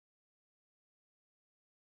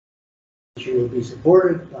She will be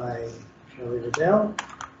supported by Shelley Riddell,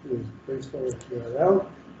 who is principal of TRL,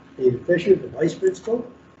 David Fisher, the vice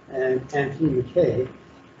principal, and Anthony McKay,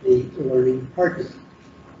 the learning partner.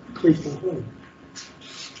 Please come forward.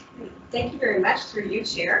 Thank you very much through you,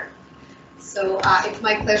 Chair. So it's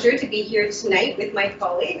my pleasure to be here tonight with my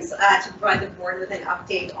colleagues to provide the board with an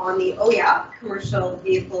update on the OYAP Commercial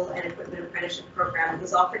Vehicle and Equipment Apprenticeship Program that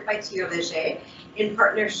was offered by TRL in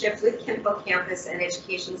partnership with Kemptville Campus and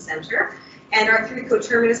Education Centre and our three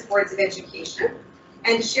coterminous boards of education,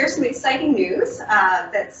 and to share some exciting news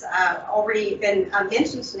that's already been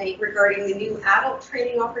mentioned tonight regarding the new adult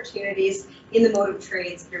training opportunities in the mode of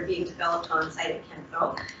trades that are being developed on site at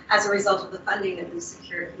Kemptville as a result of the funding that we've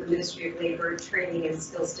secured from the Ministry of Labour, Training and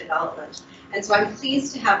Skills Development. And so I'm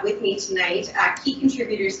pleased to have with me tonight key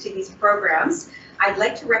contributors to these programs. I'd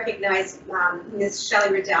like to recognize Ms.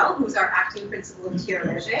 Shelley Riddell, who's our acting principal of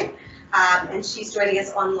TRL, and she's joining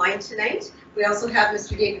us online tonight. We also have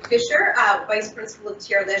Mr. David Fisher, Vice Principal of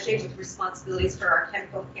TRL with responsibilities for our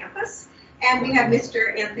Kemptville campus. And we have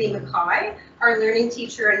Mr. Anthony McKay, our learning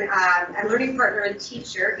teacher and learning partner and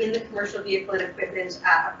teacher in the Commercial Vehicle and Equipment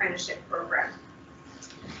Apprenticeship Program.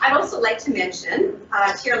 I'd also like to mention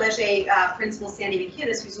TRL Principal Sandy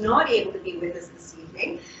McInnes, who's not able to be with us this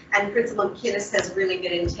evening, and Principal McInnes has really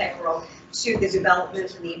been integral to the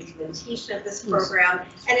development and the implementation of this program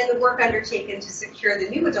and in the work undertaken to secure the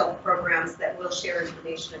new adult programs that we'll share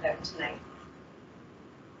information about tonight.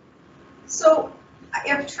 So,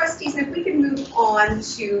 trustees, if we could move on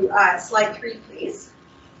to slide 3, please.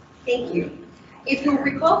 Thank you. If you'll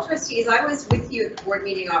recall, trustees, I was with you at the board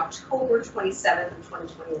meeting October 27th of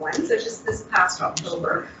 2021, so just this past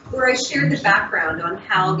October, where I shared the background on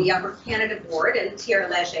how the Upper Canada Board and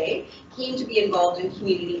TRL came to be involved in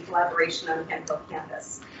community collaboration on Kemptville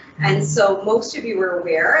campus. And so most of you are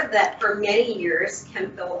aware that for many years,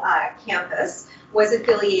 Kemptville campus was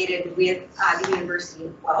affiliated with the University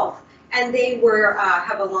of Guelph, and they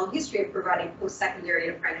have a long history of providing post-secondary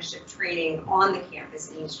apprenticeship training on the campus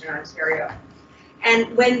in Eastern Ontario.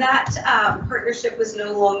 And when that partnership was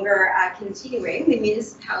no longer continuing, the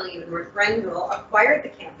municipality of North Grenville acquired the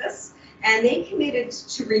campus, and they committed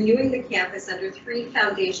to renewing the campus under 3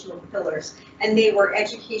 foundational pillars, and they were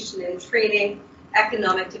education and training,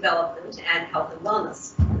 economic development, and health and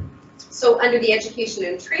wellness. So under the education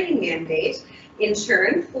and training mandate, in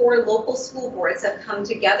turn, 4 local school boards have come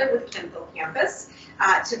together with Kemptville campus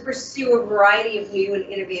to pursue a variety of new and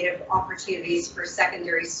innovative opportunities for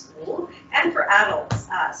secondary school and for adult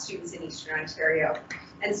students in Eastern Ontario.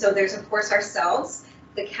 And so there's, of course, ourselves,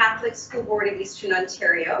 the Catholic School Board of Eastern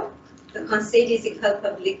Ontario, the Conseil des Écoles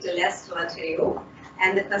Publiques de l'Est de l'Ontario,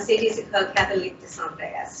 and the Conseil des Écoles Catholiques de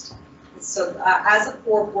Centre-Est. So as a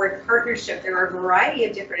 4-board partnership, there are a variety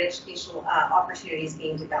of different educational opportunities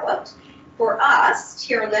being developed. For us,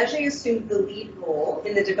 TRL assumed the lead role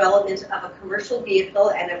in the development of a commercial vehicle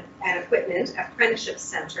and equipment apprenticeship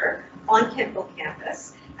center on Kemptville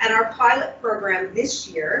campus. And our pilot program this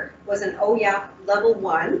year was an OYAP Level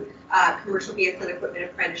 1 commercial vehicle and equipment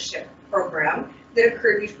apprenticeship program that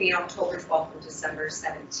occurred between October 12th and December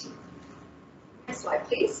 17th. Next slide,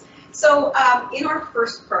 please. So in our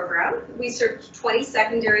first program, we served 20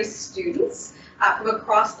 secondary students from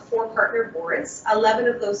across the 4 partner boards. 11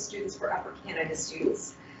 of those students were Upper Canada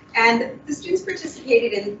students. And the students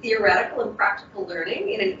participated in theoretical and practical learning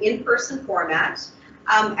in an in-person format.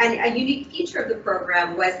 And a unique feature of the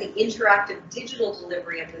program was the interactive digital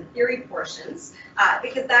delivery of the theory portions,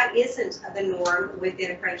 because that isn't the norm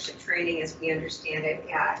within apprenticeship training as we understand it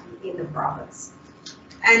in the province.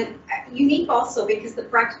 And unique also because the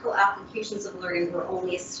practical applications of learning were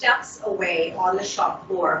only steps away on the shop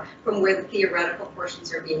floor from where the theoretical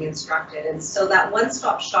portions are being instructed. And so that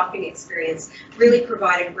one-stop shopping experience really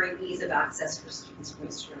provided great ease of access for students from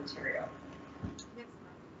Eastern Ontario.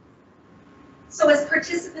 So as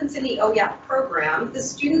participants in the OYAP program, the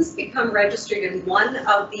students become registered in one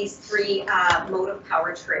of these 3 motive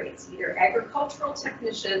power trades, either agricultural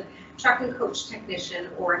technician, truck and coach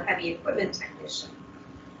technician, or heavy equipment technician.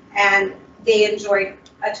 And they enjoyed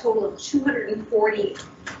a total of 240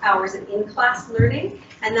 hours of in-class learning,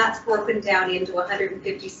 and that's broken down into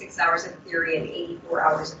 156 hours of theory and 84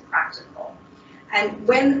 hours of practical. And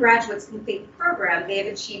when graduates complete the program, they have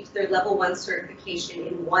achieved their Level 1 certification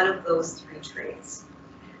in one of those 3 trades.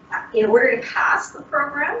 In order to pass the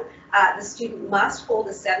program, the student must hold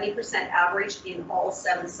a 70% average in all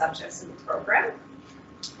 7 subjects in the program.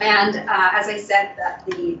 And as I said,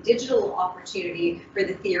 the digital opportunity for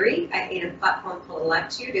the theory in a platform called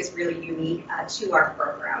Electude is really unique to our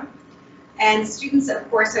program. And students, of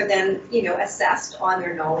course, are then assessed on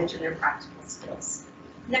their knowledge and their practical skills.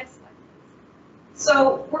 Next slide.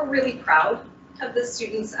 So we're really proud of the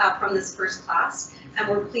students from this first class, and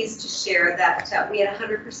we're pleased to share that we had a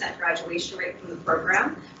 100% graduation rate from the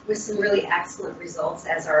program with some really excellent results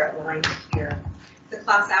as are outlined here. The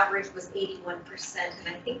class average was 81%,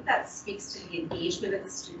 and I think that speaks to the engagement of the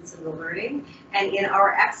students in the learning. And in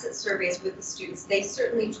our exit surveys with the students, they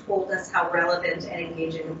certainly told us how relevant and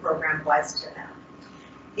engaging the program was to them.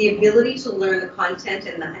 The ability to learn the content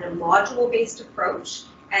in a module-based approach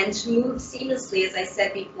and to move seamlessly, as I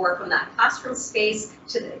said before, from that classroom space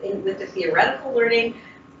to with the theoretical learning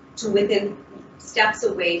to within steps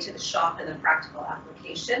away to the shop and the practical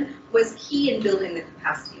application was key in building the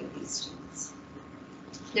capacity of these students.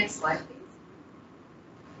 Next slide, please.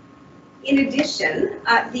 In addition,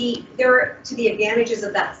 to the advantages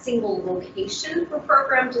of that single location for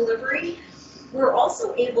program delivery, we're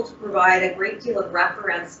also able to provide a great deal of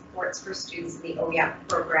wraparound supports for students in the OEAP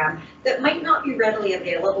program that might not be readily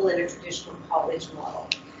available in a traditional college model.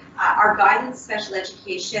 Our guidance, special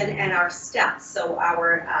education, and our STEPS, so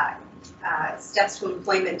our steps to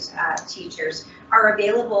employment teachers, are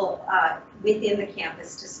available within the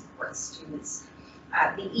campus to support students.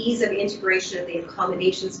 The ease of integration of the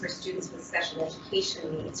accommodations for students with special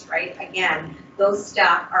education needs, right? Again, those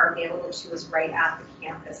staff are available to us right at the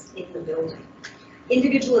campus in the building.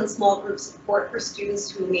 Individual and small group support for students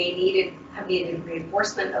who have needed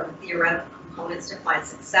reinforcement of theoretical components to find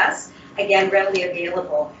success, again, readily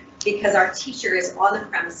available because our teacher is on the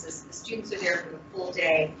premises, the students are there for the full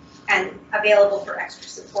day, and available for extra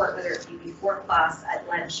support, whether it be before class, at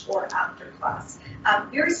lunch, or after class.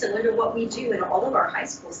 Very similar to what we do in all of our high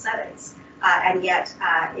school settings, and yet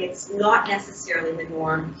it's not necessarily the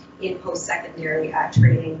norm in post-secondary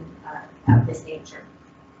training of this nature.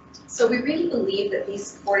 So we really believe that these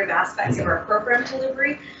supportive aspects of our program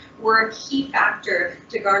delivery were a key factor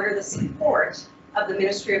to garner the support of the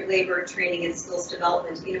Ministry of Labour, Training and Skills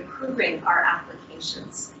Development in improving our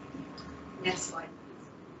applications. Next slide.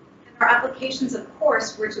 Our applications, of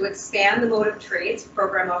course, were to expand the mode of trades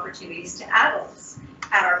program opportunities to adults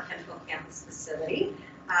at our Kentville campus facility,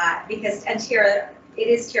 because it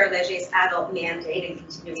is Tara Leger's adult mandate and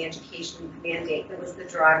continuing education mandate that was the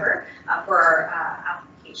driver for our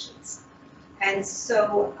applications. And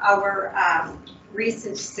so our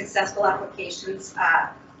recent successful applications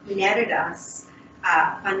netted us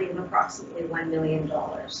funding of approximately $1 million.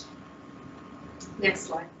 Next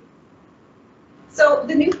slide. So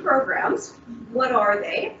the new programs, what are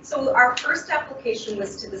they? So our first application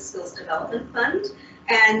was to the Skills Development Fund,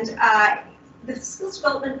 and the Skills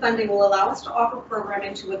Development Funding will allow us to offer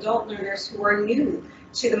programming to adult learners who are new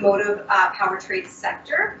to the motive power trade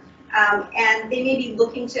sector, and they may be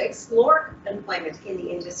looking to explore employment in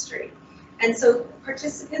the industry. And so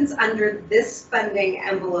participants under this funding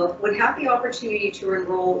envelope would have the opportunity to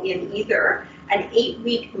enroll in either an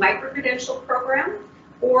 8-week micro-credential program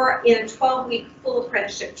or in a 12-week full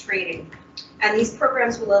apprenticeship training. And these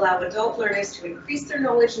programs will allow adult learners to increase their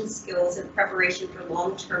knowledge and skills in preparation for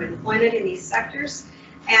long-term employment in these sectors,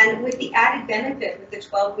 and with the added benefit with the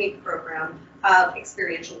 12-week program of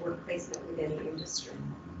experiential work placement within the industry.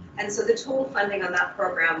 And so the total funding on that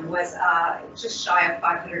program was just shy of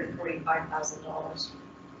 $545,000.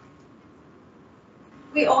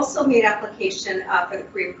 We also made application for the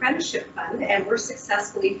Pre-Apprenticeship Fund, and we're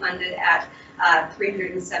successfully funded at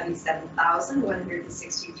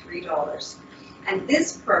 $377,163. And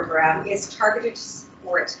this program is targeted to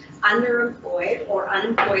support underemployed or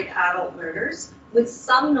unemployed adult learners with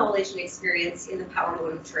some knowledge and experience in the power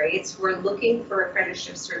motive trades who are looking for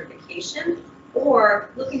apprenticeship certification or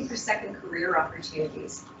looking for second career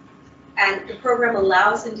opportunities. And the program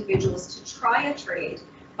allows individuals to try a trade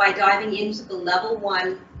by diving into the level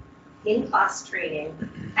 1 in-class training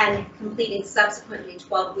and completing subsequently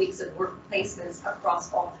 12 weeks of work placements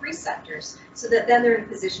across all 3 sectors, so that then they're in a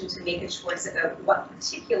position to make a choice about what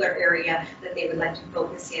particular area that they would like to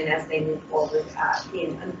focus in as they move forward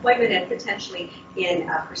in employment and potentially in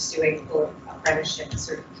pursuing full apprenticeship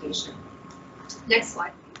certification. Next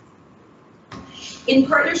slide. In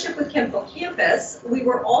partnership with Kentville Campus, we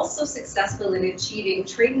were also successful in achieving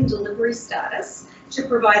training delivery status to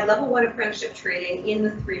provide level 1 apprenticeship training in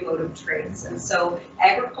the 3 motive trades. And so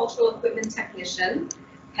agricultural equipment technician,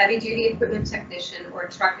 heavy duty equipment technician, or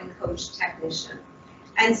truck and coach technician.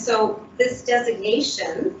 And so this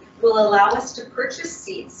designation will allow us to purchase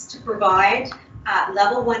seats to provide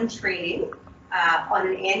level 1 training on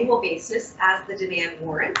an annual basis as the demand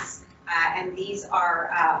warrants. And these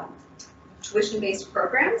are tuition-based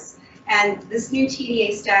programs. And this new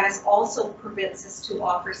TDA status also permits us to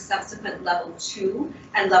offer subsequent level 2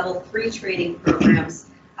 and level 3 training programs,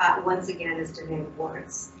 once again as demand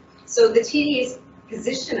warrants. So the TDA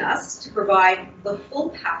position us to provide the full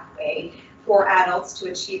pathway for adults to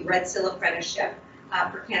achieve Red Seal apprenticeship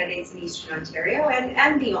for candidates in Eastern Ontario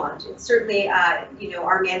and beyond. It's certainly,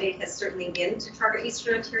 our mandate has certainly been to target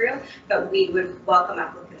Eastern Ontario, but we would welcome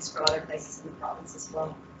applicants from other places in the province as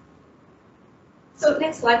well. So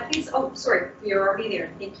next slide, please. Oh, sorry, you're already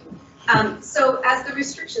there. Thank you. So as the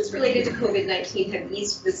restrictions related to COVID-19 have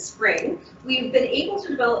eased this spring, we've been able to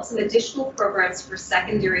develop some additional programs for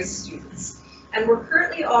secondary students. And we're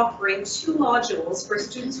currently offering 2 modules for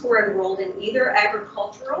students who are enrolled in either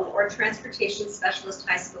agricultural or transportation specialist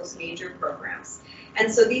high schools major programs. And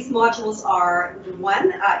so these modules are,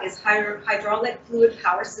 one is hydraulic fluid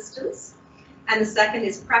power systems, and the second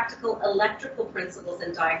is practical electrical principles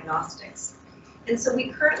and diagnostics. And so we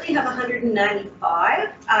currently have 195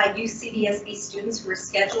 UCDSB students who are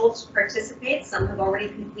scheduled to participate. Some have already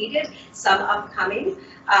completed, some upcoming,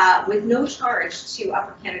 with no charge to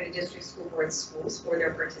Upper Canada District School Board schools for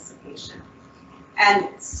their participation.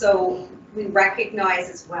 And so we recognize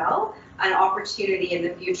as well an opportunity in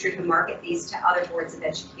the future to market these to other boards of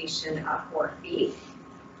education for a fee.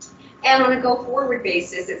 And on a go-forward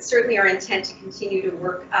basis, it's certainly our intent to continue to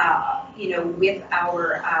work,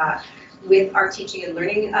 with our teaching and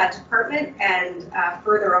learning department and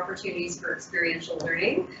further opportunities for experiential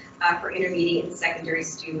learning for intermediate and secondary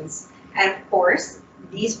students. And of course,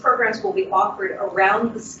 these programs will be offered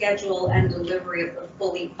around the schedule and delivery of the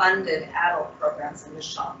fully funded adult programs in the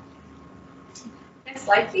shop. Next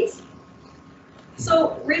slide, please.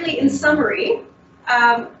 So really, in summary,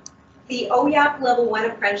 the OYAP Level 1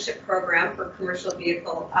 Apprenticeship Program for Commercial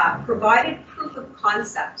Vehicle provided proof of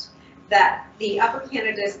concept that the Upper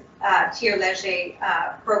Canada Tier Leger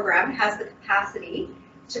program has the capacity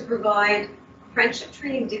to provide apprenticeship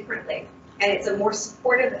training differently, and it's a more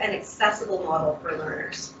supportive and accessible model for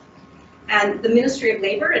learners. And the Ministry of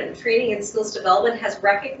Labour and Training and Skills Development has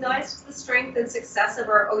recognized the strength and success of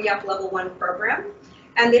our OYAP Level 1 program,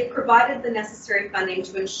 and they've provided the necessary funding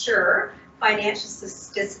to ensure financial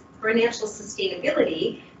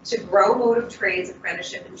sustainability to grow motive trades,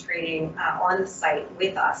 apprenticeship and training on the site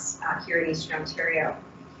with us here in Eastern Ontario.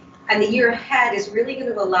 And the year ahead is really going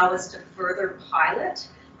to allow us to further pilot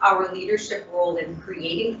our leadership role in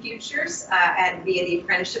creating futures and via the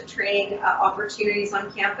apprenticeship training opportunities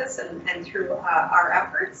on campus and through our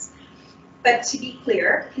efforts. But to be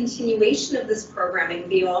clear, continuation of this programming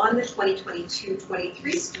beyond the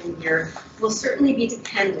 2022-23 school year will certainly be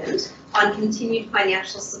dependent on continued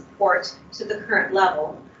financial support to the current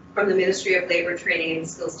level from the Ministry of Labour, Training and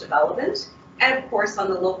Skills Development, and of course on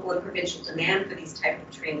the local and provincial demand for these type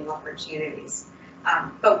of training opportunities.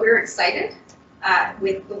 But we're excited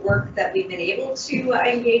with the work that we've been able to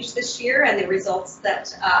engage this year and the results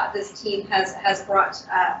that this team has brought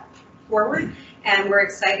forward. And we're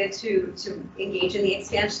excited to engage in the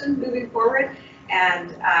expansion moving forward.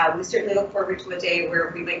 And we certainly look forward to a day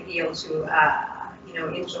where we might be able to,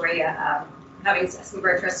 enjoy having some of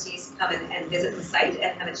our trustees come and visit the site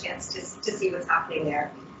and have a chance to see what's happening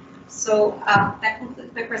there. So that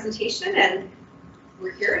concludes my presentation, and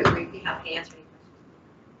we're here and we'd be happy to answer any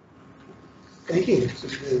questions. Thank you,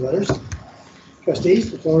 Mrs. Letters.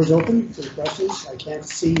 Trustees, the floor is open for questions. I can't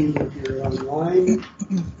see you if you're online.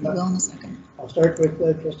 We will in a second. I'll start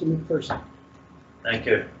with Trustee McPherson. Thank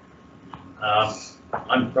you.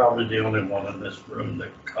 I'm probably the only one in this room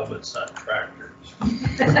that covets that tractor.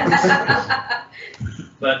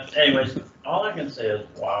 But anyways, all I can say is,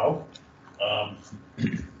 wow.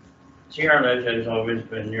 TR Leger has always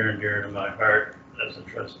been near and dear to my heart as a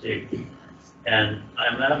trustee. And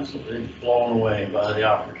I'm absolutely blown away by the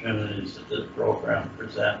opportunities that this program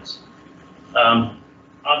presents.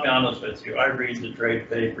 I'll be honest with you, I read the trade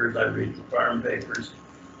papers, I read the farm papers.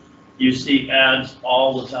 You see ads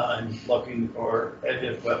all the time looking for heavy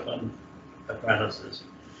equipment apprentices.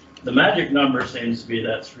 The magic number seems to be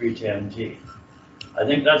that 310T. I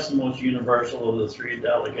think that's the most universal of the three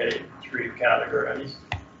categories,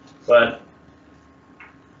 but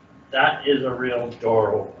that is a real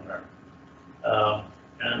door opener.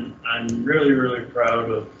 And I'm really, really proud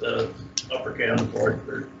of the Upper Canada Board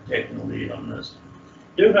for taking the lead on this.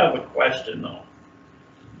 I do have a question though.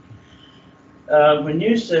 When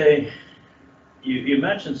you say, you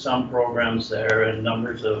mentioned some programs there and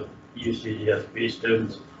numbers of UCDSB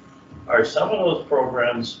students, are some of those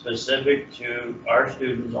programs specific to our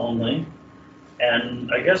students only?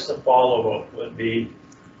 And I guess the follow-up would be,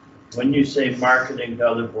 when you say marketing to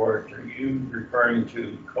other boards, are you referring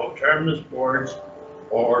to coterminous boards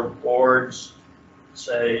or boards,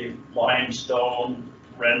 say, Limestone,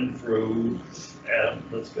 Renfrew, and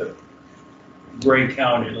let's get Grey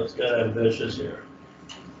County, let's get ambitious here.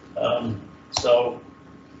 So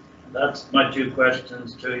that's my two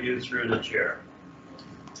questions to you through the chair.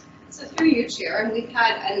 So through you, Chair, and we've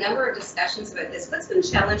had a number of discussions about this. What's been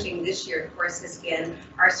challenging this year, of course, has been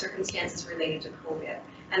our circumstances related to COVID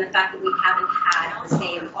and the fact that we haven't had the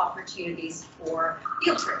same opportunities for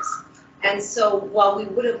field trips. And so while we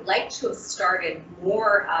would have liked to have started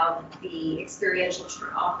more of the experiential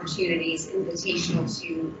opportunities invitational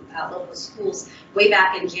to local schools way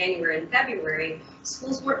back in January and February,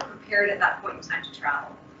 schools weren't prepared at that point in time to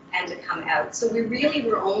travel and to come out. So we really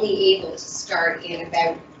were only able to start in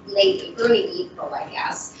about early April, I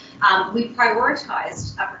guess. We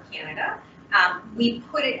prioritized Upper Canada. We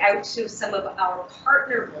put it out to some of our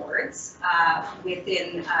partner boards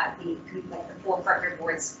within the 4 partner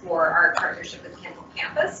boards for our partnership with Campbell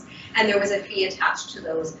Campus, and there was a fee attached to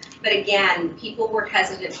those. But again, people were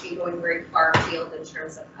hesitant to be going very far afield in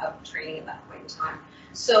terms of training at that point in time.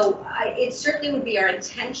 So it certainly would be our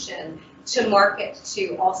intention to market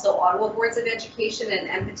to also Ottawa Boards of Education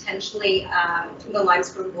and potentially the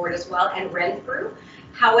Limestone Board as well, and Renfrew.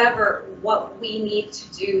 However, what we need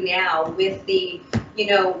to do now with the,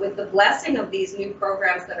 with the blessing of these new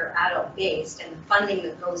programs that are adult-based and the funding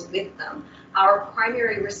that goes with them, our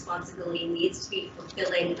primary responsibility needs to be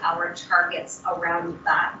fulfilling our targets around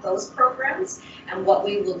those programs. And what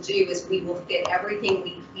we will do is we will fit everything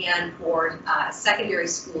we can for secondary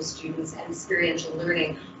school students and experiential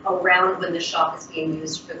learning around when the shop is being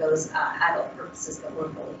used for those adult purposes that we're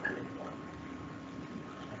fully funded for.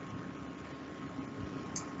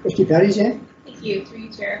 Trustee Patty? Thank you, through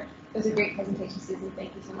you, Chair. It was a great presentation, Susan.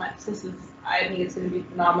 Thank you so much. I think it's going to be a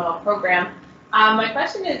phenomenal program. My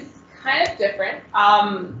question is kind of different.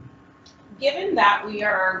 Given that we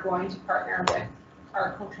are going to partner with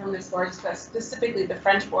our cultural boards, specifically the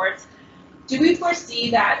French boards, do we foresee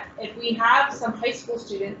that if we have some high school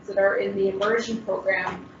students that are in the immersion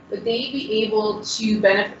program, would they be able to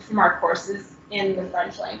benefit from our courses in the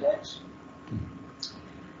French language?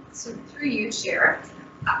 So through you, Chair.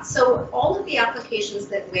 So all of the applications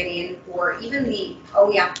that went in for even the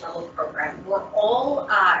OEAP level program were all,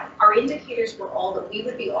 our indicators were all that we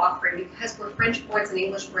would be offering, because we're French boards and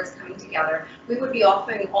English boards coming together, we would be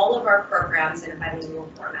offering all of our programs in a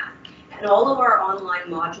bilingual format. And all of our online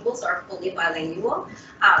modules are fully bilingual.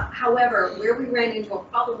 However, where we ran into a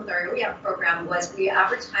problem with our OEAP program was we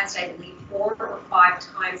advertised, I believe, 4 or 5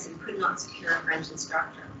 times and could not secure a French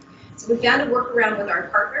instructor. So we found a workaround with our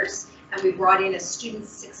partners, and we brought in a student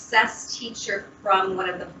success teacher from one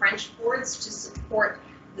of the French boards to support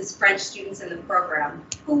the French students in the program,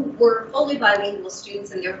 who were fully bilingual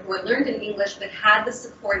students and therefore learned in English but had the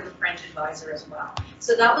support of a French advisor as well.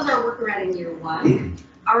 So that was our workaround in year 1.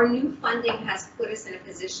 Our new funding has put us in a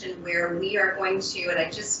position where we are going to, and I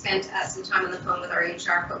just spent some time on the phone with our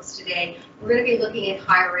HR folks today, we're going to be looking at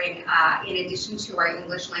hiring, in addition to our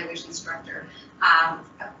English language instructor, a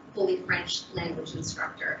fully French language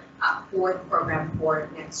instructor for the program for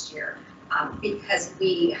next year. Because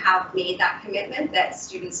we have made that commitment that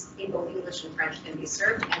students in both English and French can be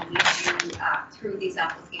served, and we do, through these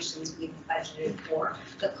applications, we've budgeted for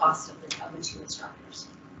the cost of the 2 instructors.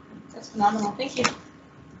 That's phenomenal. Thank you.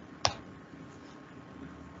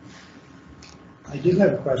 I do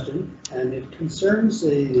have a question, and it concerns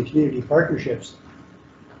the community partnerships.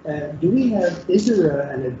 Is there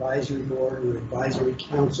an advisory board or advisory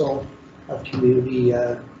council of community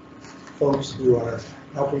folks who are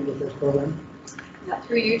helping with this program?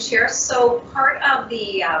 Through you, Chair. So part of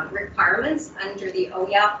the requirements under the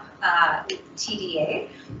OEAP TDA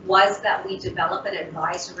was that we develop an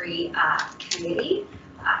advisory committee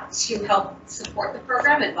to help support the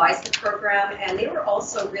program, advise the program, and they were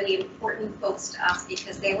also really important folks to us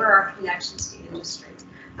because they were our connections to industry.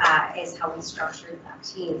 Is how we structured that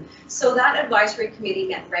team. So that advisory committee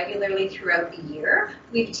met regularly throughout the year.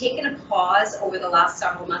 We've taken a pause over the last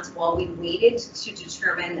several months while we waited to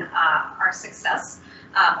determine our success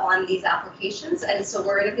on these applications, and so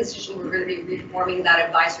we're in a position where we're going to be reforming that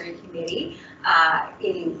advisory committee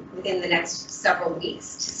within the next several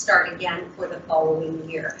weeks to start again for the following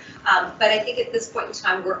year. But I think at this point in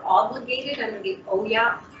time we're obligated under the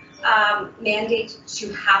OEAP mandate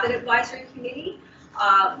to have an advisory committee.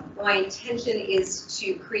 My intention is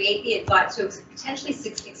to create the potentially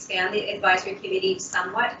expand the advisory committee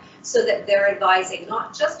somewhat so that they're advising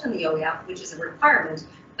not just on the OEAP, which is a requirement,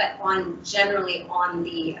 but generally on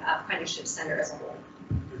the apprenticeship center as a whole.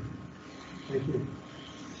 Thank you.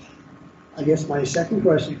 I guess my second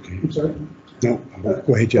question, I'm sorry. No,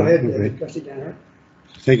 go ahead, John. Go ahead, Trustee Danner.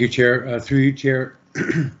 Thank you, Chair. Through you, Chair,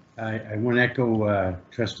 I want to echo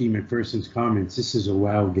Trustee McPherson's comments. This is a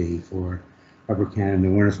wow day for Upper Canada and the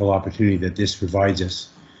wonderful opportunity that this provides us.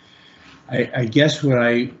 I guess what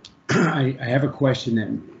I have a question that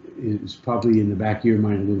is probably in the back of your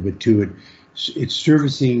mind a little bit too. It's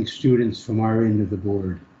servicing students from our end of the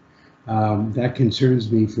board. That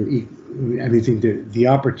concerns me I think the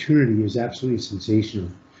opportunity is absolutely sensational.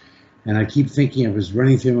 And I keep thinking, I was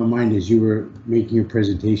running through my mind as you were making your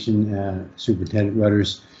presentation, Superintendent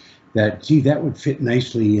Rudders, that, gee, that would fit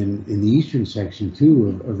nicely in the eastern section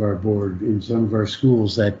too of our board in some of our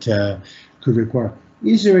schools that could require.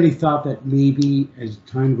 Is there any thought that maybe as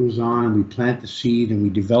time goes on, we plant the seed and we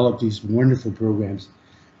develop these wonderful programs,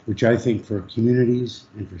 which I think for communities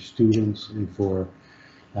and for students and for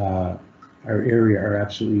our area are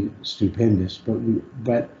absolutely stupendous,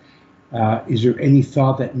 but is there any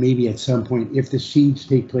thought that maybe at some point, if the seeds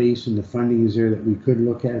take place and the funding is there, that we could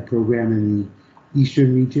look at a program in the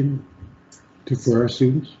eastern region for our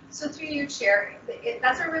students? So through you, Chair,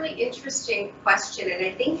 that's a really interesting question, and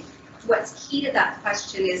I think what's key to that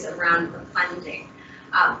question is around the funding,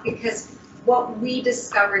 because what we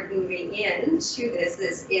discovered moving into this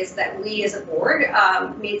is that we as a board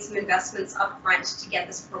made some investments up front to get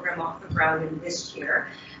this program off the ground in this year.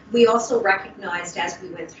 We also recognized as we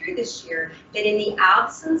went through this year that in the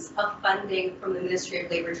absence of funding from the Ministry of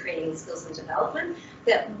Labour, Training and Skills and Development,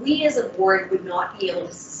 that we as a board would not be able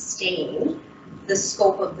to sustain the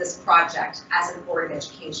scope of this project as a board of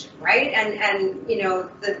education, right? And you know,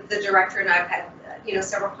 the director and I have had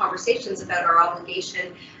several conversations about our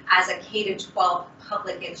obligation as a K-12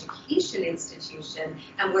 public education institution,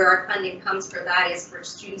 and where our funding comes for that is for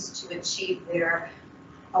students to achieve their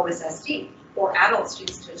OSSD, or adult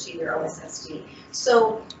students to achieve their OSSD.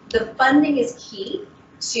 So the funding is key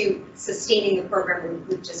to sustaining the program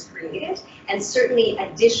we've just created, and certainly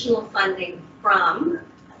additional funding from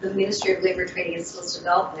the Ministry of Labour, Training and Skills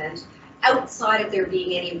Development, outside of there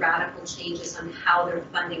being any radical changes on how they're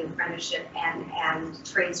funding apprenticeship and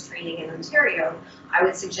trades training in Ontario, I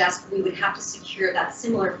would suggest we would have to secure that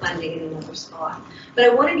similar funding in another spot. But I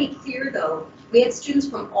want to be clear though, we had students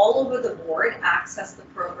from all over the board access the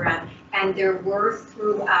program, and there were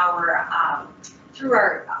through our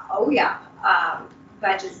OYAP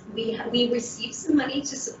budgets, we received some money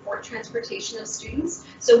to support transportation of students.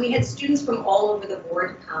 So we had students from all over the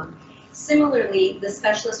board come. Similarly, the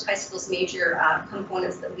specialist high schools major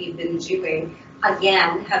components that we've been doing,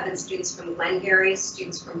 again, have been students from Glengarry,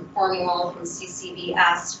 students from Cornwall, from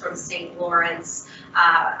CCBS, from St. Lawrence,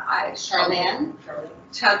 Charlene,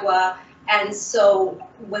 Tugwa. And so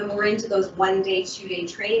when we're into those 1-day, 2-day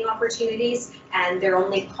training opportunities, and they're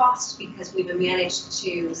only cost because we've managed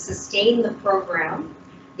to sustain the program,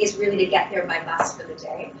 is really to get there by bus for the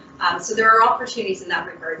day. So there are opportunities in that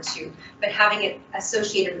regard too, but having it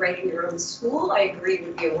associated right in your own school, I agree,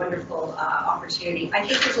 would be a wonderful opportunity. I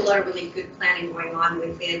think there's a lot of really good planning going on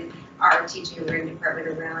within our teaching and learning department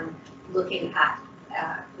around looking at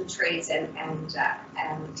the trades and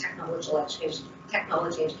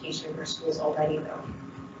technology education in our schools already though.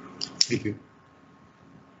 Thank you.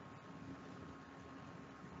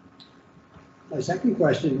 My second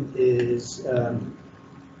question is,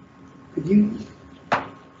 could you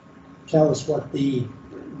tell us what the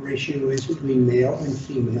ratio is between male and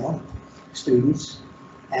female students,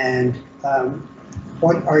 and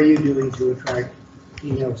what are you doing to attract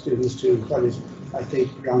female students to what is, I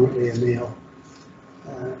think, predominantly a male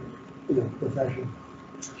profession?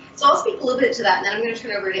 So I'll speak a little bit to that, and then I'm going to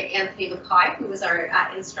turn over to Anthony McKay, who was our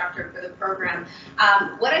instructor for the program.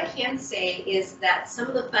 What I can say is that some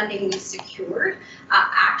of the funding we secured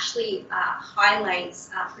actually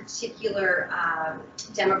highlights particular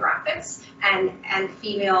demographics, and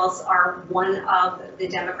females are one of the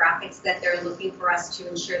demographics that they're looking for us to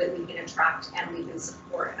ensure that we can attract and we can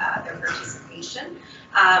support their participation.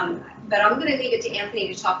 But I'm going to leave it to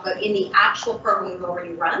Anthony to talk about in the actual program we've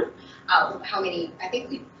already run, how many, I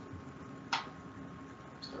think we.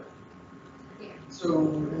 So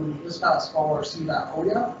in this past fall, our CVAP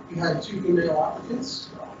OYA, we had 2 female applicants.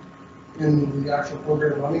 In the actual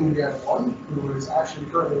program running, we had 1 who is actually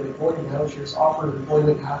currently employed now. She was offered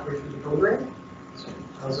employment halfway through the program. So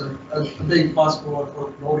that was a big plus for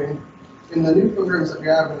promoting. In the new programs that we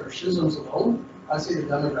have in our SHISMs alone, I see the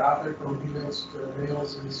demographic from females to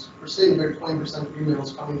males is, we're seeing about 20%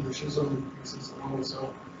 females coming to the SHISM pieces alone.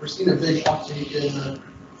 So we're seeing a big uptake in the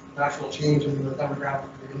natural change in the demographic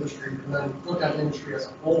of the industry. And then look at the industry as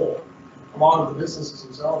a whole, a lot of the businesses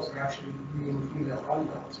themselves are actually being female run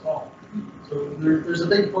now as well. So there's a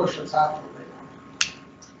big push that's happening right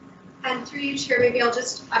now. And through you, Chair, maybe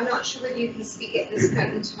I'm not sure whether you can speak at this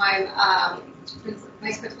point in time.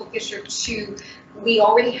 Vice Principal Fisher, we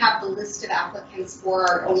already have the list of applicants for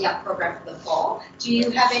our OEAP program for the fall. Do you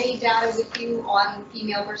have any data with you on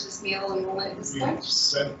female versus male enrollment at this We point?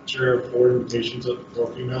 sent Chair 4 invitations up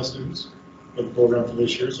for female students for the program for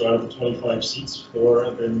this year. So out of the 25 seats, 4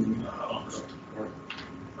 have been offered up to 4.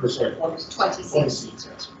 Or sorry, 20 20 seats. seats,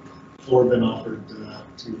 yes. 4 have been offered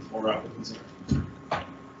to 4 applicants.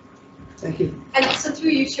 Thank you. And so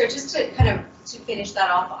through you, Chair, just to kind of to finish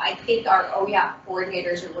that off, I think our OEAP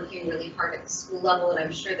coordinators are working really hard at the school level, and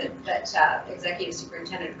I'm sure that Executive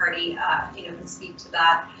Superintendent Hardy, can speak to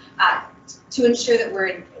that, to ensure that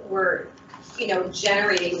we're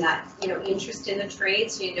generating that, interest in the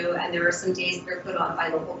trades, and there are some days that are put on by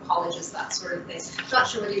local colleges, that sort of thing. Not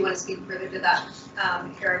sure whether you want to speak further to that,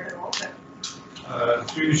 Eric, at all, but.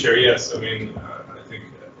 Through you, Chair, yes. I mean, I think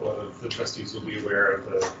a lot of the trustees will be aware of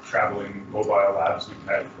the traveling mobile labs we've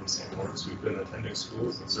had from St. Lawrence who've been attending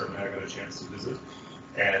schools, and certainly I got a chance to visit.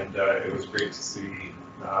 And it was great to see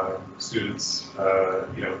students,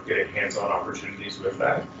 getting hands-on opportunities with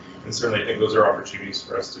that. And certainly I think those are opportunities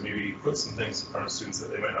for us to maybe put some things in front of students that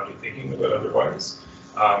they might not be thinking about otherwise.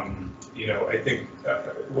 I think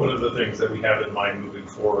one of the things that we have in mind moving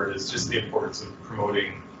forward is just the importance of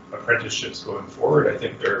promoting apprenticeships going forward. I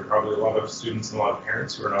think there are probably a lot of students and a lot of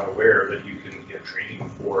parents who are not aware that you can get training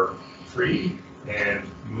for free and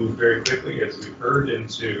move very quickly, as we've heard,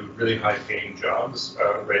 into really high-paying jobs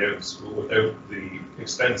right out of school without the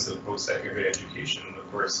expense of post-secondary education. And of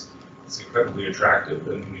course, it's incredibly attractive,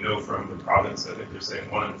 and we know from the province, I think they're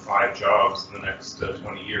saying 1 in 5 jobs in the next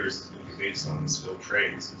 20 years is going to be based on skilled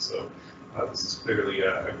trades. And so this is clearly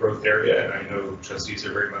a growth area, and I know trustees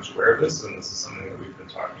are very much aware of this, and this is something that we've been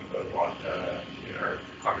talking about a lot in our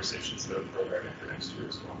conversations about the programming for next year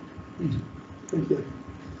as well. Thank you.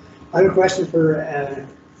 I have a question for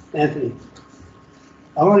Anthony.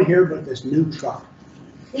 I want to hear about this new truck.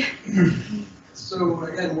 So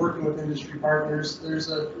again, working with industry partners, there's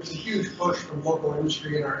a huge push from local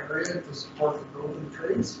industry in our area to support the growth of the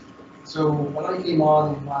trades. So when I came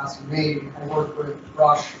on last May, I worked with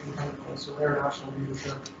Rush and Chemical, so their national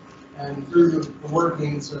leadership, and through the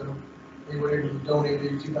workings, they were able to donate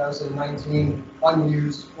a 2019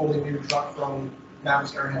 unused, fully new truck from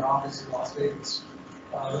Navistar head office in Las Vegas.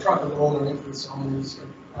 The truck alone, I think this one is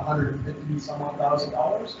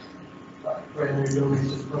 $150,000. Brand new donated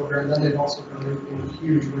to the program. Then they've also donated in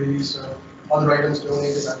huge ways. Other items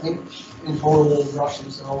donated, I think, in total, Rush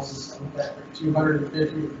themselves is at $250,000 to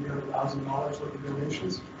 $300,000 worth of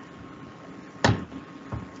donations.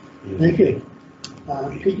 Thank you.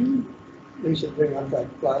 Could you, Lisa, bring up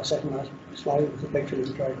that second last slide with the picture of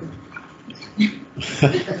the tractor?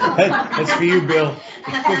 That's for you, Bill.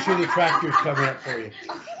 The picture of the tractor's coming up for you.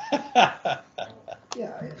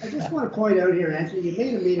 Yeah, I just want to point out here, Anthony, you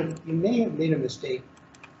may have made a mistake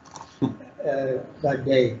that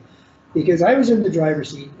day, because I was in the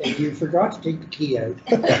driver's seat and you forgot to take the key out.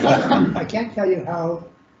 I can't tell you how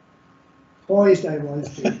poised I was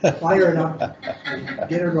to fire it up and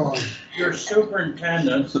get her going. Your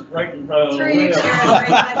superintendent's right in front of the Through you, wheel. Chair.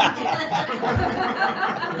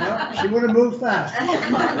 Yeah, she would have moved fast.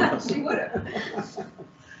 She would have.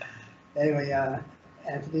 Anyway,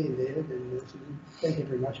 Anthony and David and Susan, thank you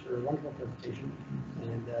very much for a wonderful presentation,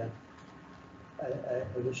 and I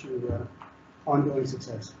wish you ongoing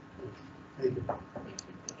success. Thank you.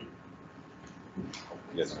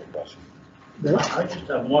 Yes, my question. Bill? I just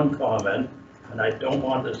have one comment, and I don't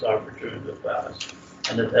want this opportunity to pass.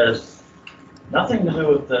 And it has nothing to do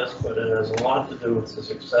with this, but it has a lot to do with the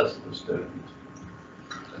success of the student.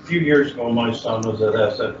 A few years ago, my son was at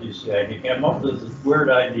SFDC, and he came up with this weird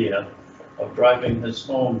idea of driving his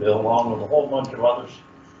snowmobile along with a whole bunch of others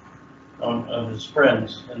of his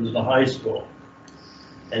friends into the high school.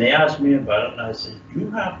 And he asked me about it, and I said, you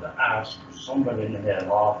have to ask somebody in the head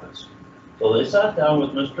office. So they sat down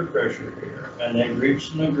with Mr. Fisher here, and they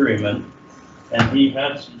reached an agreement, and he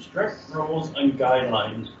had some strict rules and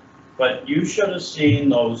guidelines. But you should have seen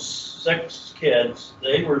those 6 kids.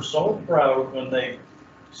 They were so proud when they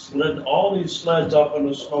slid all these sleds up on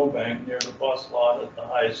the snowbank near the bus lot at the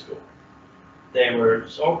high school. They were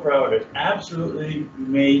so proud. It absolutely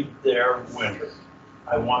made their winter.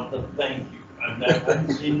 I want to thank you. I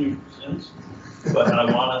haven't seen you since, but I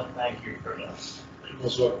want to thank you for that.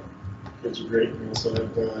 Also, kids are great. We also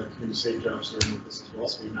have community safe jobs during this as well,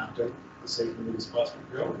 so we mapped out the safe and the spots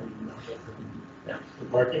we go. We mapped out the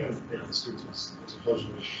parking, and the students. It was a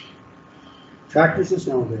pleasure. Tractors and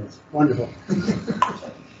snowmobiles, wonderful.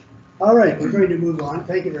 All right, we're going to move on.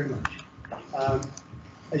 Thank you very much.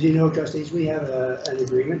 As you know, trustees, we have an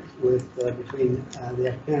agreement with between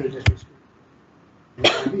the Canada District School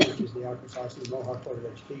which is the Akwesasne Mohawk Board of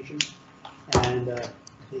Education. And I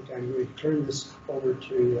think I'm going to turn this over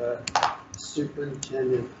to Executive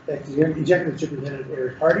Superintendent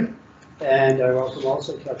Eric Hardy. And I welcome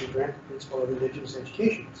also Kelsey Grant, Principal of Indigenous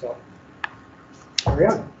Education. So, carry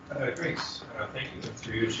on. Great. Thank you.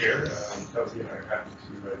 Through you, Chair. Kelsey and I are happy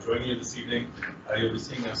to join you this evening. You'll be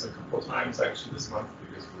seeing us a couple of times actually this month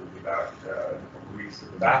because we'll be back in a couple of weeks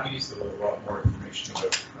at the BAPI, so a lot more information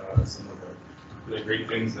about some of the really great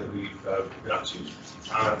things that we've been up to.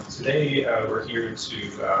 Today, we're here to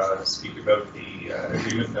speak about the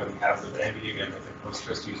agreement that we have with AMBI. Again, I think most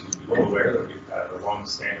trustees will be well aware that we've had a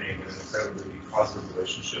long-standing and incredibly positive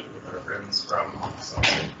relationship with our friends from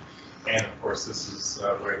Akwesasne. And of course, this is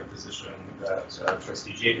where the position that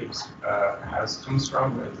Trustee Jacobs comes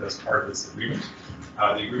from as part of this agreement.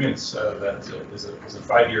 The agreement that is a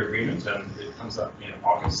 5-year agreement, and it comes up in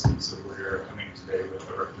August, and so we're coming today with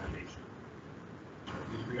a recommendation of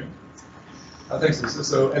the agreement. Thanks, Lisa.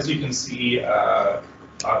 So as you can see,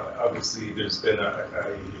 obviously there's been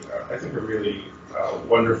I think a really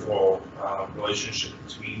wonderful relationship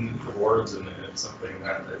between the boards, and it's something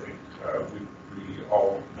that I think we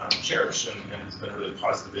all cherish, and has been a really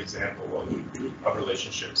positive example of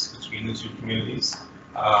relationships between the two communities.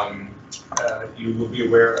 You will be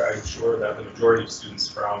aware, I'm sure, that the majority of students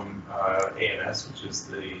from ANS, which is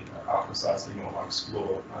the Akwesasne Mohawk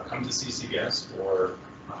School, come to CCDS for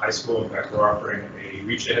high school. In fact, we're offering a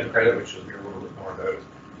Reach Ahead credit, which you'll hear a little bit more about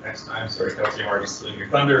next time. Sorry, Kelsey, I'm already stealing your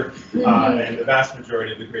thunder. And the vast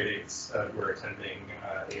majority of the grade 8s who are attending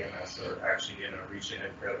AMS are actually in a Reach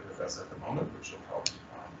Ahead credit with us at the moment, which will help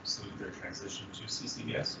smooth their transition to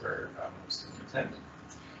CCDS, where most of them attend.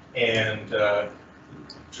 And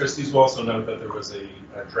trustees will also note that there was a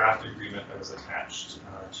draft agreement that was attached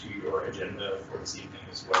to your agenda for this evening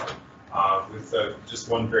as well, with just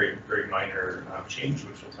one very, very minor change,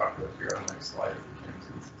 which we'll talk about here on the next slide.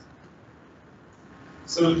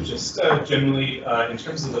 So just generally, in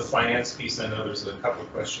terms of the finance piece, I know there's a couple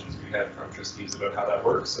of questions we had from trustees about how that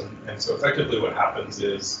works. And so effectively what happens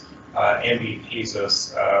is AMBI pays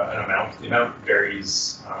us an amount. The amount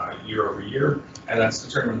varies year over year, and that's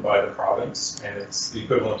determined by the province, and it's the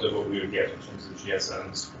equivalent of what we would get in terms of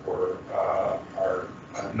GSMs for our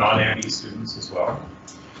non-AMBI students as well.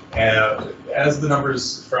 As the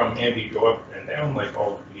numbers from AMBI go up and down, like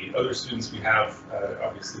all of the other students we have,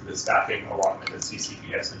 obviously the staffing allotment at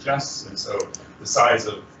CCDS adjusts, and so the size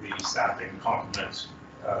of the staffing complement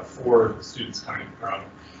for the students coming from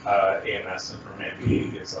AMS and from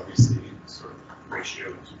AMBI is obviously sort of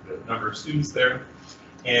ratio to the number of students there.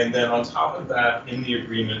 And then on top of that, in the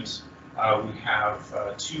agreement, we have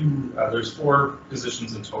there's 4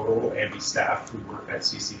 positions in total, AMBI staff who work at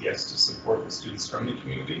CCDS to support the students from the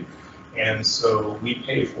community. And so we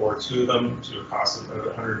pay for 2 of them to a cost of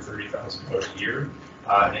about $130,000 a year,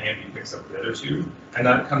 and AMBI picks up the other 2. And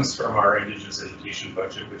that comes from our Indigenous education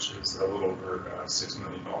budget, which is a little over $6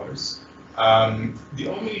 million. The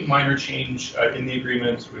only minor change in the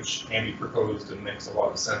agreement, which AMBI proposed and makes a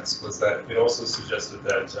lot of sense, was that it also suggested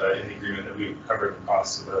that in the agreement that we would cover the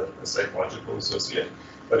costs of a psychological associate,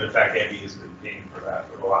 but in fact AMBI has been paying for that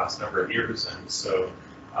for the last number of years, and so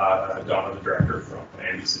Donna, the director from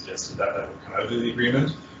AMBI, suggested that that would come out of the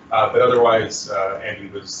agreement, but otherwise AMBI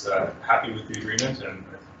was happy with the agreement, and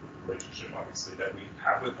the relationship obviously that we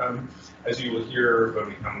have with them. As you will hear when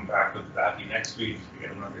we come back with the BAPI next week,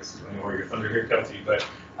 again, I'm not going to steal any more of your thunder here, Kelsey, but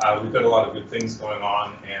we've got a lot of good things going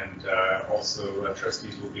on, and also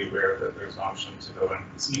trustees will be aware that there's an option to go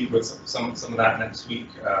and see what some of that next week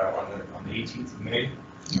on the 18th of May.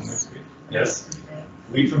 Next week. Yes,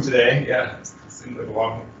 a week from today. Yeah, it seemed like a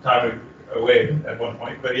long time away at one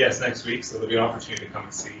point, but yes, next week. So there'll be an opportunity to come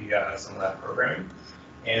and see some of that programming.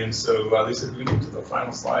 And so Lisa, we move to the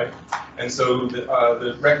final slide. And so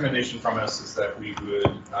the recommendation from us is that we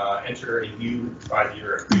would enter a new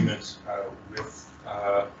 5-year agreement with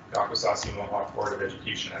the Akwesasne Mohawk Board of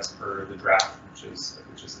Education as per the draft, which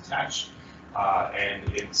is attached. And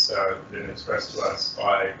it's been expressed to us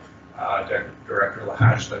by Director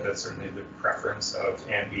Lahash that that's certainly the preference of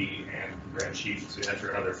AMBI and Grand Chief to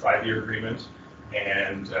enter another 5-year agreement.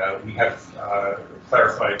 And we have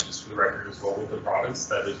clarified, just for the record as well, with the province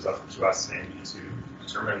that it is up to us and AMBI to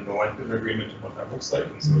determine the length of the agreement and what that looks like.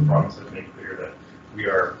 And so the province has made clear that we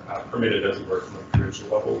are permitted, as it were, from a provincial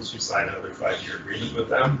level to sign another 5-year agreement with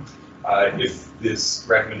them. If this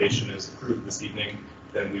recommendation is approved this evening,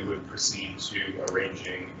 then we would proceed to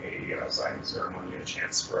arranging a signing ceremony and a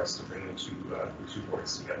chance for us to bring the two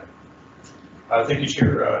boards together. Thank you,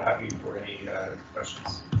 Chair. Happy for any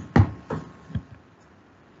questions.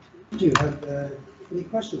 Do you have any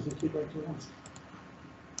questions that you'd like to ask?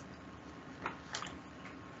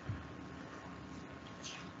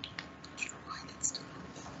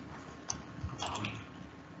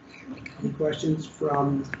 Any questions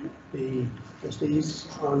from the trustees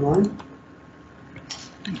online?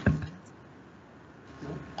 No?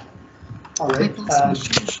 All right,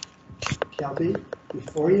 Kelby,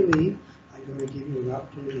 before you leave, I'm going to give you an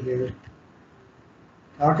opportunity here to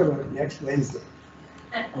talk about next Wednesday.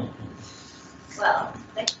 Well,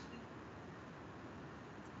 thank you.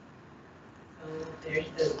 So there's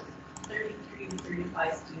the 33 to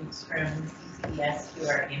 35 students from UCDS who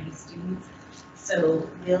are AMBI students. So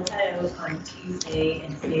they'll head out on Tuesday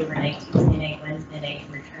and stay overnight, Tuesday night, Wednesday night,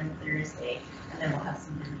 and return Thursday. And then we'll have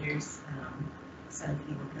some visitors. Some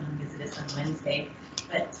people come and visit us on Wednesday.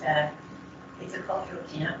 But it's a cultural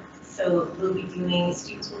camp. So we'll be doing,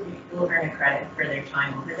 students will earn a credit for their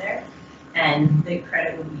time over there. And the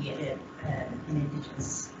credit will be an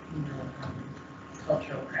Indigenous,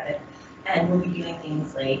 cultural credit. And we'll be doing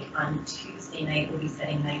things like on Tuesday night, we'll be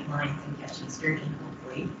setting night lines and catching sturgeon,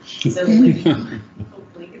 hopefully. So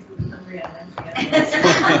hopefully, because we'll be hungry on Wednesday.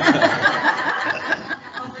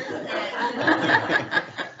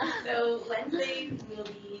 So Wednesday, we'll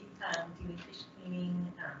be doing fish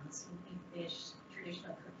cleaning, smoking fish,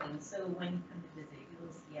 traditional cooking. So when you come to visit,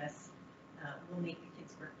 you'll see us. We'll make the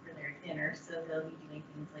kids work for their dinner. So they'll be doing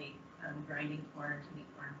things like grinding corn to make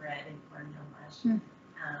cornbread and cornmeal mush.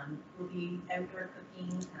 We'll be outdoor cooking,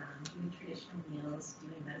 doing traditional meals,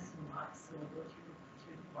 doing medicine walks. So we'll go through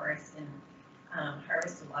the forest and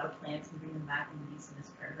harvest a lot of plants and bring them back and use them as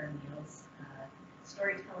part of our meals.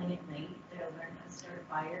 Storytelling at night. They'll learn how to start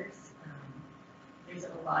fires. There's a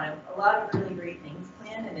lot of really great things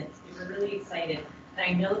planned, and we're really excited. And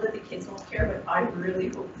I know that the kids won't care, but I really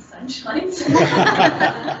hope the sun shines. But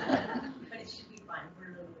it should be fun.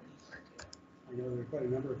 We're really looking forward to it. I know there are quite a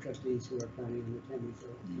number of trustees who are planning on attending, so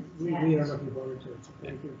we are looking forward to it, so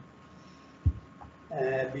thank you.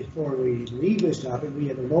 Before we leave this topic, we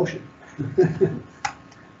have a motion,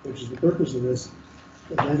 which is the purpose of this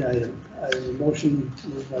agenda item. A motion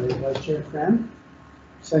moved by Vice Chair Cram,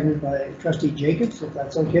 seconded by Trustee Jacobs, if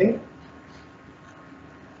that's okay.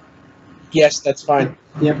 Yes, that's fine.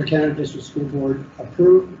 The Upper Canada District School Board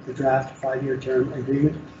approved the draft 5-year term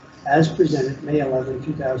agreement as presented May 11,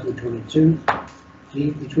 2022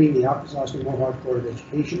 between the Akwesasne Mohawk Board of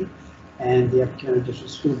Education and the Upper Canada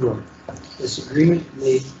District School Board. This agreement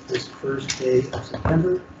made this first day of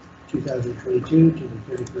September 2022 to the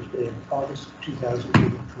 31st day of August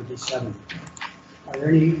 2027. Are there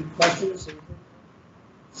any questions?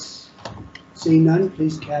 Seeing none,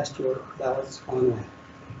 please cast your ballots online.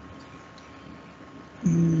 I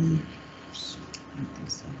don't think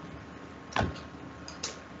so.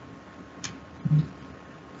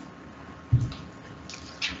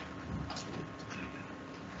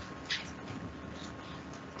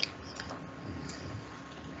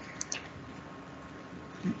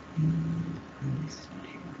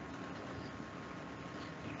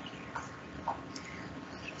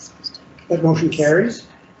 That motion carries.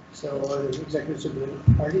 So the executive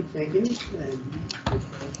superintendent party, thank you, and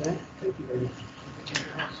thank you very much.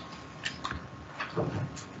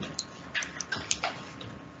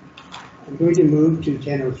 I'm going to move to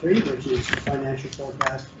 10:03, which is financial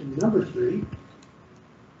forecast number 3.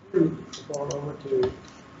 The ball over to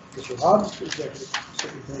Mr. Hobbs, executive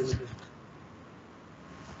superintendent.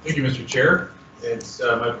 Thank you, Mr. Chair. It's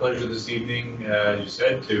my pleasure this evening, as you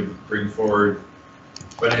said, to bring forward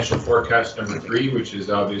financial forecast number 3, which is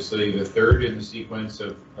obviously the third in the sequence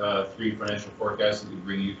of 3 financial forecasts that we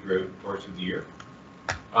bring you throughout the course of the year.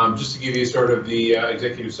 Just to give you sort of the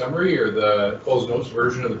executive summary or the closed notes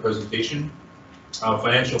version of the presentation,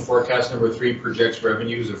 financial forecast number 3 projects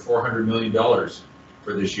revenues of $400 million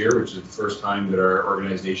for this year, which is the first time that our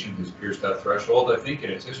organization has pierced that threshold, I think,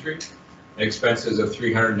 in its history. And expenses of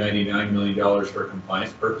 $399 million for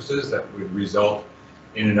compliance purposes. That would result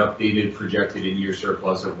in an updated projected in-year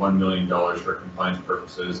surplus of $1 million for compliance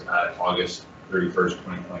purposes at August 31st,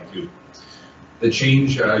 2022. The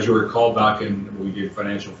change, as you recall, back in we did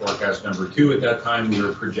financial forecast number 2 at that time, we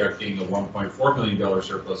were projecting a $1.4 million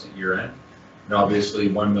surplus at year end. And obviously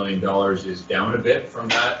 $1 million is down a bit from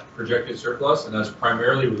that projected surplus, and that's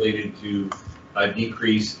primarily related to a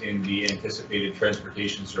decrease in the anticipated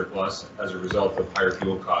transportation surplus as a result of higher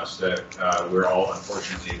fuel costs that we're all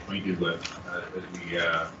unfortunately acquainted with as we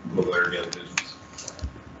go about our daily business.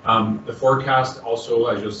 The forecast also,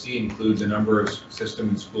 as you'll see, includes a number of system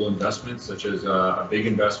and school investments, such as a big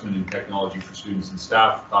investment in technology for students and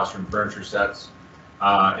staff, classroom furniture sets,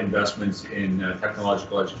 investments in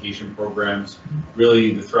technological education programs.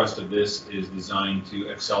 Really, the thrust of this is designed to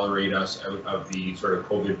accelerate us out of the sort of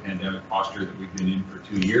COVID pandemic posture that we've been in for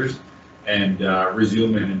 2 years and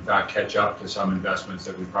resume and in fact catch up to some investments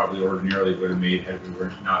that we probably ordinarily would have made had we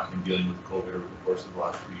were not been dealing with COVID over the course of the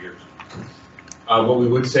last few years. What we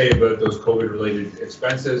would say about those COVID-related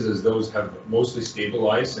expenses is those have mostly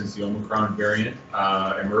stabilized since the Omicron variant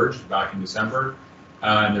emerged back in December,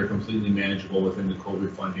 and they're completely manageable within the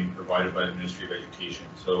COVID funding provided by the Ministry of Education.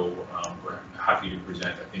 So we're happy to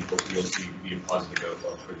present, I think, what we'll see to be a positive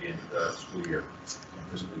outlook for the end of the school year,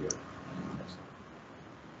 fiscal year.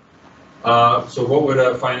 So what would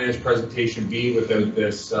a finance presentation be without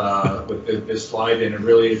this this slide? And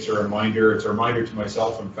it's a reminder to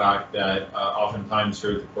myself, in fact, that oftentimes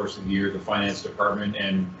throughout the course of the year, the finance department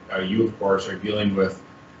and you, of course, are dealing with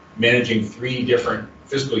managing 3 different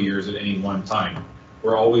fiscal years at any one time.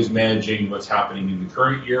 We're always managing what's happening in the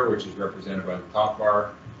current year, which is represented by the top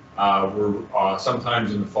bar. We're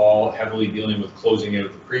sometimes in the fall heavily dealing with closing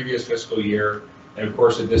out the previous fiscal year. And of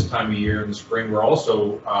course, at this time of year in the spring, we're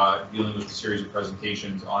also dealing with a series of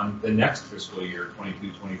presentations on the next fiscal year,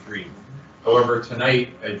 22-23. However,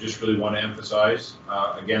 tonight, I just really want to emphasize,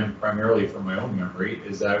 again, primarily from my own memory,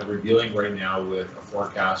 is that we're dealing right now with a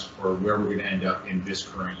forecast for where we're going to end up in this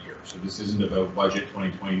current year. So this isn't about budget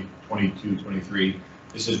 2020, 22-23.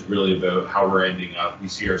 This is really about how we're ending up. We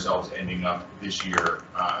see ourselves ending up this year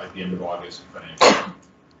at the end of August financially.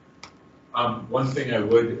 One thing I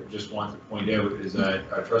would just want to point out is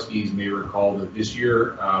that trustees may recall that this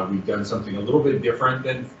year we've done something a little bit different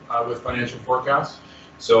than with financial forecasts.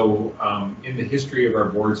 So in the history of our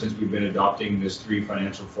board, since we've been adopting this 3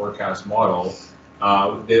 financial forecast model,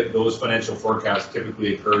 those financial forecasts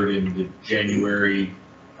typically occurred in the January,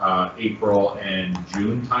 April, and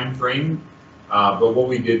June timeframe. But what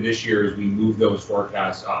we did this year is we moved those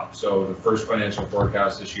forecasts up. So the first financial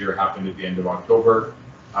forecast this year happened at the end of October.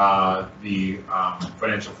 The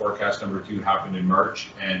financial forecast number 2 happened in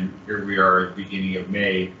March, and here we are at the beginning of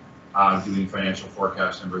May doing financial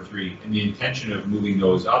forecast number 3. And the intention of moving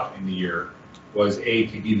those up in the year was to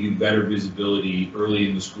give you better visibility early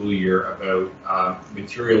in the school year about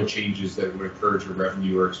material changes that would occur to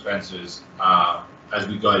revenue or expenses as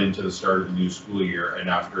we got into the start of the new school year and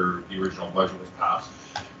after the original budget was passed.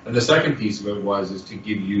 And the second piece of it is to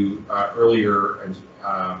give you earlier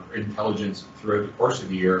intelligence throughout the course of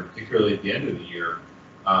the year, particularly at the end of the year,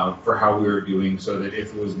 for how we were doing, so that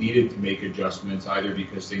if it was needed to make adjustments, either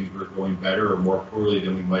because things were going better or more poorly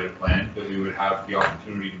than we might have planned, that we would have the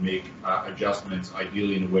opportunity to make adjustments,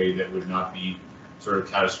 ideally in a way that would not be sort of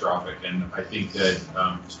catastrophic. And I think that,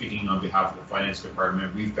 speaking on behalf of the finance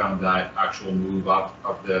department, we found that actual move up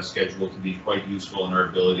of the schedule to be quite useful in our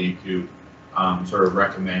ability to sort of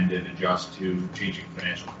recommend and adjust to changing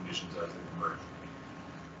financial conditions as they emerge.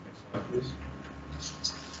 Next slide, please.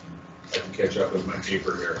 I can catch up with my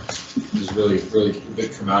paper here. This is really a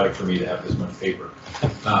bit traumatic for me to have this much paper.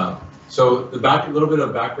 So a little bit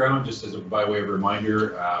of background, just as by way of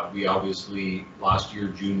reminder, we obviously last year,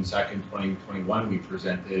 June 2nd, 2021, we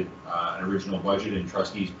presented an original budget and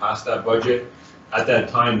trustees passed that budget. At that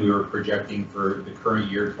time, we were projecting for the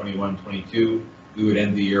current year, 21-22, we would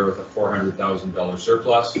end the year with a $400,000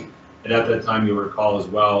 surplus. And at that time, you'll recall as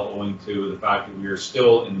well, owing to the fact that we are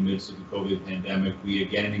still in the midst of the COVID pandemic, we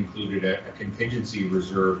again included a contingency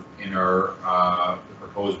reserve in our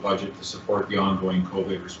proposed budget to support the ongoing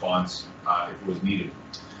COVID response if it was needed.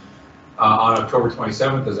 On October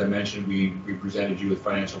 27th, as I mentioned, we presented you with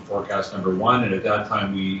financial forecast number 1, and at that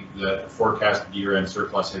time, the forecasted year-end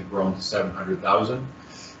surplus had grown to $700,000.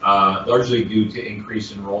 Largely due to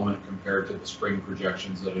increased enrollment compared to the spring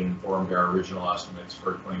projections that had informed our original estimates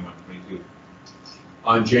for 21-22.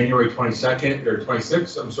 On January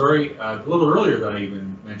 26th, a little earlier than I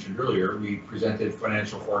even mentioned earlier, we presented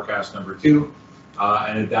financial forecast number 2,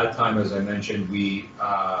 and at that time, as I mentioned, we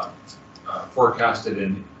forecasted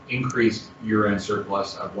an increased year-end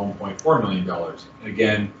surplus of $1.4 million. And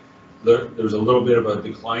again, there's a little bit of a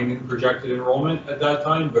decline in projected enrollment at that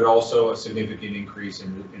time, but also a significant increase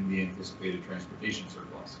in the anticipated transportation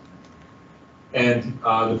surplus. And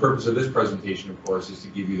the purpose of this presentation, of course, is to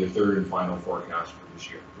give you the third and final forecast for this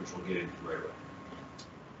year, which we'll get into right away.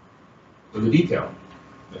 So the detail.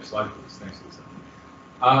 Next slide, please. Thanks,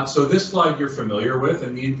 Lisa. So this slide you're familiar with,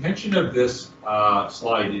 and the intention of this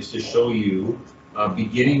slide is to show you,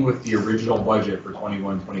 beginning with the original budget for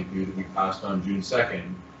 21-22 that we passed on June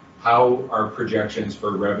 2nd, how our projections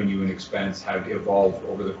for revenue and expense have evolved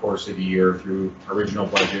over the course of the year through original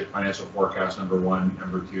budget, financial forecast number 1,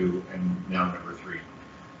 number 2, and now number 3.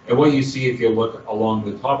 And what you see if you look along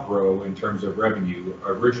the top row in terms of revenue,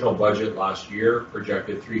 original budget last year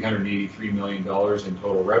projected $383 million in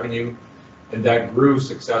total revenue. And that grew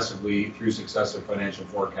successively through successive financial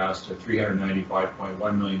forecasts to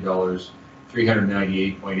 $395.1 million,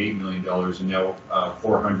 $398.8 million, and now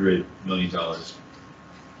 $400 million.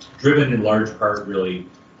 Driven in large part really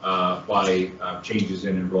by changes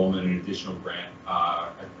in enrollment and additional grant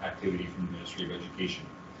activity from the Ministry of Education.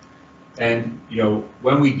 And, you know,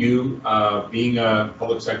 when we do, being a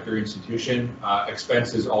public sector institution,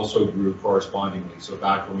 expenses also grew correspondingly. So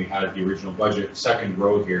back when we had the original budget, second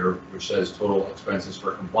row here, which says total expenses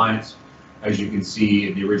for compliance, as you can see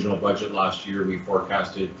in the original budget last year, we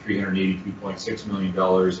forecasted $382.6 million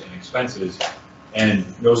in expenses.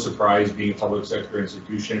 And no surprise, being a public sector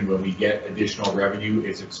institution, when we get additional revenue,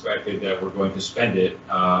 it's expected that we're going to spend it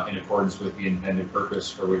in accordance with the intended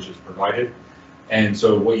purpose for which it's provided. And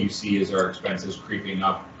so what you see is our expenses creeping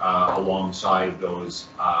up alongside those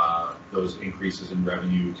increases in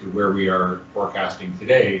revenue to where we are forecasting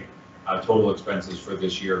today, total expenses for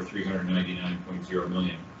this year of $399.0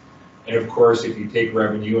 million. And of course, if you take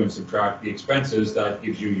revenue and subtract the expenses, that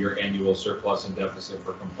gives you your annual surplus and deficit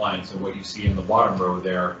for compliance. And what you see in the bottom row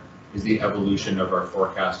there is the evolution of our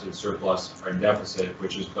forecasted surplus and deficit,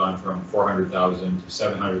 which has gone from 400,000 to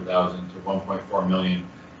 700,000 to 1.4 million.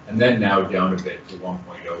 And then now down a bit to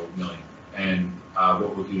 1.0 million. And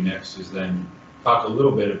what we'll do next is then talk a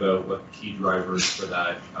little bit about what the key drivers for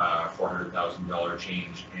that $400,000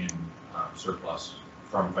 change in surplus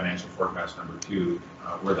from financial forecast number 2,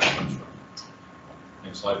 where that comes from.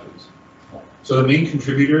 Next slide, please. So the main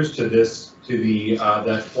contributors to this,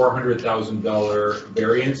 that $400,000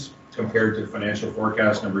 variance compared to financial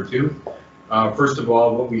forecast number 2. First of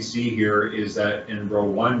all, what we see here is that in row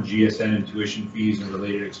 1, GSN and tuition fees and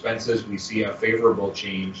related expenses, we see a favorable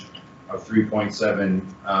change of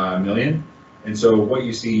 3.7 million. And so what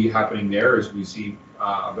you see happening there is we see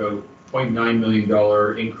about $0.9 million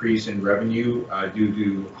increase in revenue due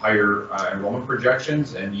to higher enrollment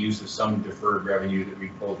projections and use of some deferred revenue that we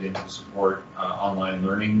pulled in to support online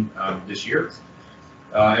learning this year.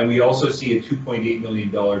 And we also see a $2.8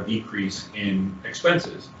 million decrease in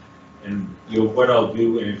expenses. And what I'll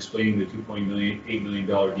do in explaining the $2.8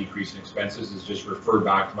 million decrease in expenses is just refer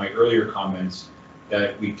back to my earlier comments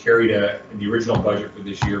that we carried in the original budget for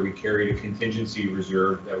this year, we carried a contingency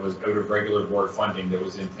reserve that was out of regular board funding that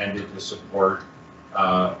was intended to support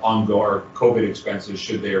ongoing COVID expenses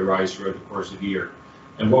should they arise throughout the course of the year.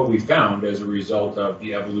 And what we found as a result of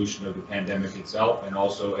the evolution of the pandemic itself and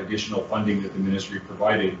also additional funding that the ministry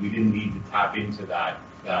provided, we didn't need to tap into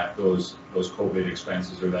those COVID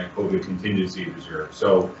expenses or that COVID contingency reserve.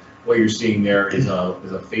 So what you're seeing there is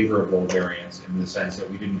a favorable variance in the sense that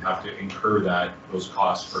we didn't have to incur those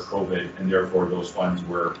costs for COVID, and therefore those funds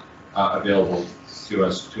were available to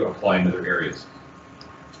us to apply in other areas.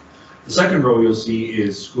 The second row you'll see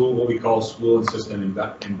is what we call school and system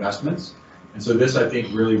investments. And so this, I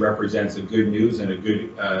think, really represents a good news and a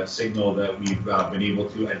good signal that we've been able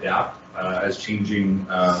to adapt as changing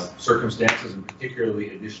circumstances, and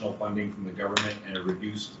particularly additional funding from the government and a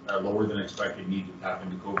reduced, lower than expected need to tap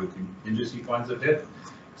into COVID contingency funds a bit.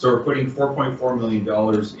 So we're putting $4.4 million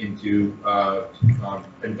into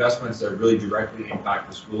investments that really directly impact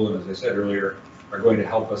the school, and as I said earlier, are going to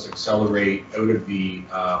help us accelerate out of the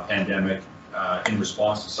pandemic in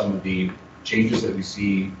response to some of the changes that we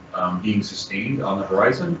see being sustained on the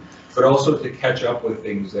horizon, but also to catch up with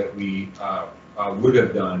things that we would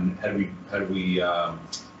have done had we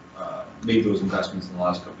made those investments in the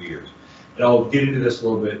last couple of years. And I'll get into this a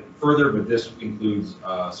little bit further, but this includes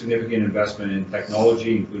significant investment in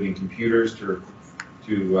technology, including computers to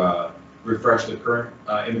refresh the current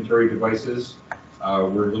inventory devices.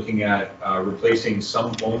 We're looking at replacing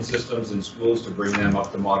some phone systems in schools to bring them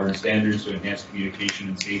up to modern standards to enhance communication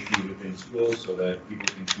and safety within schools so that people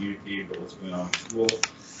can communicate about what's going on in school.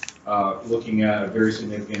 Looking at a very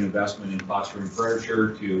significant investment in classroom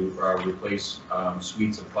furniture to replace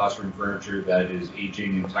suites of classroom furniture that is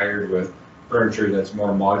aging and tired with furniture that's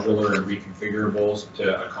more modular and reconfigurable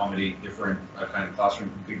to accommodate different kind of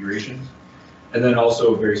classroom configurations. And then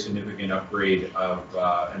also a very significant upgrade of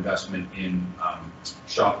investment in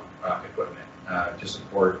shop equipment to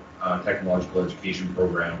support technological education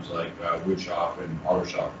programs like woodshop and auto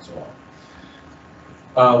shop and so on.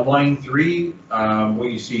 Line 3,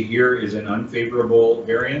 what you see here is an unfavorable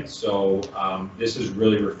variance. So this is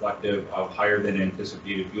really reflective of higher than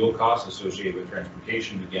anticipated fuel costs associated with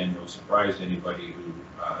transportation. Again, no surprise to anybody who,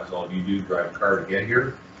 as all of you do, drive a car to get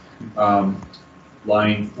here.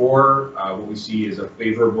 Line 4, what we see is a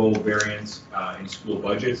favorable variance in school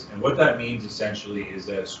budgets. And what that means essentially is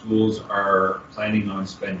that schools are planning on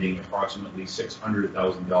spending approximately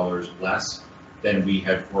 $600,000 less than we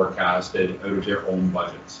had forecasted out of their own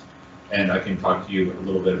budgets. And I can talk to you a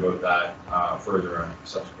little bit about that further on a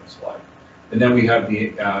subsequent slide. And then we have the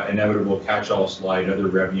inevitable catch-all slide, other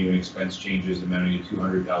revenue and expense changes amounting to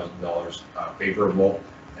 $200,000 favorable.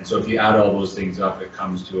 And so if you add all those things up, it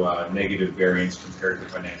comes to a negative variance compared to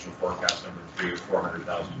financial forecast number 3 of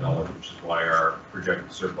 $400,000, which is why our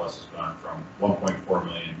projected surplus has gone from 1.4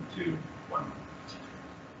 million to 1 million.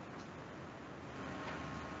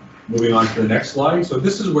 Moving on to the next slide. So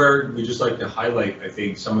this is where we just like to highlight, I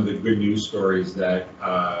think, some of the good news stories that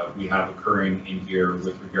we have occurring in here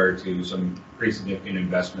with regard to some pretty significant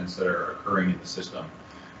investments that are occurring in the system.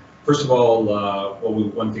 First of all,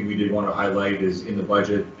 one thing we did want to highlight is in the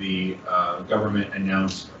budget, the government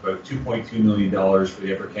announced about $2.2 million for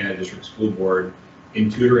the Upper Canada District School Board in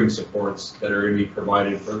tutoring supports that are going to be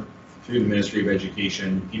provided through the Ministry of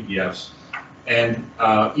Education, PPFs. And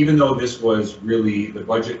even though this was really, the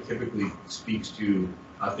budget typically speaks to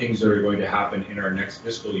things that are going to happen in our next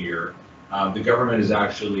fiscal year, the government has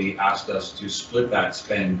actually asked us to split that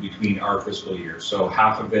spend between our fiscal year. So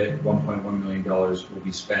half of it, $1.1 million, will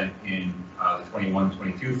be spent in the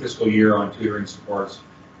 21-22 fiscal year on tutoring supports,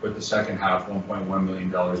 with the second half, $1.1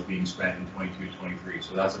 million, being spent in 22-23.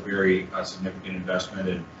 So that's a very significant investment,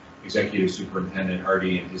 and Executive Superintendent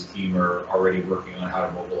Hardy and his team are already working on how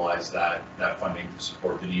to mobilize that funding to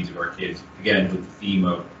support the needs of our kids, again, with the theme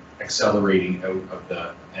of accelerating out of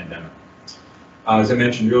the pandemic. As I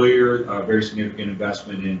mentioned earlier, a very significant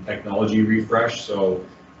investment in technology refresh. So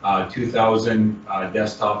 2,000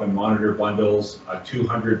 desktop and monitor bundles,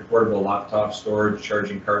 200 portable laptop storage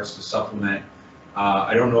charging carts to supplement.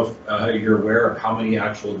 I don't know if you're aware of how many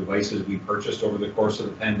actual devices we purchased over the course of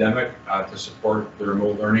the pandemic to support the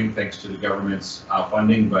remote learning, thanks to the government's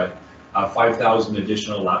funding, but 5,000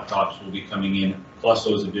 additional laptops will be coming in, plus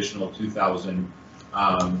those additional 2,000.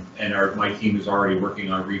 And my team is already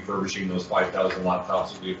working on refurbishing those 5,000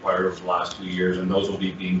 laptops that we acquired over the last 2 years, and those will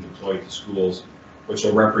be being deployed to schools, which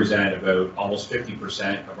will represent about almost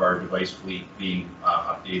 50% of our device fleet being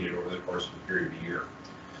updated over the course of the period of a year.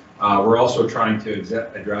 We're also trying to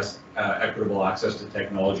address equitable access to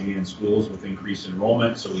technology in schools with increased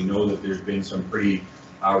enrollment. So we know that there's been some pretty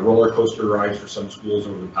roller coaster rides for some schools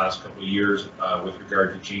over the past couple of years with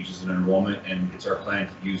regard to changes in enrollment, and it's our plan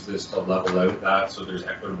to use this to level out that so there's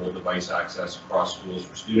equitable device access across schools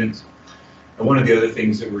for students. And one of the other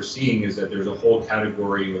things that we're seeing is that there's a whole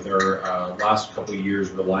category with our last couple of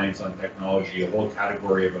years reliance on technology, a whole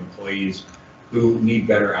category of employees who need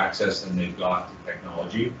better access than they've got to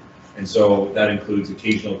technology. And so that includes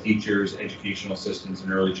occasional teachers, educational assistants,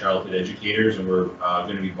 and early childhood educators. And we're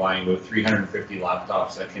going to be buying about 350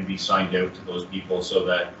 laptops that can be signed out to those people, so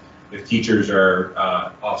that if teachers are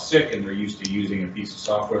off sick and they're used to using a piece of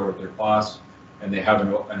software with their class, and they have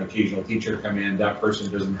an occasional teacher come in, that person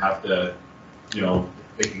doesn't have to,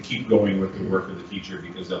 they can keep going with the work of the teacher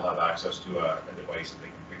because they'll have access to a device that they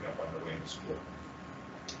can pick up on their way into school.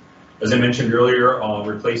 As I mentioned earlier,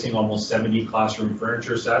 replacing almost 70 classroom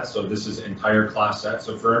furniture sets. So this is entire class sets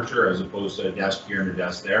of furniture as opposed to a desk here and a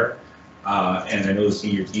desk there. And I know the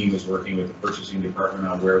senior team is working with the purchasing department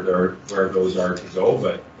on where those are to go,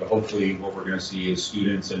 but hopefully what we're going to see is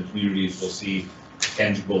students and communities will see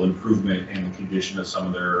tangible improvement in the condition of some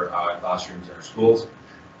of their classrooms in our schools.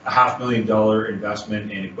 A $500,000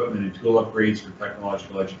 investment in equipment and tool upgrades for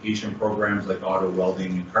technological education programs like auto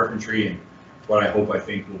welding and carpentry, and what I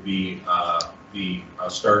think will be the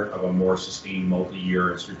start of a more sustained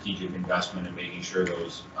multi-year and strategic investment in making sure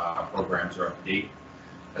those programs are up to date.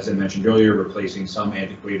 As I mentioned earlier, replacing some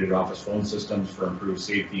antiquated office phone systems for improved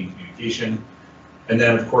safety and communication. And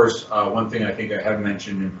then, of course, one thing I think I have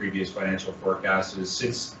mentioned in previous financial forecasts is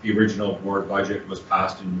since the original board budget was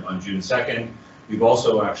passed on June 2nd, we've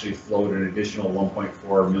also actually flowed an additional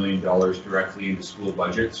 $1.4 million directly into school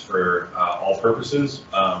budgets for all purposes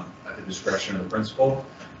at the discretion of the principal.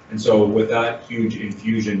 And so with that huge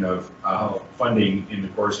infusion of funding in the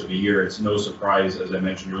course of a year, it's no surprise, as I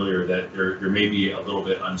mentioned earlier, that there may be a little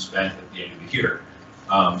bit unspent at the end of the year.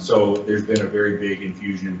 So there's been a very big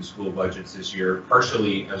infusion into school budgets this year,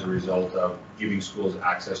 partially as a result of giving schools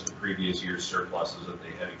access to previous year's surpluses that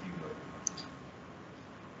they had accumulated.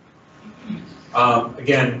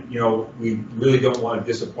 Again, we really don't want to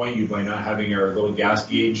disappoint you by not having our little gas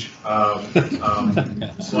gauge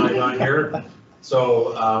slide on here.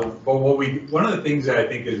 So, but one of the things that I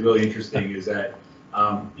think is really interesting is that,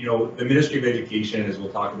 the Ministry of Education, as we'll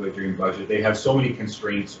talk about during budget, they have so many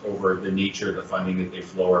constraints over the nature of the funding that they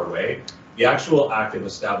flow our way. The actual act of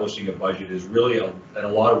establishing a budget is really, in a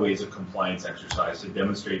lot of ways, a compliance exercise to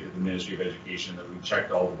demonstrate to the Ministry of Education that we've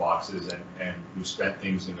checked all the boxes and we've spent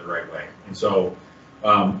things in the right way. And so,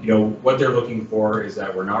 What they're looking for is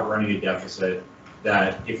that we're not running a deficit,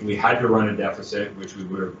 that if we had to run a deficit, which we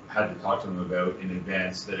would have had to talk to them about in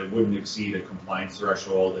advance, that it wouldn't exceed a compliance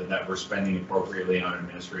threshold and that we're spending appropriately on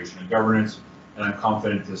administration and governance. And I'm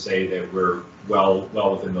confident to say that we're well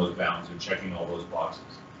within those bounds and checking all those boxes.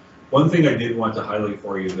 One thing I did want to highlight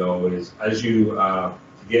for you though is, as you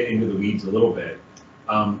get into the weeds a little bit,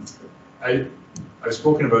 I've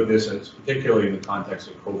spoken about this particularly in the context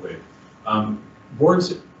of COVID.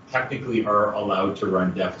 Boards technically are allowed to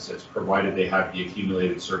run deficits provided they have the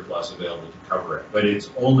accumulated surplus available to cover it, but it's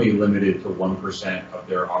only limited to 1% of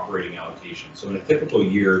their operating allocation. So in a typical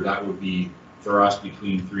year, that would be for us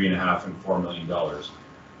between $3.5 and $4 million.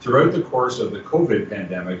 Throughout the course of the COVID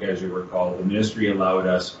pandemic, as you recall, the ministry allowed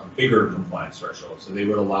us a bigger compliance threshold. So they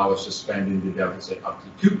would allow us to spend into deficit up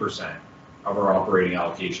to 2% of our operating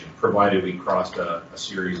allocation, provided we crossed a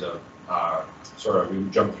series of we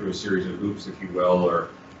jumped through a series of hoops, if you will, or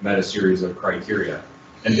met a series of criteria.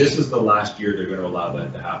 And this is the last year they're going to allow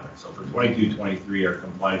that to happen. So for 22-23, our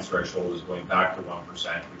compliance threshold is going back to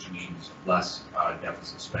 1%, which means less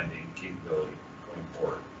deficit spending capability going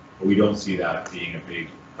forward. But we don't see that being a big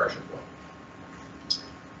pressure point.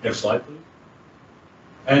 Next slide, please.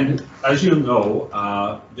 And as you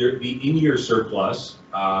know, the in-year surplus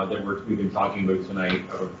that we've been talking about tonight,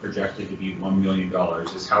 projected to be $1 million,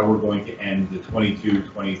 is how we're going to end the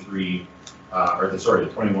 22-23, the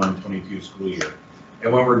 21-22 school year.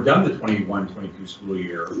 And when we're done the 21-22 school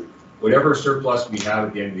year, whatever surplus we have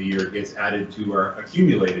at the end of the year gets added to our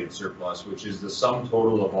accumulated surplus, which is the sum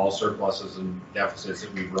total of all surpluses and deficits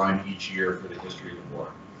that we've run each year for the history of the board.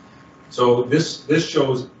 So this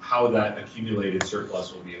shows how that accumulated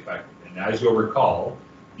surplus will be affected. And as you'll recall,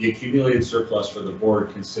 the accumulated surplus for the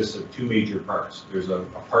board consists of two major parts. There's a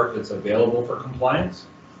part that's available for compliance,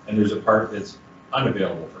 and there's a part that's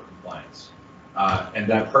unavailable for compliance. And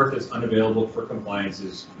that part that's unavailable for compliance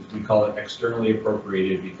is, we call it externally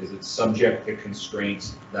appropriated, because it's subject to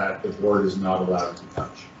constraints that the board is not allowed to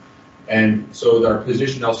touch. And so our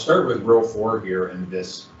position, I'll start with row 4 here in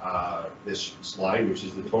this this slide, which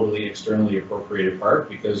is the totally externally appropriated part,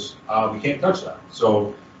 because we can't touch that.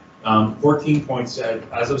 So 14 points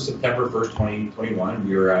as of September 1st, 2021,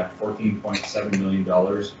 we were at $14.7 million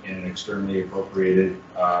in an externally appropriated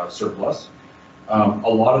surplus. A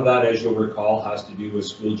lot of that, as you'll recall, has to do with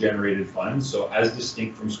school-generated funds. So as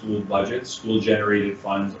distinct from school budgets, school-generated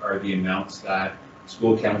funds are the amounts that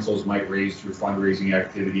school councils might raise through fundraising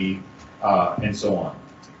activity and so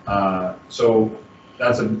on. So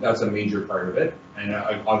that's a major part of it. And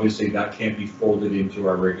obviously that can't be folded into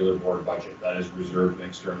our regular board budget. That is reserved and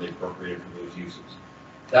externally appropriated for those uses.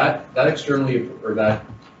 That externally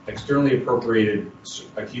appropriated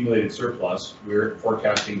accumulated surplus, we're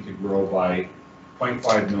forecasting to grow by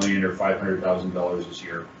 $0.5 million or $500,000 this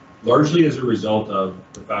year, largely as a result of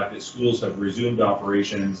the fact that schools have resumed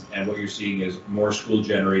operations, and what you're seeing is more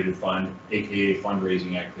school-generated fund, aka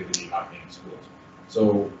fundraising activity happening in schools.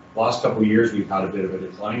 So last couple of years, we've had a bit of a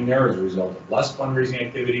decline there as a result of less fundraising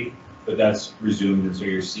activity, but that's resumed, and so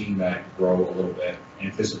you're seeing that grow a little bit.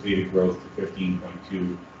 Anticipated growth to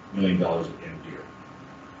 $15.2 million at the end of the year.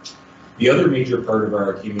 The other major part of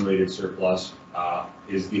our accumulated surplus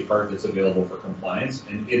is the part that's available for compliance,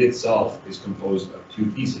 and it itself is composed of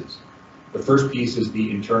two pieces. The first piece is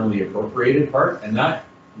the internally appropriated part, and that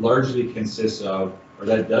largely consists of, or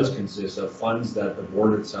that does consist of, funds that the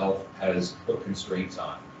board itself has put constraints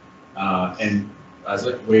on. And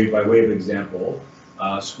by way of example,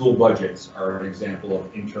 school budgets are an example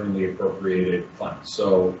of internally appropriated funds.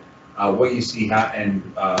 So what you see, and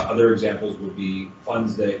other examples would be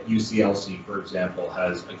funds that UCLC, for example,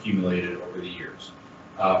 has accumulated over the years,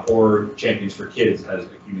 or Champions for Kids has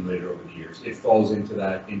accumulated over the years. It falls into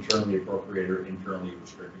that internally appropriated or internally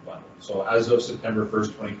restricted bundle. So as of September 1st,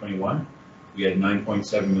 2021, we had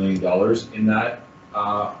 $9.7 million in that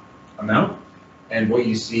amount. And what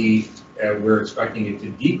you see, we're expecting it to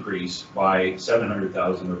decrease by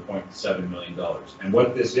 $700,000 or $0.7 million. And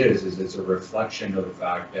what this is it's a reflection of the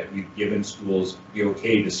fact that we've given schools the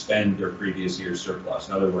okay to spend their previous year's surplus.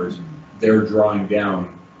 In other words, they're drawing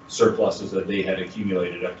down surpluses that they had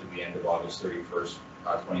accumulated up to the end of August 31st,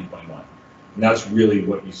 2021. And that's really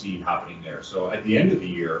what you see happening there. So at the end of the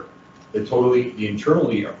year, the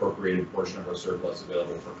internally appropriated portion of our surplus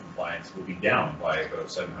available for compliance will be down by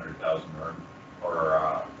about 700,000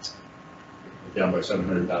 or down by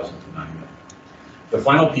 700,000 to 9 million. The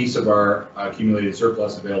final piece of our accumulated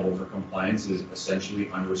surplus available for compliance is essentially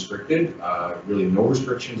unrestricted, really no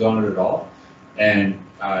restrictions on it at all. And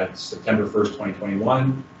September 1st,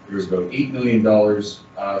 2021, there was about $8 million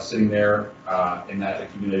sitting there in that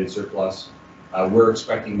accumulated surplus. We're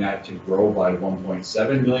expecting that to grow by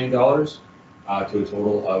 $1.7 million to a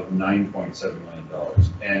total of $9.7 million.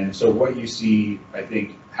 And so what you see, I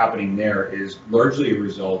think, happening there is largely a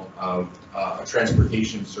result of a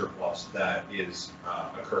transportation surplus that is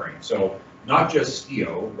occurring. So not just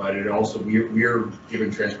steel, but it also, we're given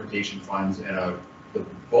transportation funds, and the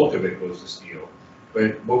bulk of it goes to steel.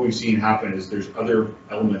 But what we've seen happen is there's other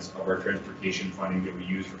elements of our transportation funding that we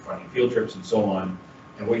use for funding field trips and so on.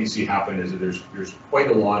 And what you see happen is that there's quite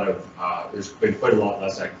a lot of, there's been quite a lot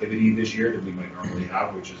less activity this year than we might normally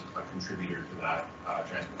have, which is a contributor to that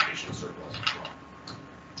transportation surplus as well.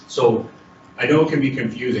 So I know it can be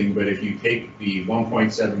confusing, but if you take the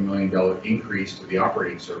 $1.7 million increase to the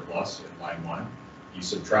operating surplus in line 1, you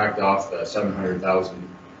subtract off the $700,000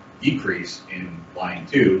 decrease in line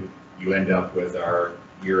 2, you end up with our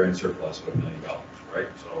year-end surplus of $1 million, right?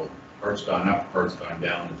 So part's gone up, part's gone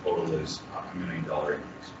down, the total is $1 million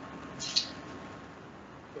increase.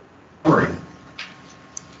 Summary.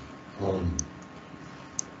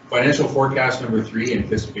 Financial forecast number 3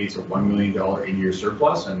 anticipates a $1 million in-year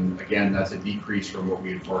surplus, and again, that's a decrease from what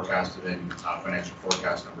we had forecasted in financial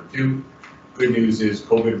forecast number 2. Good news is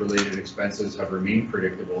COVID-related expenses have remained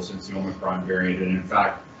predictable since the Omicron variant, and in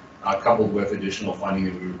fact, coupled with additional funding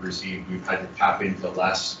that we've received, we've had to tap into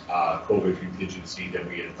less COVID contingency than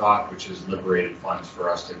we had thought, which has liberated funds for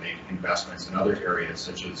us to make investments in other areas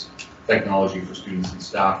such as technology for students and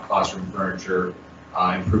staff, classroom furniture,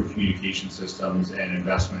 improved communication systems, and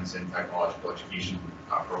investments in technological education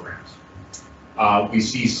programs. We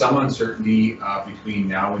see some uncertainty between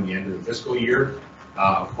now and the end of the fiscal year,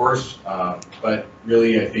 of course, but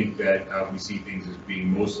really I think that we see things as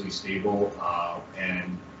being mostly stable,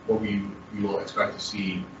 and what we will expect to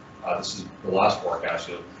see, this is the last forecast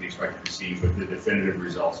you'll be expected to see, with the definitive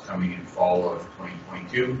results coming in fall of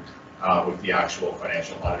 2022, with the actual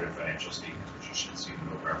audited financial statements, which you should see in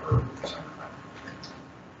November or December time.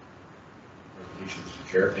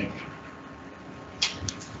 Mr. Chair, thank you.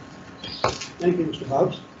 Thank you, Mr.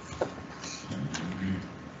 Hobbs.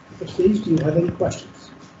 Trustees, do you have any questions?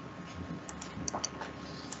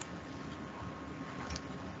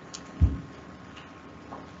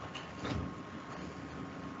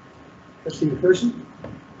 Trustee McPherson?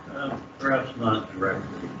 Perhaps not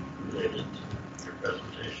directly related to your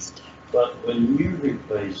presentation, but when you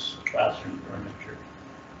replace classroom furniture,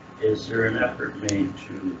 is there an effort made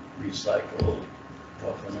to recycle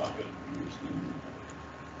what we're not going to be using?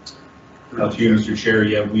 To you, Mr. Chair,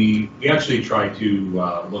 yeah, we actually try to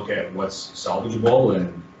look at what's salvageable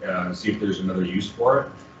and see if there's another use for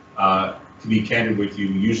it. To be candid with you,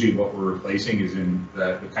 usually what we're replacing is in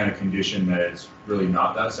the kind of condition that it's really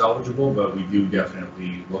not that salvageable, but we do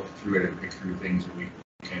definitely look through it and pick through things that we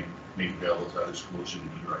can make available to other schools should it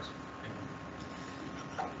be right.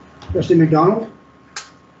 Trustee McDonald?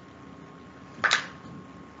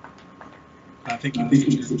 Thank you,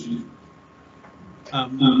 Mr. Chair.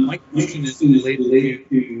 My question is related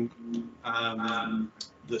to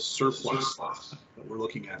the surplus that we're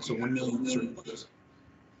looking at. So 1 million surplus.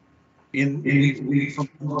 We've from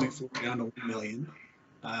 1.4 down to 1 million.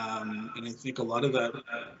 And I think a lot of that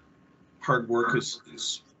hard work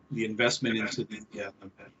is the investment into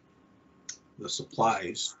the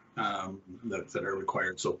supplies that are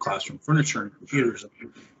required. So classroom furniture and computers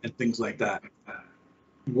and things like that.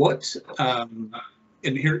 What, and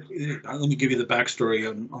here, let me give you the backstory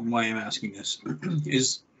on why I'm asking this,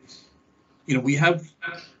 is, you know, we have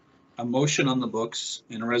a motion on the books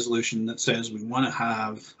and a resolution that says we want to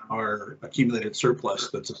have our accumulated surplus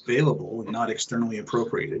that's available and not externally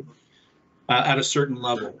appropriated at a certain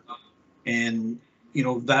level. And, you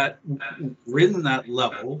know, that we're in that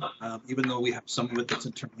level, even though we have some of it that's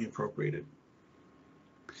internally appropriated.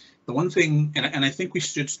 The one thing, and I think we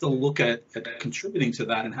should still look at contributing to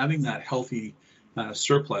that and having that healthy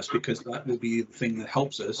surplus, because that will be the thing that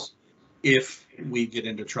helps us if we get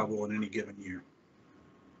into trouble in any given year.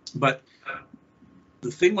 But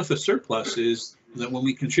the thing with the surplus is that when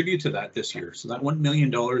we contribute to that this year, so that $1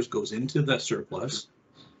 million goes into the surplus,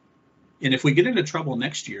 and if we get into trouble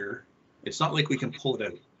next year, it's not like we can pull it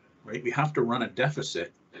out, right? We have to run a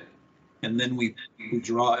deficit, and then we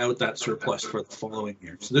draw out that surplus for the following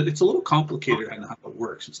year. So that it's a little complicated on how it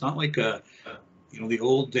works. It's not like you know, the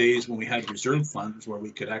old days when we had reserve funds where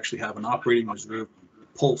we could actually have an operating reserve,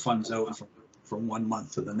 pull funds out from 1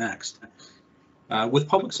 month to the next. With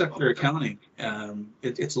public sector accounting,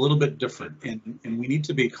 it's a little bit different, and we need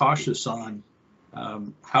to be cautious on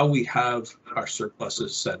how we have our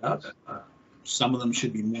surpluses set up. Some of them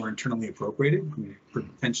should be more internally appropriated. We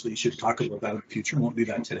potentially should talk about that in the future. Won't do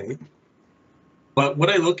that today. But what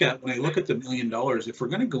I look at when I look at the $1 million, if we're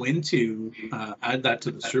going to go into add that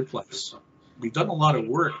to the surplus, we've done a lot of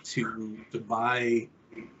work to buy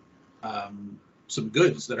some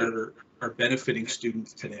goods that are benefiting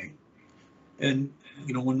students today. And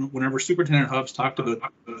you know, whenever Superintendent Hobbs talked about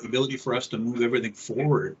the ability for us to move everything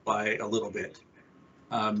forward by a little bit,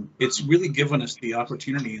 it's really given us the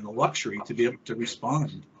opportunity and the luxury to be able to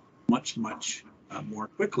respond much more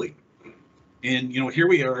quickly. And you know, here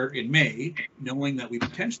we are in May, knowing that we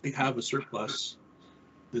potentially have a surplus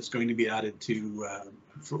that's going to be added to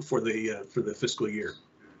for the fiscal year.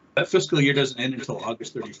 That fiscal year doesn't end until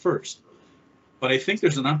August 31st. But I think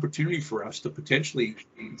there's an opportunity for us to potentially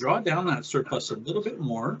draw down that surplus a little bit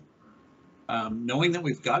more, knowing that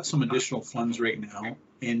we've got some additional funds right now,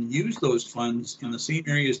 and use those funds in the same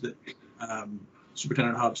areas that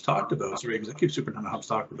Superintendent Hobbs talked about, sorry, Executive Superintendent Hobbs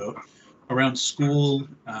talked about, around school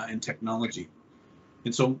and technology.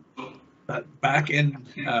 And so that back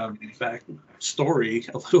story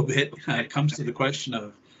a little bit comes to the question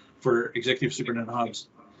of, for Executive Superintendent Hobbs,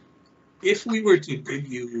 if we were to give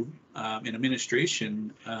you in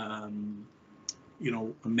administration, you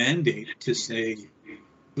know, a mandate to say,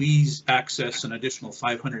 please access an additional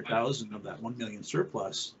 500,000 of that 1 million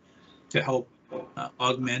surplus to help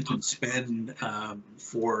augment and spend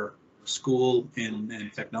for school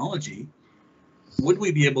and technology, would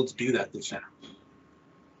we be able to do that this year?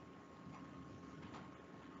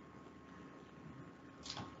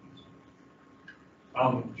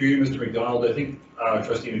 Through you, Mr. McDonald, I think,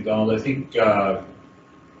 Trustee McDonald, I think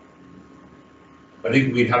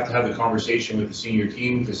we'd have to have the conversation with the senior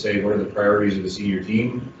team to say what are the priorities of the senior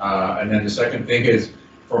team. And then the second thing is,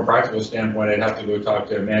 from a practical standpoint, I'd have to go talk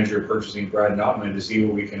to Manager of Purchasing Brad Notman to see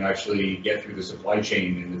what we can actually get through the supply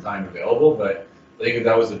chain in the time available. But I think if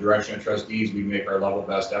that was the direction of trustees, we'd make our level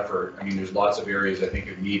best effort. I mean, there's lots of areas I think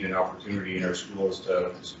of need and opportunity in our schools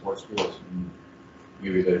to support schools. And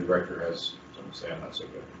maybe the director has something to say on that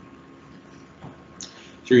subject.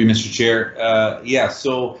 Through you, Mr. Chair. Yeah,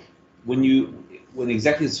 so when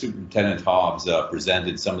Executive Superintendent Hobbs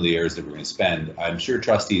presented some of the areas that we're going to spend, I'm sure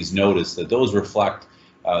trustees noticed that those reflect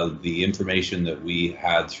the information that we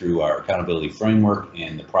had through our accountability framework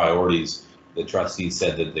and the priorities that trustees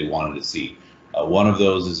said that they wanted to see. One of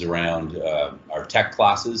those is around our tech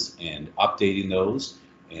classes and updating those.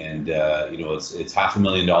 And you know, it's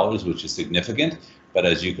 $500,000, which is significant. But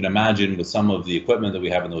as you can imagine, with some of the equipment that we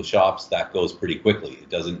have in those shops, that goes pretty quickly. It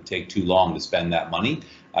doesn't take too long to spend that money,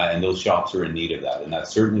 and those shops are in need of that. And that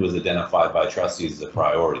certainly was identified by trustees as a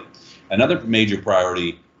priority. Another major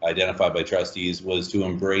priority identified by trustees was to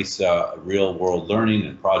embrace real-world learning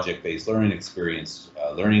and project-based learning, experience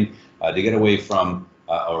learning, to get away from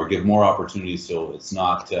or give more opportunities so it's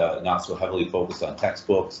not so heavily focused on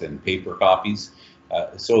textbooks and paper copies.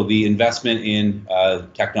 So the investment in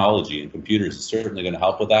technology and computers is certainly going to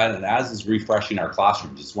help with that, and as is refreshing our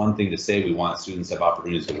classrooms. It's one thing to say we want students to have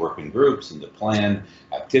opportunities to work in groups and to plan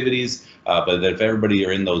activities, but if everybody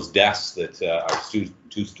are in those desks that our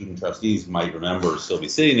two student trustees might remember still be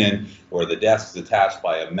sitting in, where the desk is attached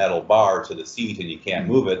by a metal bar to the seat and you can't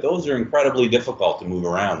move it, those are incredibly difficult to move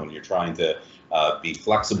around when you're trying to be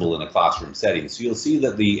flexible in a classroom setting. So you'll see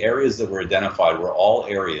that the areas that were identified were all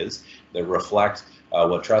areas that reflect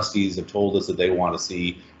what trustees have told us that they want to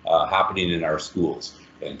see happening in our schools.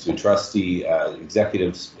 And to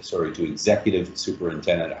Executive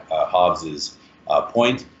Superintendent Hobbs's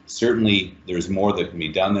point, certainly there's more that can be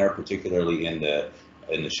done there, particularly in the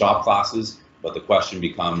shop classes. But the question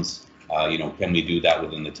becomes, you know, can we do that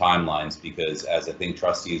within the timelines? Because as I think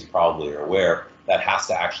trustees probably are aware, that has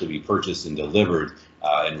to actually be purchased and delivered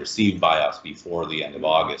and received by us before the end of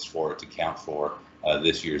August for it to count for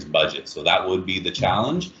this year's budget. So that would be the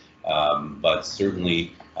challenge, but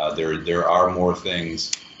certainly there are more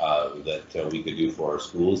things that we could do for our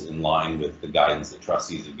schools in line with the guidance that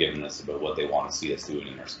trustees have given us about what they want to see us doing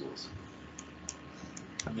in our schools.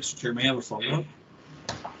 Mr. Chair, may I have a follow-up?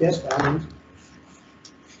 Yes, Brian.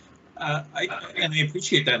 I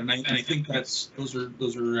appreciate that, and I think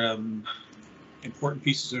those are important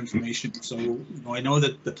pieces of information. So you know, I know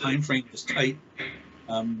that the time frame is tight.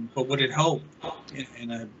 But would it help,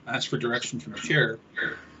 and I ask for direction from the chair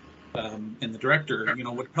and the director, you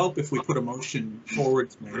know, would it help if we put a motion forward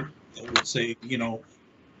tonight that would say, you know,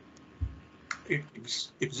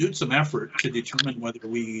 exude some effort to determine whether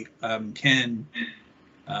we can,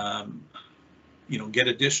 you know, get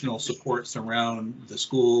additional supports around the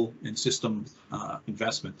school and system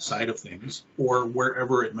investment side of things, or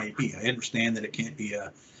wherever it might be. I understand that it can't be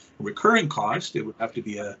a recurring cost, it would have to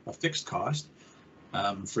be a fixed cost.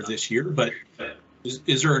 For this year, but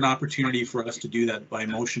is there an opportunity for us to do that by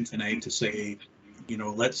motion tonight to say you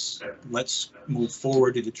know, let's move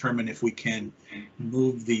forward to determine if we can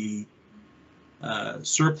move the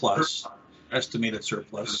surplus, estimated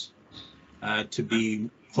surplus, to be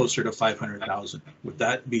closer to 500,000. Would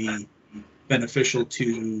that be beneficial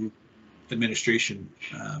to administration,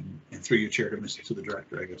 and through your chair to the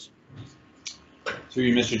director, I guess? Through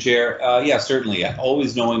you, Mr. Chair. Yeah, certainly.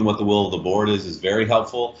 Always knowing what the will of the board is very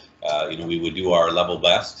helpful. You know, we would do our level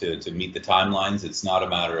best to meet the timelines. It's not a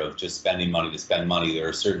matter of just spending money to spend money. There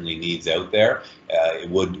are certainly needs out there. It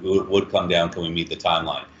would come down, can we meet the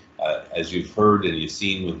timeline? As you've heard and you've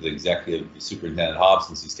seen with the executive Superintendent Hobbs,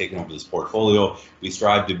 since he's taken over this portfolio, we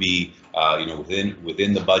strive to be, you know,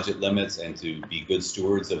 within the budget limits and to be good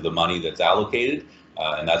stewards of the money that's allocated.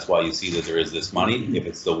 And that's why you see that there is this money. If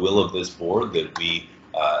it's the will of this board that we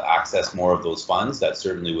access more of those funds, that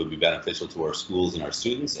certainly would be beneficial to our schools and our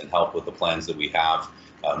students and help with the plans that we have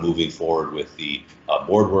moving forward with the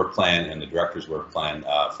board work plan and the director's work plan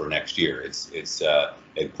for next year.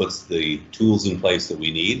 It puts the tools in place that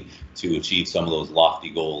we need to achieve some of those lofty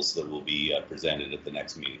goals that will be presented at the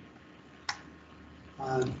next meeting.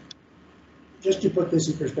 Just to put this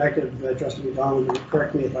in perspective, Trustee McDonald,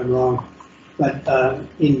 correct me if I'm wrong, but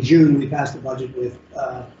in June we passed the budget with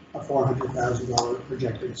a $400,000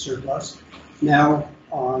 projected surplus. Now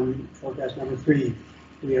on forecast number 3,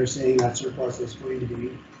 we are saying that surplus is going to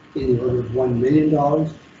be in the order of $1 million.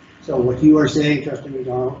 So what you are saying, Trustee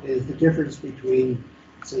McDonald, is the difference between,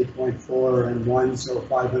 say, 0.4 and 1, so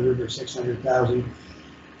 500 or 600,000,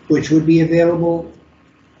 which would be available.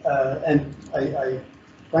 And I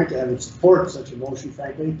frankly, I would support such a motion,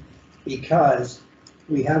 frankly, because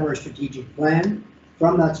we have our strategic plan.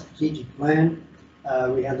 From that strategic plan,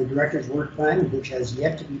 we have the director's work plan, which has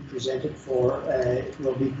yet to be presented for,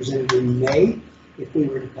 will be presented in May. If we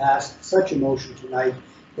were to pass such a motion tonight,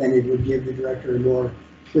 then it would give the director a more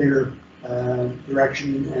clear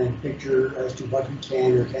direction and picture as to what he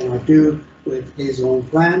can or cannot do with his own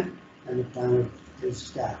plan and the plan of his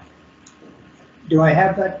staff. Do I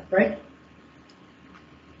have that right?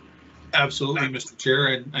 Absolutely, Mr.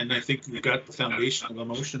 Chair, and I think you've got the foundation of a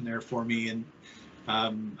motion there for me. And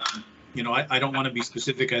you know, I don't want to be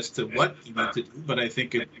specific as to what you need to do, but I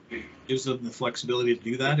think it gives them the flexibility to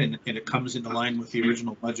do that, and it comes into line with the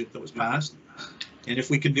original budget that was passed. And if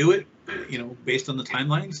we can do it, you know, based on the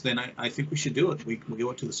timelines, then I think we should do it. We go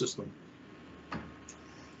into the system.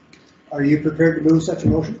 Are you prepared to move such a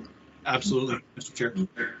motion? Absolutely, Mr. Chair.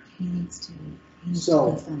 He needs to.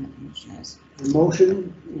 So, the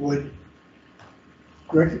motion would,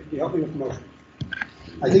 Director, can you help me with the motion?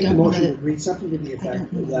 I think the motion would read something to the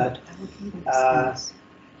effect that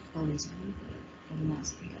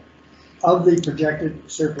of the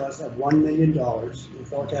projected surplus of $1 million in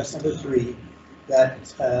forecast number 3,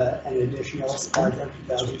 that an additional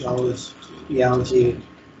 $500,000 be allocated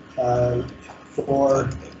for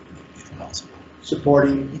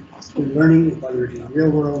supporting the learning, whether it be real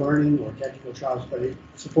world learning or technical jobs, but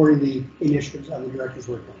supporting the initiatives of the director's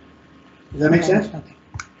work plan. Does that make sense? Okay.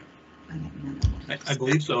 I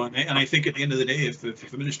believe so, and I think at the end of the day, if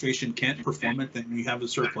administration can't perform it, then we have a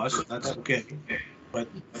surplus, that's okay. But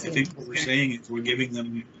I think what we're saying is we're giving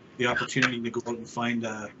them the opportunity to go out and find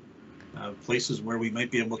places where we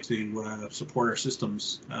might be able to support our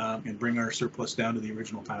systems and bring our surplus down to the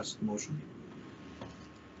original passed motion.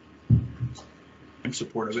 I'm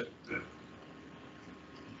supportive of it.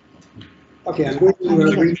 Okay, I'm going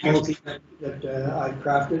to read the motion that I've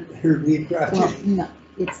crafted, or we've crafted. Well, no,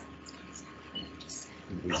 it's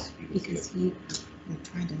because we're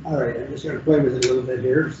trying to. All right, I'm just going to play with it a little bit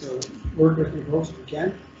here, so work with me close if you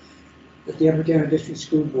can. That the Upper Canada District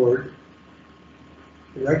School Board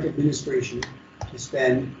direct administration to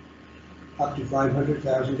spend up to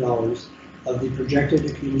 $500,000 of the projected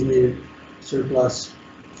accumulated surplus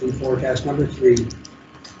in forecast number 3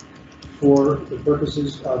 for the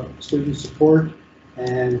purposes of student support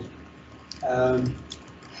and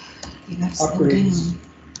upgrades.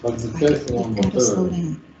 But the first one was slow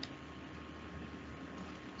down.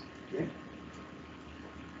 Okay.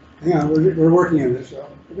 Hang on, we're working on this, so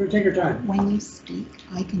we're going to take our time. When you speak,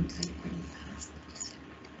 I can type pretty fast.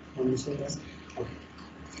 When you say that? Okay.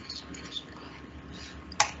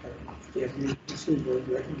 Yeah, the school board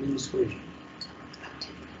direct administration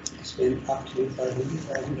spend up to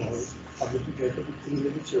 $500,000 of the projected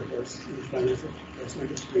accumulated surplus in financial forecast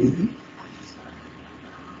number 3.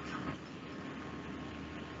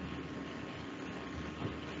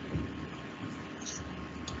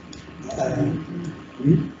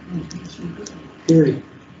 Period.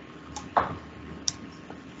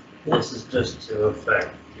 This is just to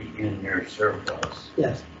affect the in-year surplus.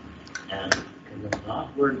 Yes. And will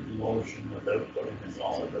not word the motion without putting a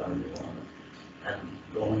dollar value on it and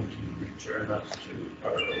going to return us to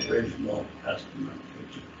our original estimate,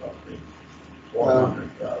 which is roughly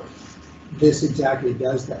 400,000. This exactly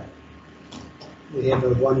does that. We have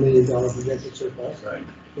a $1 million projected surplus. Right.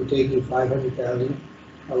 We're taking 500,000,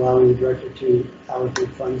 allowing the director to allocate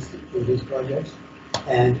funds in these projects.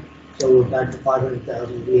 And so we're back to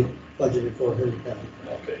 500,000, we budgeted 400,000.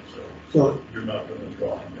 Okay, So you're not going to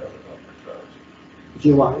draw on the other 100,000. if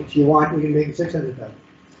you want, we can make it 600,000,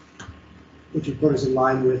 which would put us in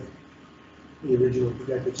line with the original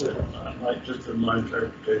projected surplus. Just in my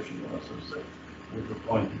interpretation was that we were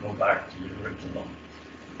going to go back to the original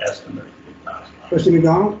estimate we passed on. Trustee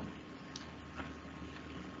McDonald?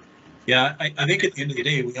 Yeah, I think at the end of the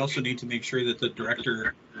day, we also need to make sure that the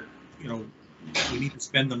director, you know, we need to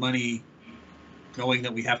spend the money knowing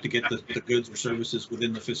that we have to get the goods or services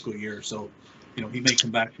within the fiscal year. So, you know, he may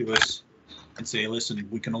come back to us and say, listen,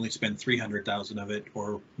 we can only spend 300,000 of it,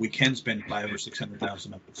 or we can spend 500,000 or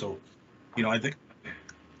 600,000 of it. So, you know, I think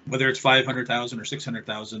whether it's 500,000 or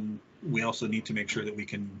 600,000, we also need to make sure that we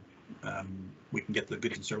can get the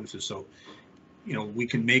goods and services. So, you know, we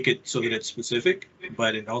can make it so that it's specific,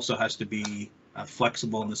 but it also has to be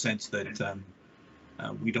flexible in the sense that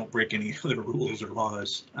we don't break any other rules or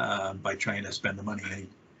laws by trying to spend the money.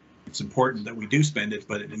 It's important that we do spend it,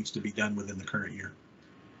 but it needs to be done within the current year.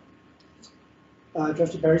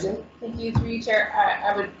 Trustee Parison? Thank you, through you, Chair.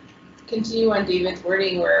 I would continue on David's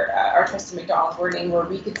wording, where our Trustee McDonald's wording, where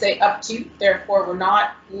we could say up to. Therefore, we're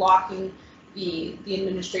not locking the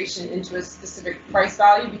administration into a specific price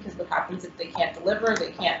value, because what happens if they can't deliver,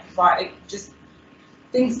 they can't provide, just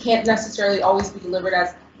things can't necessarily always be delivered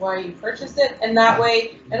as why you purchased it. And that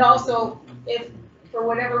way, and also if for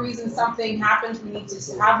whatever reason something happens, we need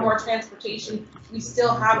to have more transportation, we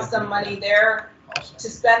still have some money there to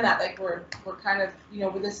spend that. Like we're kind of, you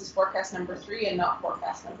know, this is forecast number 3 and not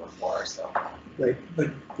forecast number 4. So. Right,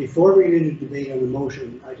 but before we get into debate on the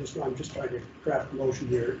motion, I'm just trying to craft the motion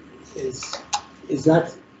here. Is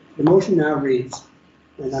that the motion now reads,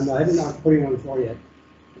 and I'm not putting it on the floor yet.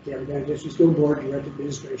 Okay, we're going to district school board direct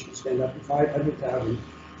administration to spend up to 500,000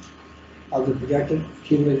 of the projected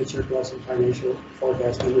accumulated surplus in financial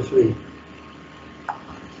forecast number 3.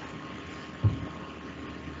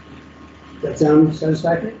 Does that sound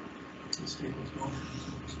satisfactory?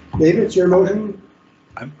 David, it's your motion?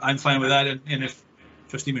 I'm fine with that, and if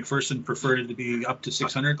Trustee McPherson preferred it to be up to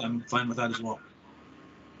 600, I'm fine with that as well.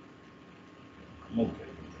 Okay.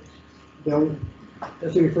 Bill,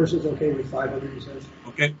 Trustee McPherson's okay with 500, he says.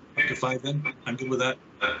 Okay, up to 5 then, I'm good with that.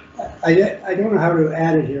 I don't know how to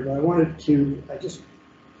add it here, but I just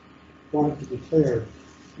wanted to be clear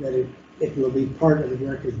that it will be part of the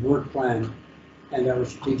director's work plan and our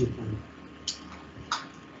strategic plan.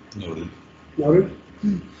 Noted. Noted?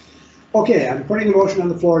 Okay, I'm putting a motion on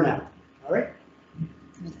the floor now. All right?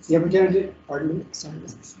 The representative, pardon me? Sorry,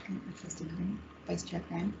 was the second Trustee Graham? Vice Chair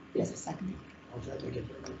Graham? Yes. Was the second? I'll try to get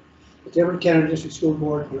there. The Denver County District School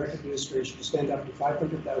Board direct administration to spend up to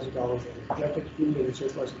 $500,000 on the projected accumulated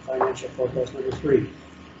surplus in financial forecast number 3.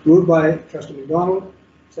 Moved by Trustee McDonald,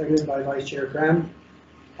 seconded by Vice Chair Graham.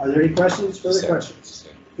 Are there any questions? Further questions?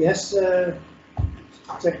 Yes,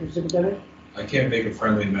 Secretary Superintendent? I can't make a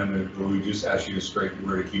friendly amendment, but we just ask you to strike the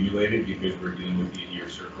word accumulated because we're dealing with the in-year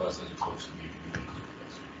surplus as opposed to the accumulated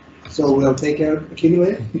surplus. So we'll take out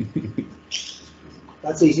accumulated?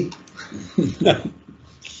 That's easy.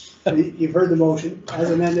 You've heard the motion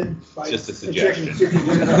as amended by Just a suggestion.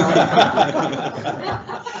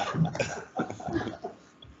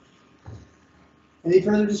 Any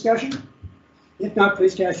further discussion? If not,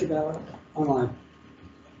 please cast your ballot online.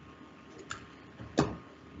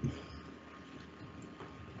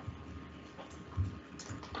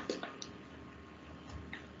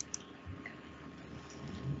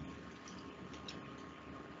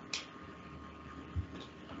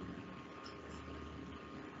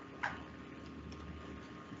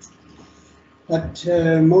 That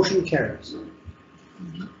motion carries.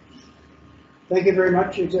 Thank you very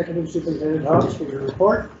much, Executive Superintendent Hobbs, for your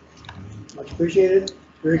report. Much appreciated,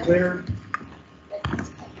 very clear.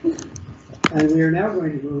 And we are now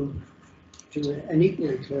going to move to an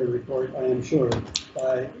equally clear report, I am sure,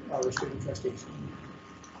 by our student trustees.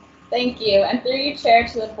 Thank you, and through your chair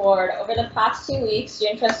to the board, over the past 2 weeks,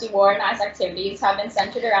 Student Trustee Ward and I's activities have been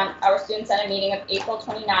centered around our Student Senate meeting of April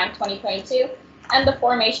 29, 2022, and the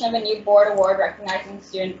formation of a new board award recognizing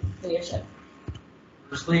student leadership.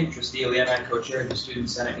 Firstly, Trustee Eliana co-chaired the Student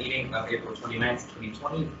Senate meeting of April 29th,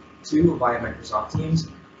 2022 via Microsoft Teams.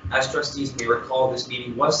 As trustees may recall, this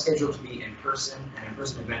meeting was scheduled to be in person, an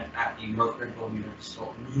in-person event at the North Grenville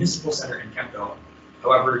Municipal Center in Kemptville.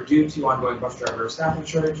 However, due to ongoing bus driver staffing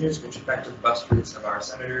shortages, which affected the bus routes of our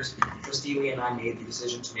senators, Trustee Lee and I made the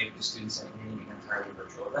decision to make the Student Senate meeting an entirely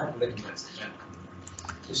virtual event with a condensed agenda.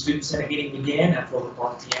 The Student Senate meeting began at 12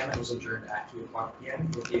 o'clock p.m. and was adjourned at 2 o'clock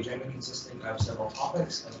p.m. with the agenda consisting of several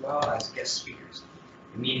topics as well as guest speakers.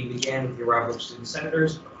 The meeting began with the arrival of student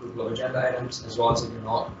senators, approval of agenda items, as well as an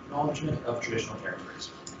acknowledgement of traditional territories.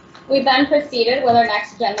 We then proceeded with our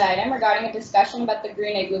next agenda item regarding a discussion about the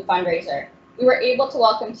Green Igloo fundraiser. We were able to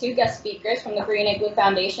welcome 2 guest speakers from the Green Igloo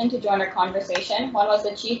Foundation to join our conversation. One was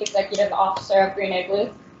the Chief Executive Officer of Green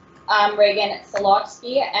Igloo, Reagan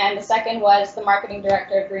Solotsky, and the second was the Marketing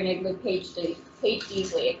Director of Green Igloo, Paige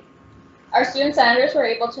Deasley. Our student senators were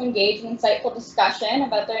able to engage in insightful discussion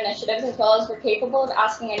about their initiatives, as well as were capable of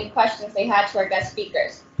asking any questions they had to our guest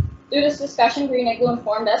speakers. Through this discussion, Green Igloo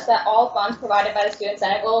informed us that all funds provided by the Student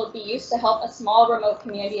Senate will be used to help a small remote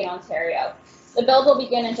community in Ontario. The build will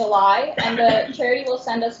begin in July, and the charity will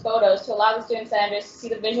send us photos to allow the student senators to see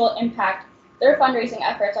the visual impact their fundraising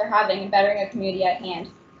efforts are having in bettering a community at hand.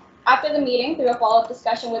 After the meeting, through a follow-up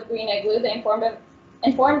discussion with Green Igloo, they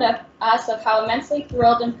informed us of how immensely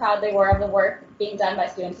thrilled and proud they were of the work being done by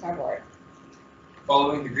students in our board.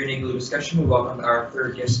 Following the Green Igloo discussion, we welcomed our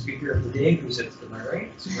third guest speaker of the day, who sits to my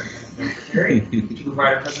right, Superintendent Perry, to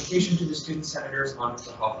provide a presentation to the student senators on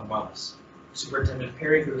mental health and wellness. Superintendent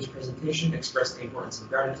Perry, through his presentation, expressed the importance of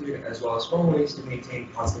gratitude, as well as 4 ways to maintain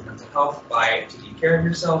positive mental health by taking care of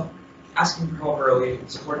yourself, asking for help early,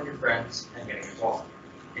 supporting your friends, and getting involved.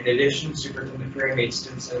 In addition, Superintendent Perry made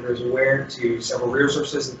student senators aware to several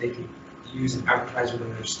resources that they could use and advertise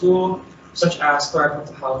within their school, such as Thrive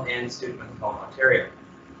Mental Health and Student Mental Health Ontario.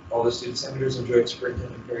 All the student senators enjoyed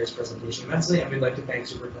Superintendent Perry's presentation immensely, and we'd like to thank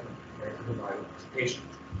Superintendent Perry for providing the presentation.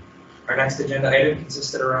 Our next agenda item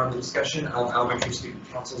consisted around the discussion of Elementary Student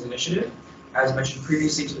Council's initiative. As mentioned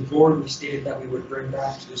previously to the board, we stated that we would bring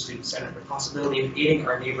back to the Student Senate the possibility of aiding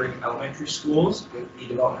our neighboring elementary schools with the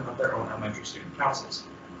development of their own elementary student councils.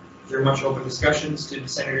 Through much open discussion, student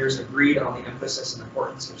senators agreed on the emphasis and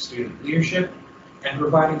importance of student leadership and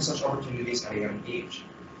providing such opportunities at a young age.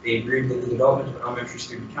 They agreed that the development of elementary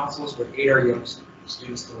student councils would aid our young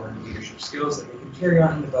students to learn leadership skills that they can carry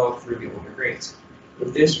on and develop through the older grades.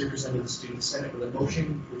 With this, we presented the Student Senate with a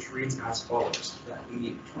motion which reads as follows: that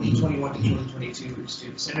the 2021 to 2022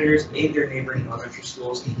 student senators aid their neighboring elementary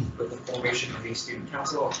schools with the formation of a student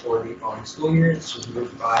council for the following school year. This was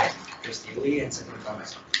moved by Trustee Lee and seconded by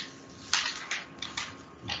myself.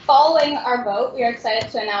 Following our vote, we are excited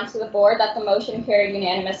to announce to the board that the motion carried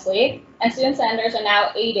unanimously, and student senators are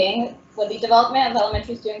now aiding with the development of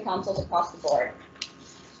elementary student councils across the board.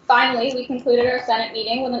 Finally, we concluded our Senate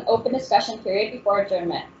meeting with an open discussion period before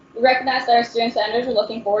adjournment. We recognize that our student senators are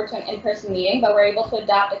looking forward to an in-person meeting, but we're able to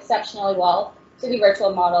adapt exceptionally well to the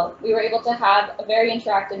virtual model. We were able to have a very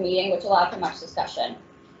interactive meeting, which allowed for much discussion.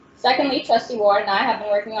 Secondly, Trustee Ward and I have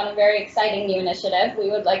been working on a very exciting new initiative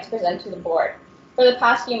we would like to present to the board. For the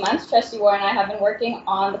past few months, Trustee Ward and I have been working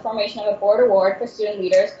on the formation of a board award for student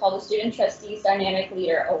leaders called the Student Trustees Dynamic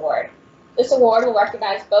Leader Award. This award will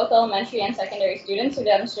recognize both elementary and secondary students who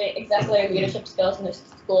demonstrate exemplary leadership skills in their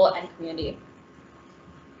school and community.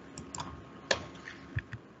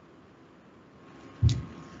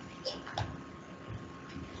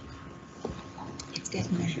 It's good.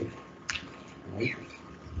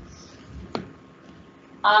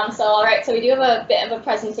 So we do have a bit of a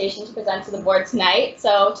presentation to present to the board tonight.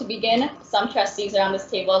 So to begin, some trustees around this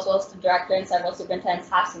table, as well as the director and several superintendents,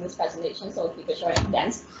 have seen this presentation, so we'll keep it short and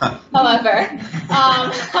condensed. However,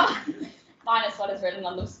 minus what is written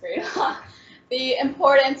on the screen. The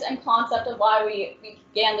importance and concept of why we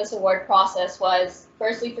began this award process was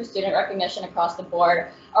firstly for student recognition across the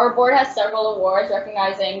board. Our board has several awards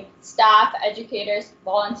recognizing staff, educators,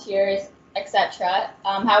 volunteers, etc.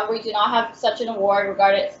 However, we do not have such an award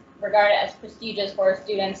regarded as prestigious for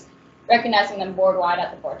students, recognizing them board-wide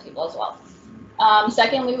at the board table as well.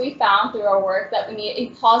 Secondly, we found through our work that we need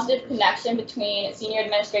a positive connection between senior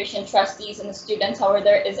administration, trustees, and the students. However,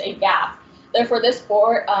 there is a gap. Therefore, this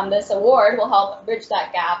award will help bridge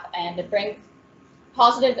that gap and bring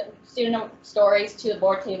positive student stories to the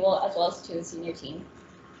board table as well as to the senior team.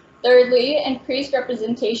 Thirdly, increased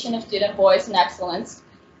representation of student voice and excellence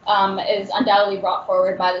is undoubtedly brought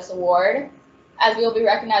forward by this award, as we will be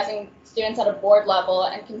recognizing students at a board level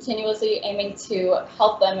and continuously aiming to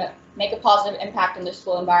help them make a positive impact in their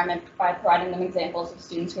school environment by providing them examples of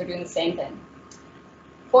students who are doing the same thing.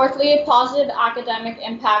 Fourthly, positive academic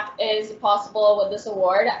impact is possible with this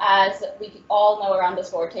award, as we all know around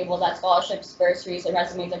this board table that scholarships, bursaries, and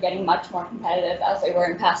resumes are getting much more competitive as they were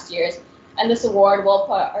in past years. And this award will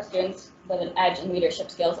put our students with an edge in leadership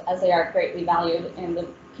skills, as they are greatly valued in the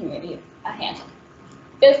community at hand.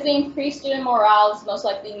 Fifthly, increased student morale is most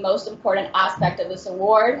likely the most important aspect of this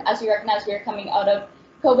award. As we recognize we are coming out of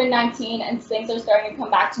COVID-19 and things are starting to come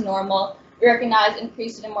back to normal, we recognize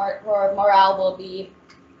increased student morale will be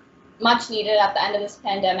much needed at the end of this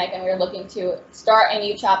pandemic, and we're looking to start a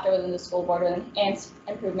new chapter within the school board with enhanced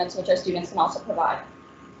improvements which our students can also provide.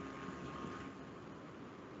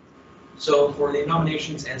 So for the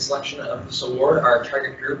nominations and selection of this award, our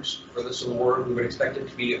target groups for this award, we would expect it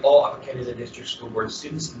to be all Upper Canada District School Board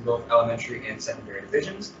students in both elementary and secondary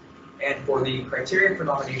divisions. And for the criteria for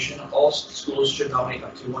nomination, all schools should nominate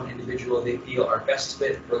up to one individual they feel are best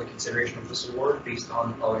fit for the consideration of this award based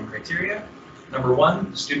on the following criteria. Number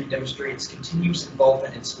one, the student demonstrates continuous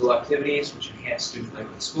involvement in school activities which enhance student life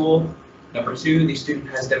at school. Number two, the student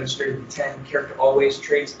has demonstrated the 10 character always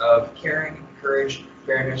traits of caring, courage,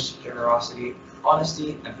 fairness, generosity,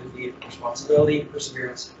 honesty, empathy, responsibility,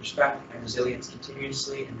 perseverance, respect, and resilience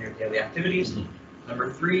continuously in their daily activities.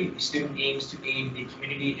 Number three, the student aims to aid the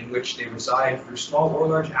community in which they reside through small or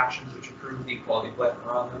large actions which improve the quality of life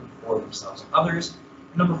around them for themselves and others.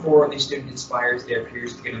 Number four, the student inspires their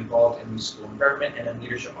peers to get involved in the school environment and in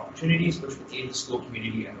leadership opportunities which will aid the school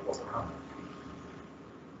community and the world around them.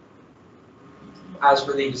 As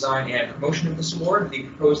for the design and promotion of this award, the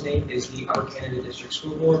proposed name is the Upper Canada District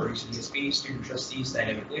School Board, or UCDSB, Student Trustees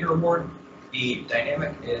Dynamic Leader Award. The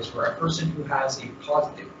dynamic is for a person who has a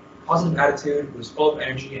positive attitude, who is full of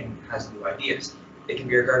energy, and has new ideas. They can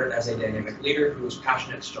be regarded as a dynamic leader who is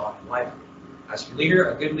passionate, strong, and lively. As for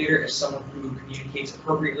leader, a good leader is someone who communicates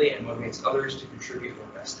appropriately and motivates others to contribute their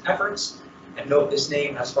best efforts. And note, this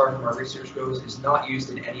name, as far as our research goes, is not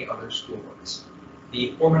used in any other school boards.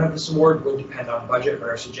 The format of this award will depend on budget, but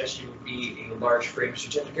our suggestion would be a large frame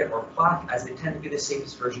certificate or plaque, as they tend to be the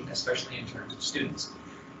safest version, especially in terms of students.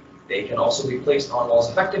 They can also be placed on walls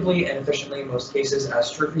effectively and efficiently in most cases, as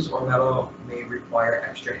trophies or medal may require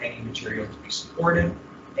extra hanging material to be supported.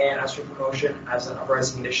 And as for promotion, as an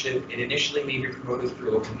uprising initiative, it initially may be promoted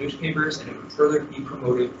through local newspapers, and it would further be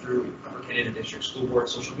promoted through Upper Canada District School Board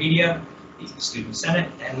social media, the Student Senate,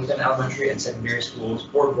 and within elementary and secondary schools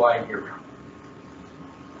board-wide year-round.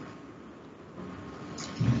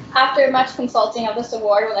 After much consulting of this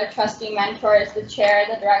award with our trustee mentors, the chair,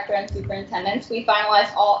 the director, and superintendents, we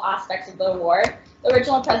finalized all aspects of the award. The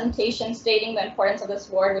original presentation stating the importance of this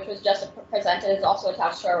award, which was just presented, is also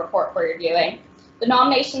attached to our report for reviewing. The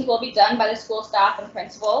nominations will be done by the school staff and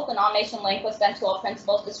principal. The nomination link was sent to all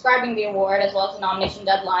principals describing the award, as well as the nomination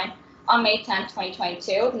deadline on May 10th,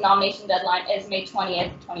 2022. The nomination deadline is May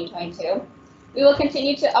 20th, 2022. We will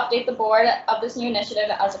continue to update the board of this new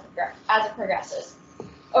initiative as it progresses.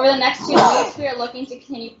 Over the next 2 weeks, we are looking to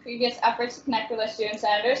continue previous efforts to connect with our student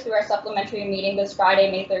senators through our supplementary meeting this Friday,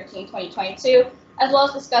 May 13, 2022, as well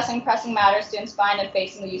as discussing pressing matters students find and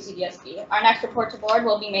face in the UCDSB. Our next report to board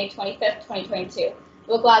will be May 25th, 2022.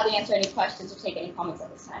 We'll gladly answer any questions or take any comments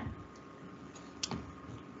at this time.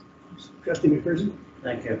 Trustee McPherson?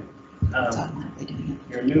 Thank you.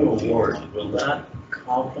 Your new award, will that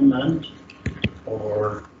complement,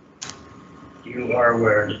 or you are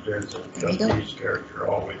aware that there's a trustees character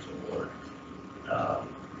always award,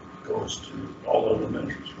 goes to all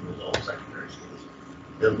elementary schools, all secondary schools.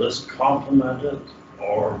 Will this complement it,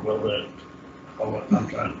 or will it, I'm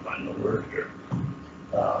trying to find the word here,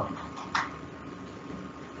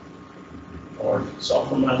 or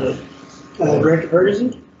supplement it? Director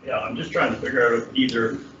Ferguson? Yeah, I'm just trying to figure out if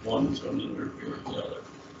either one's going to interfere with the other.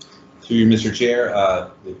 Through you, Mr. Chair,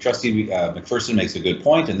 the trustee McPherson makes a good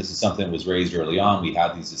point, and this is something that was raised early on. We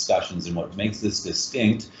had these discussions, and what makes this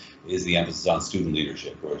distinct is the emphasis on student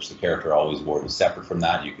leadership, which the Character Always Award is separate from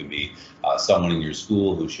that. You can be someone in your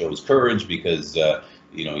school who shows courage because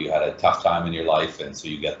you know, you had a tough time in your life, and so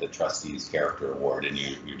you get the Trustees Character Award, and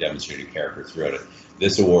you're demonstrating character throughout it.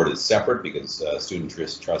 This award is separate because student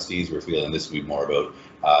trustees were feeling this would be more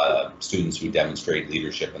about students who demonstrate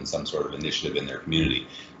leadership and some sort of initiative in their community.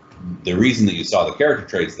 The reason that you saw the character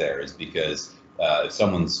traits there is because if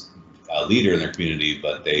someone's a leader in their community,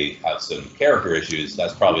 but they have some character issues,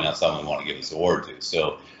 that's probably not someone we want to give this award to.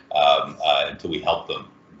 So until we help them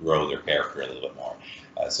grow their character a little bit more.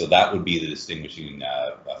 So that would be the distinguishing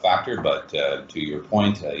factor. But to your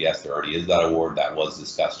point, yes, there already is that award that was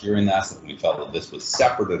discussed during that. We felt that this was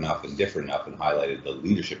separate enough and different enough and highlighted the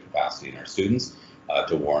leadership capacity in our students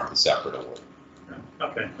to warrant a separate award.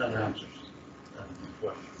 Okay, that answers the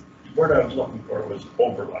question. word I was looking for was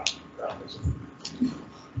overlap. That was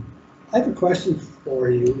I have a question for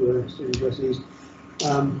you, student trustees.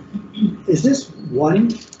 Is this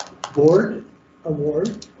one board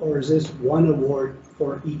award, or is this one award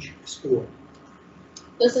for each school?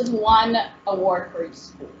 This is one award for each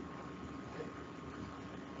school.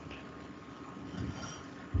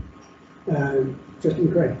 Trustee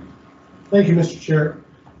Craig. Thank you, Mr. Chair.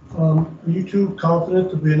 Are you two confident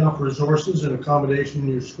there'll be enough resources and accommodation in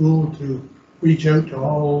your school to reach out to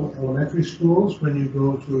all elementary schools when you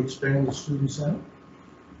go to expand the student center?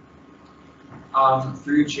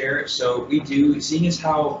 Through your chair, so we do, seeing as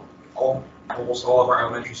how almost all of our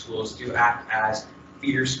elementary schools do act as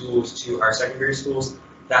feeder schools to our secondary schools,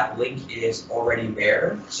 that link is already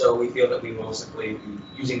there. So we feel that we will simply be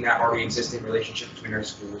using that already existing relationship between our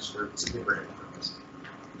schools for simply for different purposes.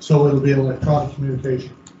 So it'll be electronic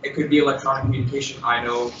communication? It could be electronic communication. I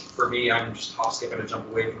know for me, I'm just hop, skip, and a jump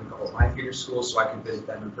away from a couple of my feeder schools so I can visit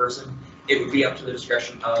them in person. It would be up to the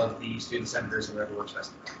discretion of the student senators and whatever works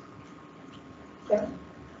best. Okay.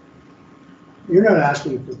 You're not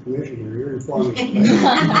asking for permission here, you're informing.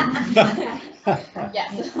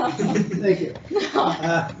 Yes. Thank you.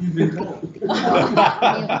 You've been told.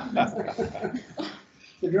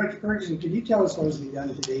 The Director Ferguson, can you tell us what has been done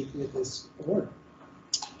to date with this award?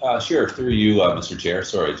 Sure, through you, Mr. Chair.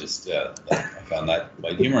 Sorry, just I found that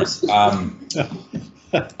quite humorous.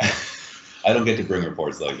 I don't get to bring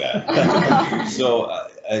reports like that. So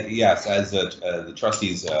yes, as the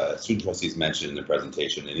trustees, student trustees mentioned in their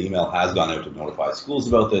presentation, an email has gone out to notify schools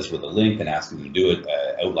about this with a link and asking them to do it,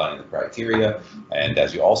 outlining the criteria. And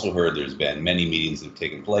as you also heard, there's been many meetings that have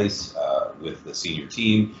taken place with the senior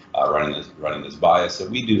team running this by us. So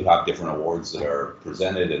we do have different awards that are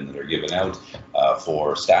presented and that are given out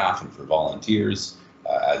for staff and for volunteers,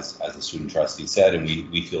 as the student trustee said, and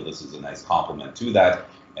we feel this is a nice complement to that.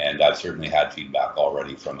 And I've certainly had feedback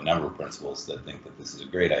already from a number of principals that think that this is a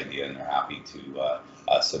great idea and they're happy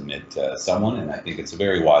to submit someone. And I think it's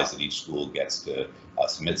very wise that each school gets to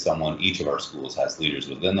submit someone. Each of our schools has leaders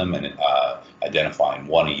within them, and identifying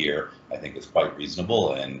one a year I think is quite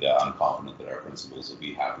reasonable, and I'm confident that our principals will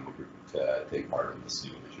be happy to take part in this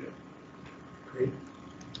new initiative. Great.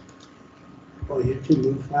 Well, you two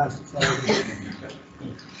move fast.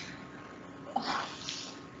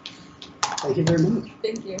 Thank you very much.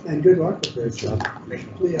 Thank you. And good luck with this. Yeah,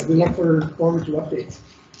 we look forward to updates.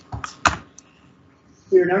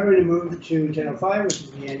 We are now going to move to 10:05, which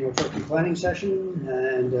is the annual trustee planning session,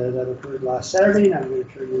 and that occurred last Saturday. And I'm going to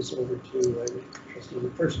turn this over to Trustee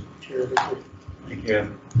McPherson, Chair of the Committee. Thank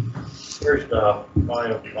you. First off, my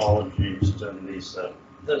apologies to Lisa.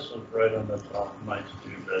 This was right on the top of my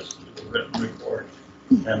to-do list, the written report,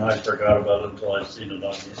 and I forgot about it until I seen it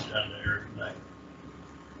on the agenda here tonight.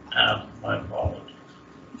 My apologies.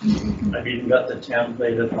 I've even got the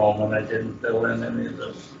template at home and I didn't fill in any of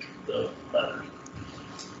the letters.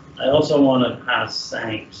 I also want to pass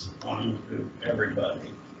thanks on to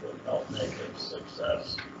everybody who helped make it a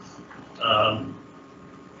success.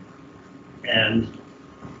 And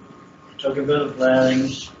it took a bit of planning.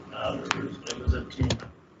 It was a team,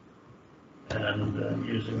 and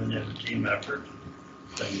usually a team effort,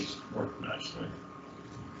 things work nicely.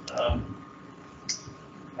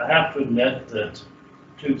 I have to admit that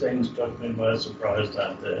two things took me by surprise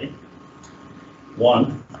that day.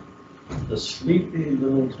 One, the sleepy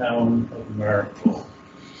little town of Maricopa,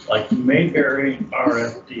 like Mayberry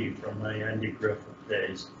RFD from my Andy Griffith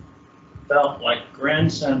days, felt like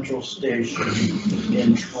Grand Central Station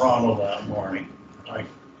in Toronto that morning.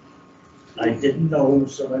 I didn't know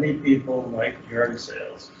so many people liked yard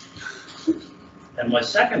sales. And my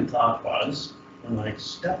second thought was, when I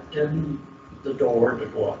stepped in the door to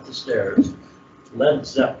go up the stairs, Led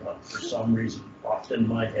Zeppelin for some reason popped in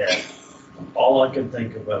my head. All I could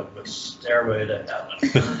think about was Stairway to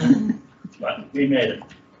Heaven. But we made it.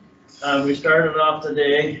 We started off the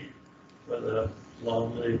day with a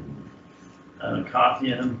lovely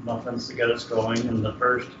coffee and muffins to get us going, and the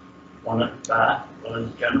first one at that was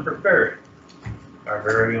Jennifer Perry, our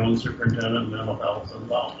very own superintendent of mental health and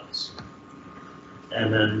wellness.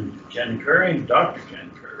 And then Jen Curry, Dr.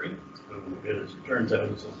 Jen Curry, who turns out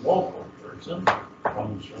is a local person,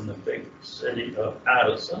 comes from the big city of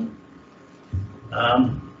Addison.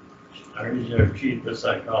 She's our chief of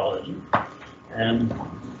psychology, and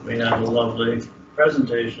we had a lovely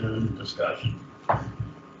presentation and discussion.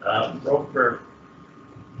 Broke for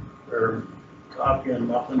coffee and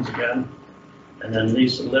muffins again, and then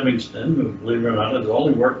Lisa Livingston, who, believe it or not, has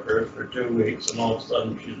only worked for us for 2 weeks, and all of a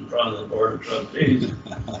sudden she's in front of the board of trustees,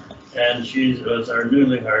 and she was our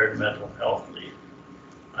newly hired mental health lead.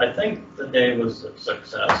 I think the day was a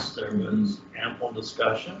success. There was ample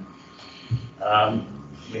discussion.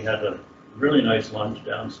 We had a really nice lunch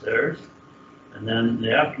downstairs. And then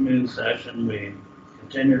the afternoon session, we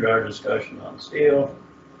continued our discussion on steel.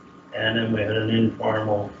 And then we had an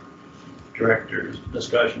informal director's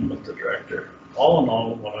discussion with the director. All in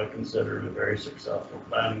all, what I consider a very successful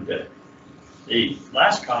planning day. The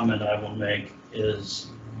last comment I will make is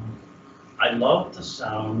I love the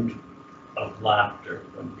sound of laughter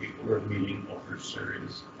when people are meeting over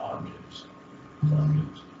serious subjects.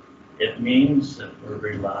 It means that we're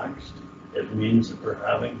relaxed, it means that we're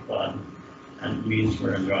having fun, and it means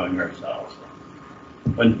we're enjoying ourselves.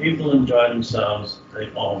 When people enjoy themselves, they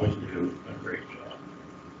always do a great job.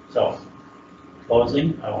 So,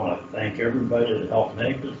 closing, I want to thank everybody that helped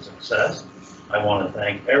make it a success. I want to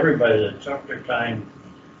thank everybody that took their time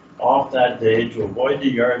off that day to avoid the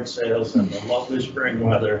yard sales and the lovely spring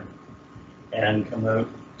weather and come out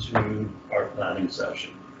to our planning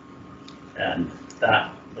session. And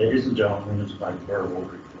that, ladies and gentlemen, is my verbal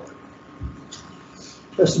report.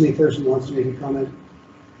 Trustee McPherson wants to make a comment.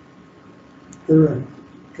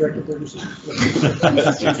 Director Ferguson. I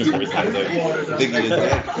think you did.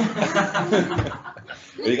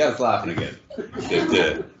 Well, you got us laughing again.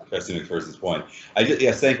 To Trustee McPherson's point.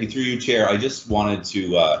 Yes, thank you. Through you, Chair. I just wanted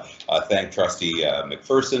to thank Trustee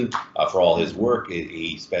McPherson for all his work.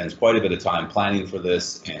 He spends quite a bit of time planning for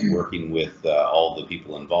this and working with all the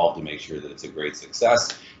people involved to make sure that it's a great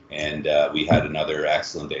success. And we had another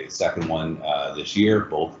excellent day. Second one this year.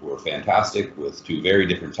 Both were fantastic with two very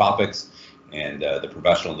different topics. And the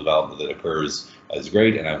professional development that occurs is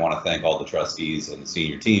great. And I want to thank all the trustees and the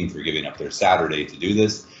senior team for giving up their Saturday to do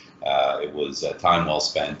this. It was time well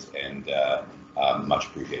spent and much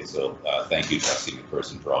appreciated. So thank you, Trustee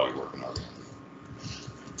McPherson, for all your work and hard work.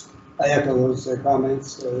 I echo those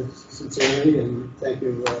comments sincerely, and thank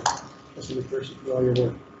you, Trustee McPherson, for all your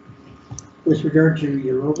work. With regard to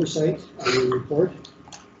your oversight on your report,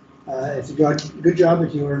 it's a good job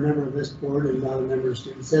that you are a member of this board and not a member of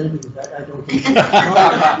Student Senate. In fact, I don't think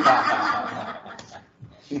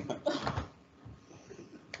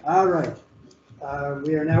All right.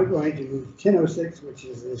 We are now going to move 1006, which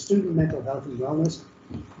is the student mental health and wellness.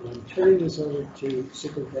 And I'm turning this over to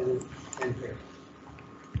Superintendent Ken Perry.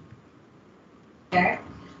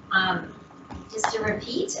 Just a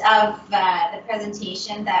repeat of the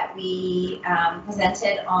presentation that we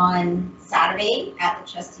presented on Saturday at the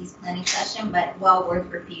trustees planning session, but well worth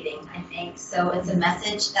repeating, I think. So it's a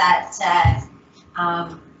message that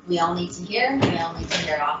we all need to hear, we all need to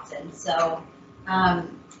hear often. So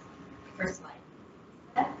first slide.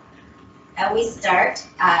 We start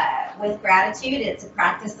with gratitude. It's a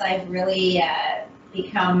practice I've really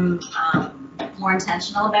become more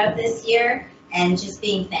intentional about this year, and just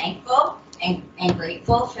being thankful and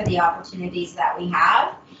grateful for the opportunities that we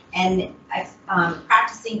have. And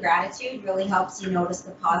practicing gratitude really helps you notice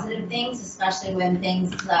the positive things, especially when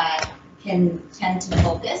things can tend to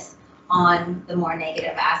focus on the more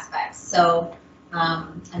negative aspects. So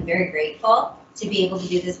I'm very grateful to be able to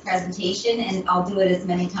do this presentation, and I'll do it as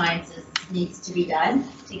many times as needs to be done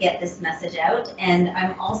to get this message out. And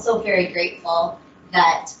I'm also very grateful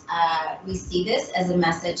that we see this as a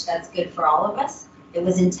message that's good for all of us. It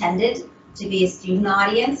was intended to be a student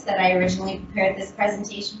audience that I originally prepared this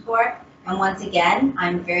presentation for. And once again,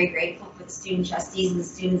 I'm very grateful for the student trustees and the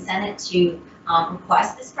student senate to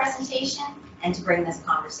request this presentation and to bring this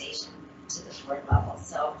conversation to the board level.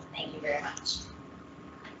 So thank you very much.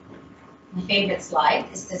 My favorite slide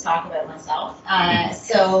is to talk about myself.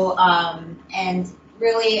 And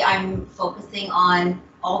really I'm focusing on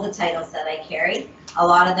all the titles that I carry. A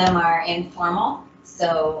lot of them are informal.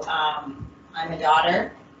 So I'm a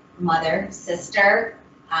daughter, mother, sister,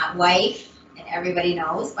 wife, and everybody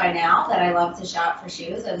knows by now that I love to shop for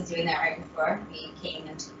shoes. I was doing that right before we came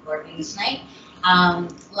into the board meeting tonight.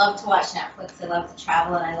 Love to watch Netflix, I love to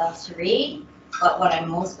travel, and I love to read. But what I'm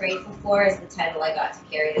most grateful for is the title I got to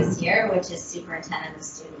carry this year, which is Superintendent of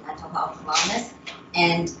Student Mental Health and Wellness.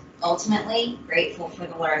 And ultimately, grateful for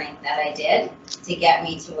the learning that I did to get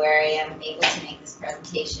me to where I am able to make this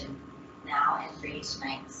presentation now and for you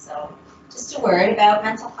tonight. So just a word about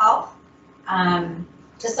mental health.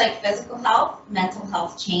 Just like physical health, mental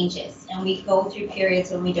health changes. And we go through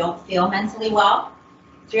periods when we don't feel mentally well.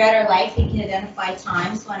 Throughout our life, we can identify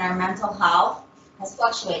times when our mental health has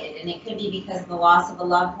fluctuated, and it could be because of the loss of a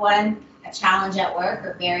loved one, a challenge at work,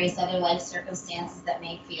 or various other life circumstances that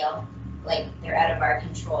may feel like they're out of our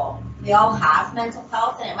control. We all have mental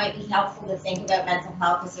health, and it might be helpful to think about mental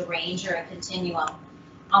health as a range or a continuum.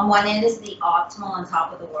 On one end is the optimal on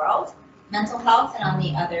top of the world mental health, and on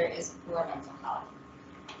the other is poor mental health.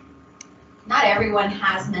 Not everyone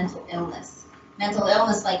has mental illness. Mental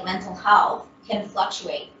illness, like mental health, can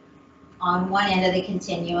fluctuate. On one end of the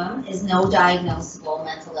continuum is no diagnosable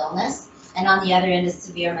mental illness, and on the other end is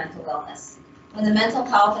severe mental illness. When the mental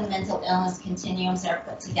health and mental illness continuums are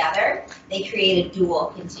put together, they create a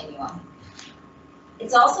dual continuum.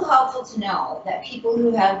 It's also helpful to know that people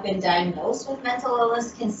who have been diagnosed with mental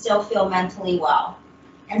illness can still feel mentally well.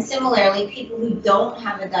 And similarly, people who don't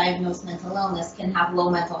have a diagnosed mental illness can have low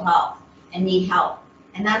mental health and need help.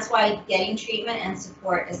 And that's why getting treatment and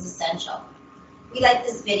support is essential. We like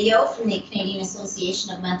this video from the Canadian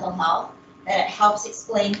Association of Mental Health that it helps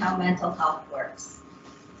explain how mental health works.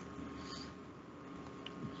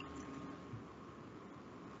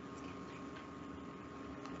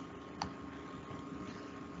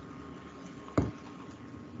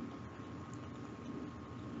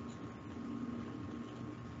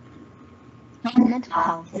 Mental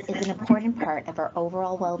health is an important part of our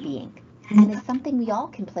overall well-being and is something we all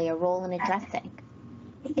can play a role in addressing.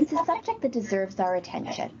 It's a subject that deserves our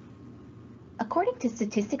attention. According to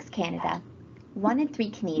Statistics Canada, 1 in 3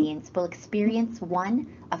 Canadians will experience one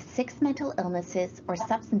of 6 mental illnesses or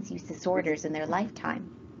substance use disorders in their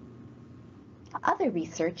lifetime. Other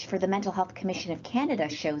research for the Mental Health Commission of Canada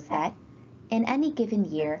shows that, in any given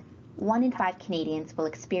year, 1 in 5 Canadians will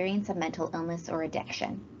experience a mental illness or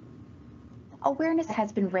addiction. Awareness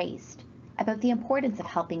has been raised about the importance of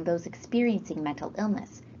helping those experiencing mental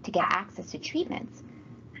illness to get access to treatments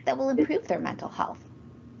that will improve their mental health.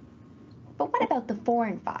 But what about the 4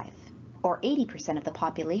 in 5, or 80% of the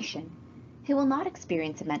population, who will not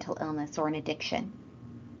experience a mental illness or an addiction?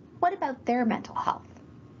 What about their mental health?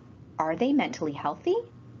 Are they mentally healthy?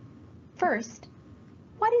 First,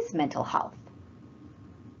 what is mental health?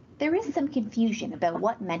 There is some confusion about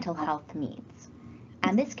what mental health means,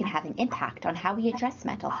 and this can have an impact on how we address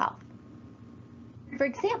mental health. For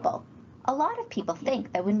example, a lot of people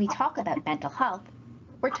think that when we talk about mental health,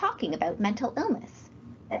 we're talking about mental illness,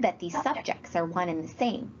 that these subjects are one and the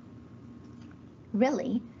same.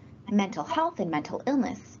 Really, mental health and mental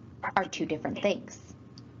illness are 2 different things.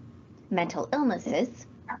 Mental illnesses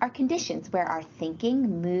are conditions where our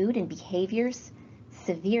thinking, mood, and behaviors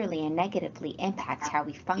severely and negatively impact how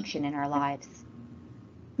we function in our lives.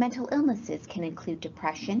 Mental illnesses can include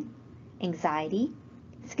depression, anxiety,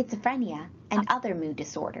 schizophrenia, and other mood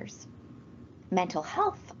disorders. Mental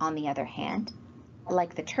health, on the other hand,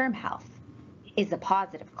 like the term health, is a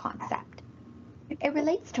positive concept. It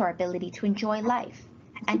relates to our ability to enjoy life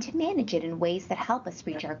and to manage it in ways that help us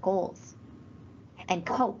reach our goals and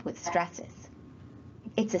cope with stresses.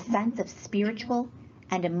 It's a sense of spiritual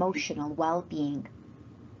and emotional well-being.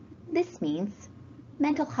 This means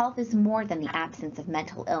mental health is more than the absence of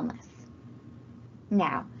mental illness.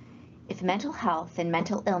 Now, if mental health and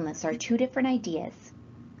mental illness are 2 different ideas,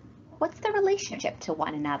 what's the relationship to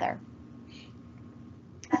one another?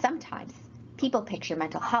 Sometimes people picture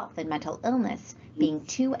mental health and mental illness being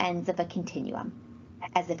 2 ends of a continuum,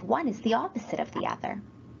 as if one is the opposite of the other.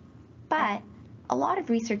 But a lot of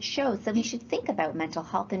research shows that we should think about mental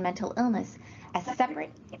health and mental illness as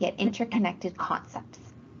separate yet interconnected concepts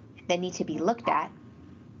that need to be looked at,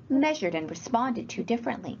 measured, and responded to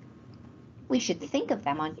differently. We should think of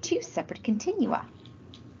them on 2 separate continua.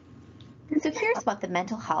 So here's what the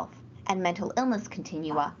mental health and mental illness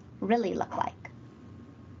continua really look like.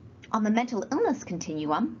 On the mental illness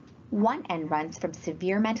continuum, one end runs from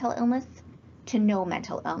severe mental illness to no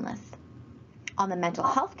mental illness. On the mental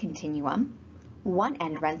health continuum, one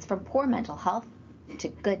end runs from poor mental health to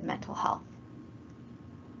good mental health.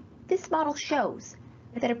 This model shows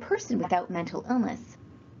that a person without mental illness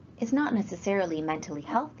is not necessarily mentally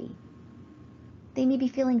healthy. They may be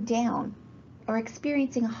feeling down or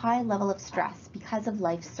experiencing a high level of stress because of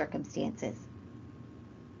life's circumstances.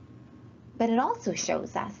 But it also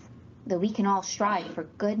shows us that we can all strive for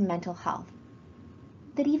good mental health,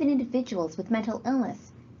 that even individuals with mental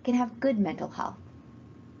illness can have good mental health.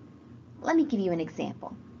 Let me give you an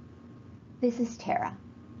example. This is Tara.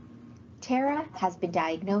 Tara has been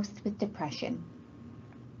diagnosed with depression,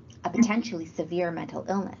 a potentially severe mental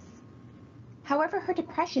illness. However, her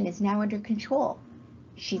depression is now under control.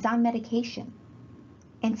 She's on medication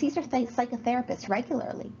and sees her psychotherapist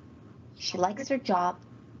regularly. She likes her job,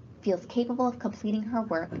 feels capable of completing her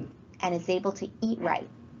work, and is able to eat right,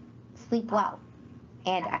 sleep well,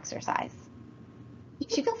 and exercise.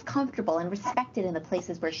 She feels comfortable and respected in the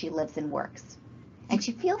places where she lives and works, and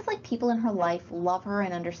she feels like people in her life love her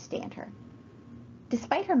and understand her.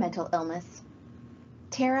 Despite her mental illness,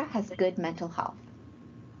 Tara has good mental health.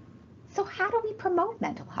 So how do we promote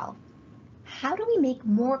mental health? How do we make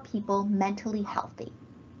more people mentally healthy?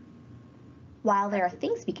 While there are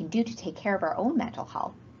things we can do to take care of our own mental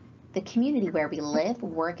health, the community where we live,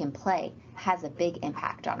 work, and play has a big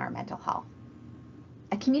impact on our mental health.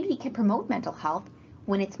 A community can promote mental health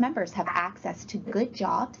when its members have access to good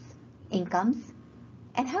jobs, incomes,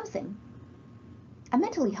 and housing. A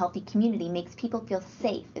mentally healthy community makes people feel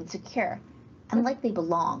safe and secure and like they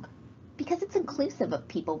belong because it's inclusive of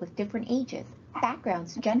people with different ages,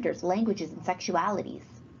 backgrounds, genders, languages, and sexualities.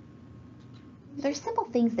 There are simple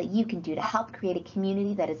things that you can do to help create a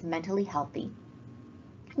community that is mentally healthy.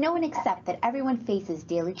 Know and accept that everyone faces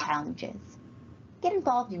daily challenges. Get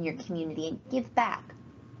involved in your community and give back.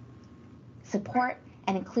 Support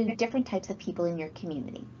and include different types of people in your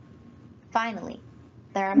community. Finally,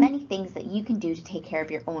 there are many things that you can do to take care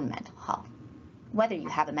of your own mental health, whether you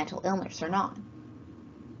have a mental illness or not.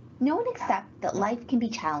 Know and accept that life can be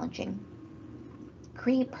challenging.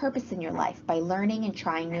 Create purpose in your life by learning and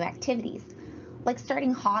trying new activities, like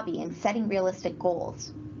starting a hobby and setting realistic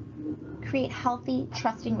goals. Create healthy,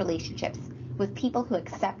 trusting relationships with people who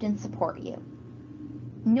accept and support you.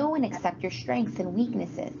 Know and accept your strengths and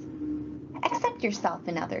weaknesses. Accept yourself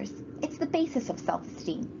and others. It's the basis of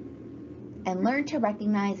self-esteem. And learn to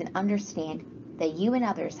recognize and understand that you and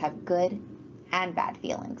others have good and bad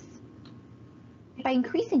feelings. By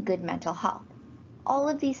increasing good mental health, all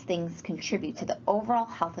of these things contribute to the overall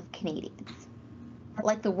health of Canadians.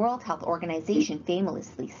 Like the World Health Organization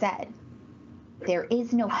famously said, there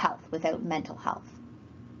is no health without mental health.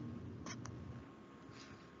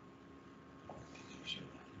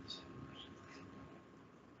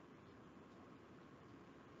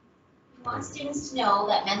 We want students to know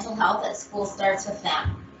that mental health at school starts with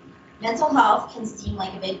them. Mental health can seem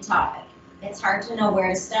like a big topic. It's hard to know where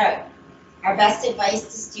to start. Our best advice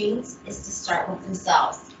to students is to start with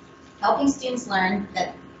themselves. Helping students learn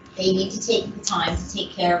that they need to take the time to take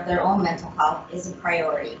care of their own mental health is a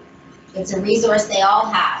priority. It's a resource they all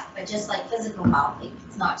have, but just like physical health,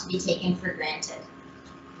 it's not to be taken for granted.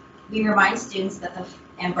 We remind students that,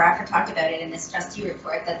 and Bradford talked about it in this trustee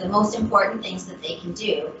report, that the most important things that they can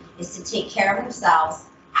do is to take care of themselves,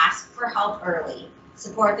 ask for help early,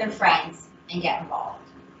 support their friends, and get involved.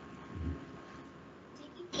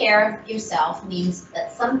 Taking care of yourself means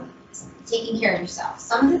that taking care of yourself.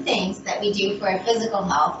 Some of the things that we do for our physical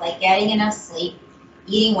health, like getting enough sleep,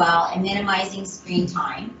 eating well, and minimizing screen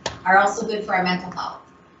time, are also good for our mental health.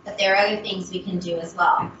 But there are other things we can do as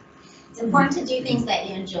well. It's important to do things that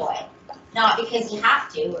you enjoy, not because you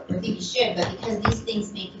have to or think you should, but because these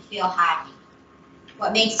things make you feel happy.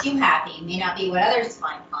 What makes you happy may not be what others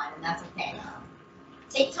find fun, and that's okay.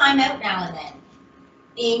 Take time out now and then.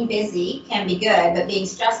 Being busy can be good, but being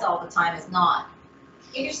stressed all the time is not.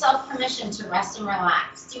 Give yourself permission to rest and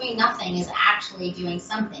relax. Doing nothing is actually doing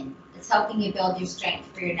something. It's helping you build your strength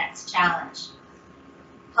for your next challenge.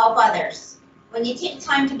 Help others. When you take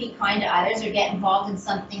time to be kind to others or get involved in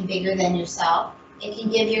something bigger than yourself, it can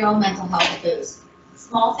give your own mental health a boost.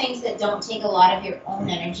 Small things that don't take a lot of your own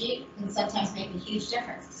energy can sometimes make a huge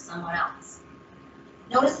difference to someone else.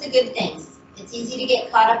 Notice the good things. It's easy to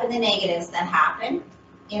get caught up in the negatives that happen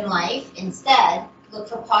in life. Instead, look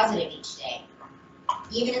for positive each day.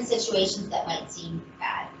 Even in situations that might seem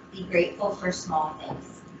bad, be grateful for small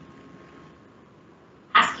things.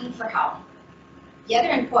 Asking for help. The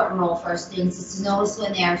other important role for our students is to notice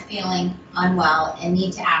when they are feeling unwell and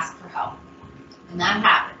need to ask for help. And that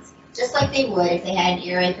happens, just like they would if they had an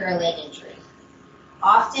earache or a leg injury.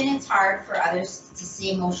 Often it's hard for others to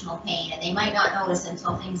see emotional pain, and they might not notice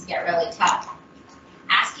until things get really tough.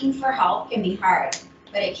 Asking for help can be hard,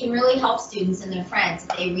 but it can really help students and their friends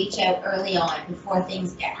if they reach out early on before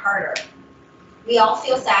things get harder. We all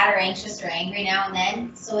feel sad or anxious or angry now and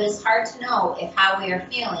then, so it is hard to know if how we are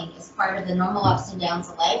feeling is part of the normal ups and downs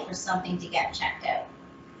of life or something to get checked out.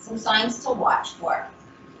 Some signs to watch for.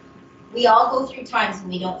 We all go through times when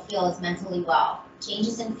we don't feel as mentally well.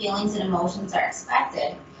 Changes in feelings and emotions are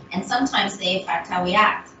expected, and sometimes they affect how we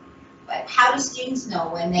act. But how do students know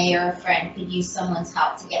when they or a friend could use someone's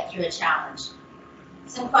help to get through a challenge?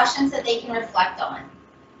 Some questions that they can reflect on.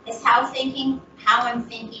 Is how I'm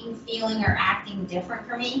thinking, feeling, or acting different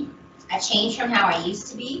for me? A change from how I used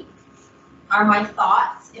to be? Are my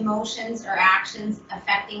thoughts, emotions, or actions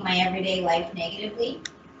affecting my everyday life negatively?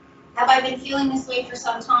 Have I been feeling this way for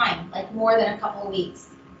some time, like more than a couple of weeks?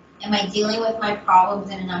 Am I dealing with my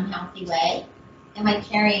problems in an unhealthy way? Am I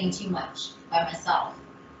carrying too much by myself?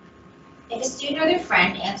 If a student or their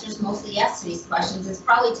friend answers mostly yes to these questions, it's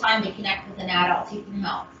probably time to connect with an adult who can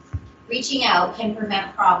help. Reaching out can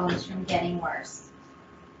prevent problems from getting worse.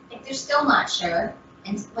 If they're still not sure,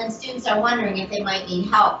 and when students are wondering if they might need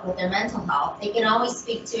help with their mental health, they can always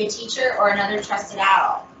speak to a teacher or another trusted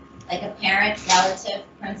adult. like a parent, relative,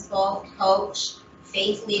 principal, coach,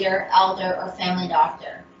 faith leader, elder, or family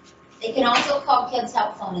doctor. They can also call Kids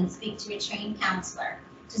Help Phone and speak to a trained counselor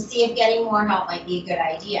to see if getting more help might be a good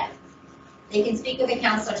idea. They can speak with a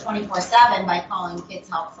counselor 24/7 by calling Kids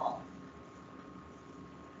Help Phone.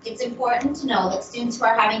 It's important to know that students who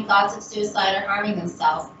are having thoughts of suicide or harming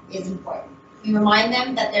themselves is important. We remind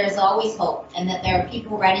them that there is always hope and that there are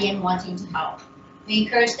people ready and wanting to help. We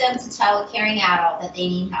encourage them to tell a caring adult that they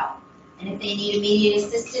need help. And if they need immediate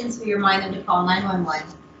assistance, we remind them to call 911,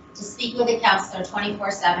 to speak with a counselor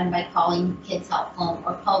 24/7 by calling Kids Help Phone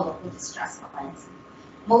or call local distress lines.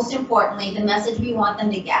 Most importantly, the message we want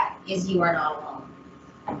them to get is you are not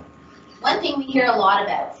alone. One thing we hear a lot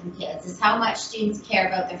about from kids is how much students care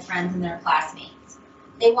about their friends and their classmates.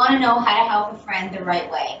 They want to know how to help a friend the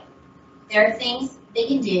right way. There are things they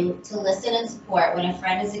can do to listen and support when a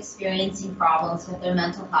friend is experiencing problems with their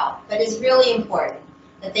mental health, but it's really important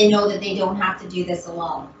that they know that they don't have to do this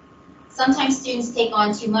alone. Sometimes students take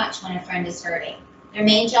on too much when a friend is hurting. Their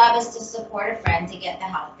main job is to support a friend to get the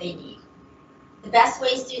help they need. The best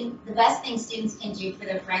thing students can do for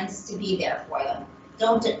their friends is to be there for them.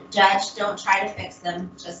 Don't judge, don't try to fix them,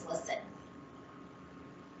 just listen.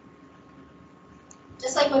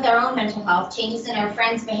 Just like with our own mental health, changes in our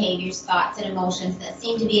friends' behaviors, thoughts, and emotions that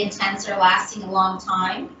seem to be intense or lasting a long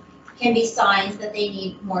time can be signs that they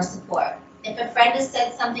need more support. If a friend has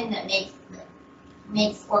said something that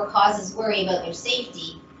makes or causes worry about their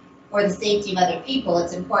safety or the safety of other people,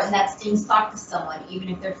 it's important that students talk to someone, even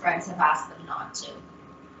if their friends have asked them not to.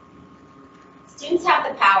 Students have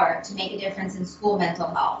the power to make a difference in school mental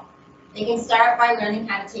health. They can start by learning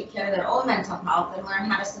how to take care of their own mental health and learn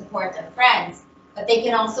how to support their friends, but they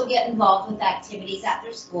can also get involved with activities at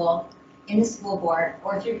their school, in the school board,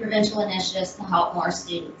 or through provincial initiatives to help more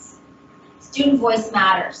students. Student voice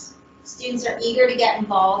matters. Students are eager to get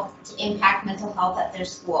involved to impact mental health at their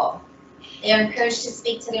school. They are encouraged to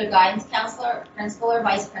speak to their guidance counselor, principal, or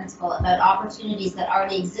vice principal about opportunities that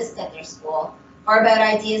already exist at their school, or about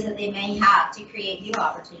ideas that they may have to create new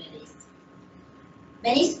opportunities.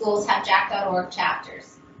 Many schools have Jack.org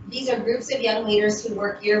chapters. These are groups of young leaders who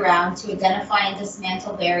work year-round to identify and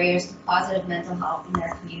dismantle barriers to positive mental health in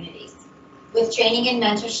their communities. With training and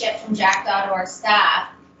mentorship from Jack.org staff,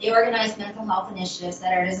 they organize mental health initiatives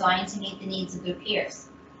that are designed to meet the needs of their peers.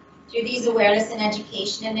 Through these awareness and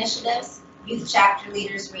education initiatives, youth chapter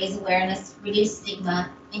leaders raise awareness, reduce stigma,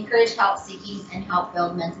 encourage help seeking, and help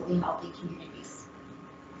build mentally healthy communities.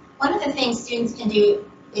 One of the things students can do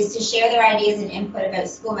is to share their ideas and input about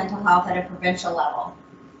school mental health at a provincial level.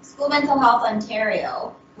 School Mental Health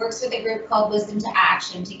Ontario works with a group called Wisdom to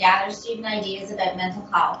Action to gather student ideas about mental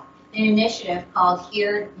health in an initiative called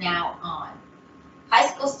Here, Now, On. High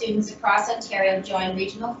school students across Ontario join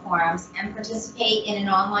regional forums and participate in an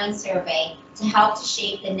online survey to help to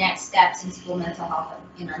shape the next steps in school mental health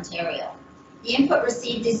in Ontario. The input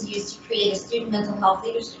received is used to create a student mental health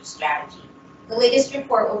leadership strategy. The latest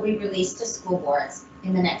report will be released to school boards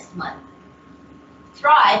in the next month.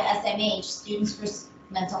 Thrive, SMH, Students for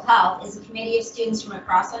Mental Health, is a committee of students from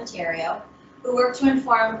across Ontario who work to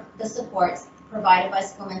inform the supports provided by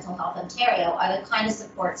School Mental Health Ontario are the kind of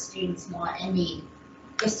support students want and need.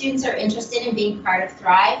 If students are interested in being part of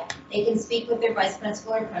Thrive, they can speak with their vice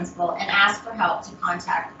principal or principal and ask for help to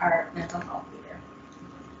contact our mental health leader.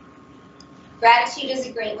 Gratitude is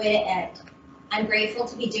a great way to end. I'm grateful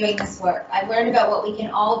to be doing this work. I've learned about what we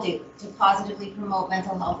can all do to positively promote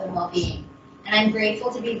mental health and well-being. And I'm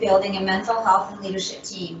grateful to be building a mental health and leadership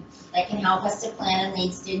team that can help us to plan and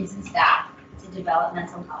lead students and staff to develop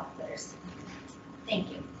mental health literacy.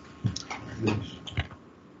 Thank you.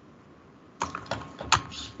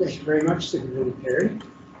 Thank you very much, Superintendent Perry.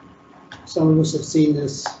 Some of us have seen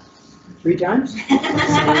this 3 times,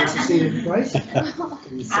 some of us have seen it twice,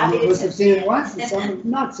 and some of us have seen it once, and some have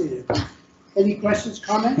not seen it. Any questions,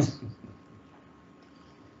 comments?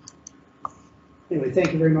 Anyway,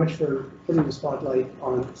 thank you very much for putting the spotlight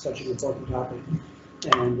on such an important topic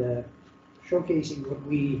and showcasing what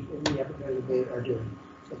we in the Upper Canada Board are doing.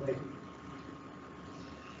 So thank you.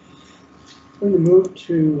 We're going to move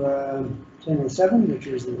to 10:07, which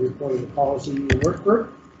is the report of the policy work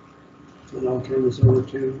group. And I'll turn this over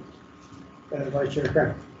to Vice Chair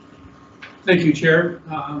Craig. Thank you, Chair.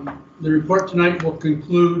 The report tonight will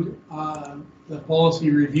conclude the policy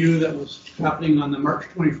review that was happening on the March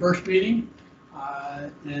 21st meeting.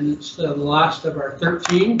 And it's the last of our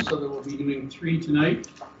 13, so that we'll be doing 3 tonight.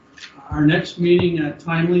 Our next meeting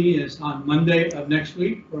timely is on Monday of next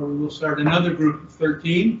week, where we will start another group of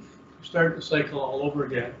 13 to start the cycle all over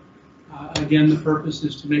again. Again, the purpose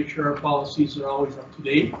is to make sure our policies are always up to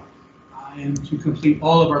date. and to complete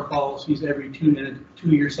all of our policies every in a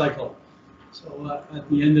two-year cycle. So at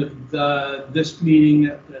the end of this meeting,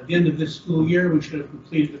 at the end of this school year, we should have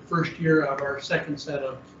completed the first year of our second set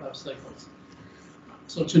of cycles.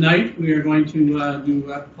 So tonight, we are going to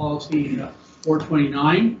do policy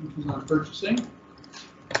 429, which is on purchasing,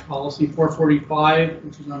 policy 445,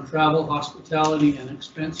 which is on travel, hospitality, and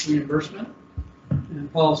expense reimbursement,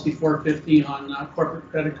 and policy 450 on corporate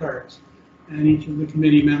credit cards. And each of the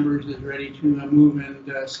committee members is ready to move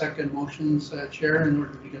and second motions, Chair, in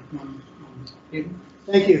order to get them on the table.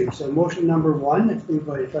 Thank you. So motion number 1, it's moved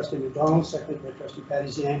by Trustee McDonald, seconded by Trustee Patty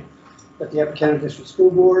Zian, that the Upper Canada District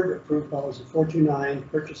School Board approve policy 429,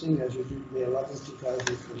 purchasing as reviewed May 11,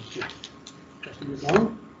 2022. Trustee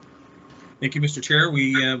McDonald? Thank you, Mr. Chair.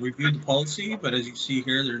 We reviewed the policy, but as you see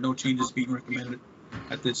here, there are no changes being recommended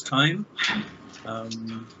at this time.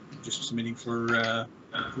 Just submitting for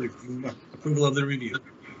approval of the review.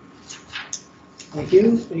 Thank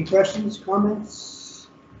you. Any questions, comments?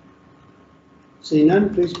 Seeing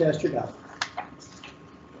none, please cast your ballot.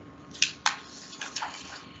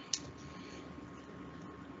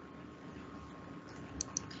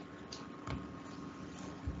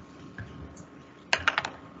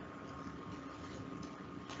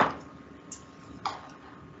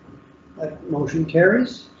 That motion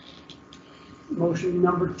carries. Motion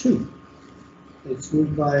number 2. It's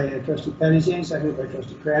moved by Trustee Patty Zian, seconded by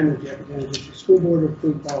Trustee Cram, that the Upper Canada District School Board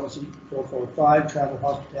approve policy 445, travel,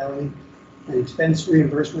 hospitality, and expense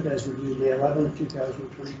reimbursement as reviewed May 11,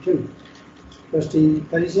 2022. Trustee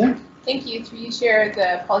Patty Zian? Thank you. Through you, Chair,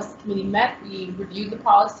 the policy committee met. We reviewed the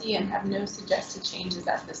policy and have no suggested changes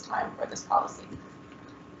at this time for this policy.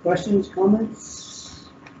 Questions, comments?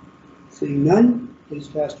 Seeing none, please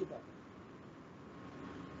cast your ballot.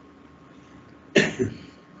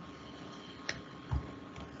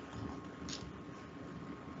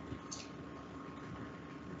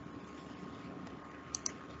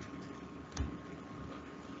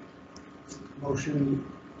 Motion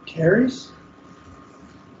carries.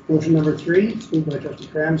 Motion number 3, it's moved by Trustee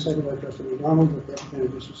Cram, seconded by Trustee McDonald, that the Upper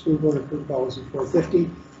Canada District School Board approve policy 450,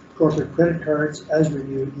 corporate credit cards as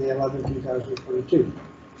reviewed May 11, 2022.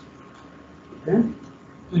 Okay.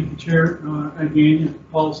 Thank you, Chair. Again, the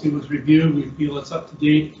policy was reviewed. We feel it's up to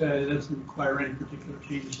date. It doesn't require any particular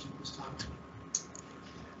changes at this time.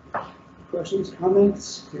 Questions,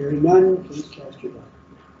 comments? Hearing none, please cast your vote.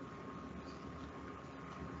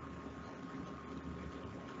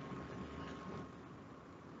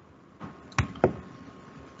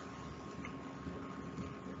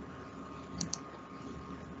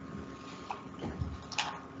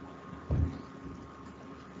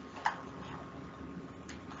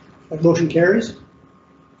 That motion carries.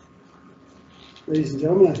 Ladies and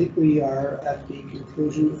gentlemen, I think we are at the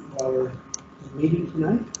conclusion of our meeting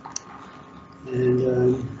tonight. And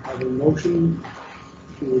have a motion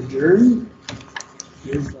to adjourn,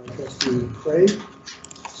 moved by Trustee Craig,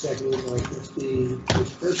 seconded by Trustee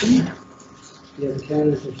McPherson. The Upper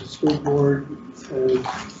Canada District School Board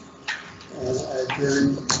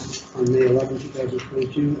adjourned on May 11,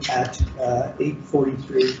 2022 at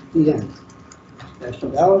 8:43 p.m. Cast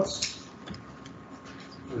your ballots.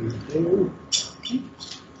 In favor?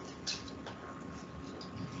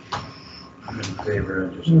 I'm in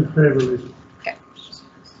favor. In favor. Okay.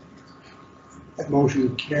 That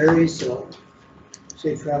motion carries, so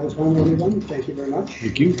safe travels home, everyone. Thank you very much.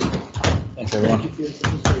 Thank you. Thanks, everyone. Thank you for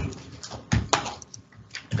your participation.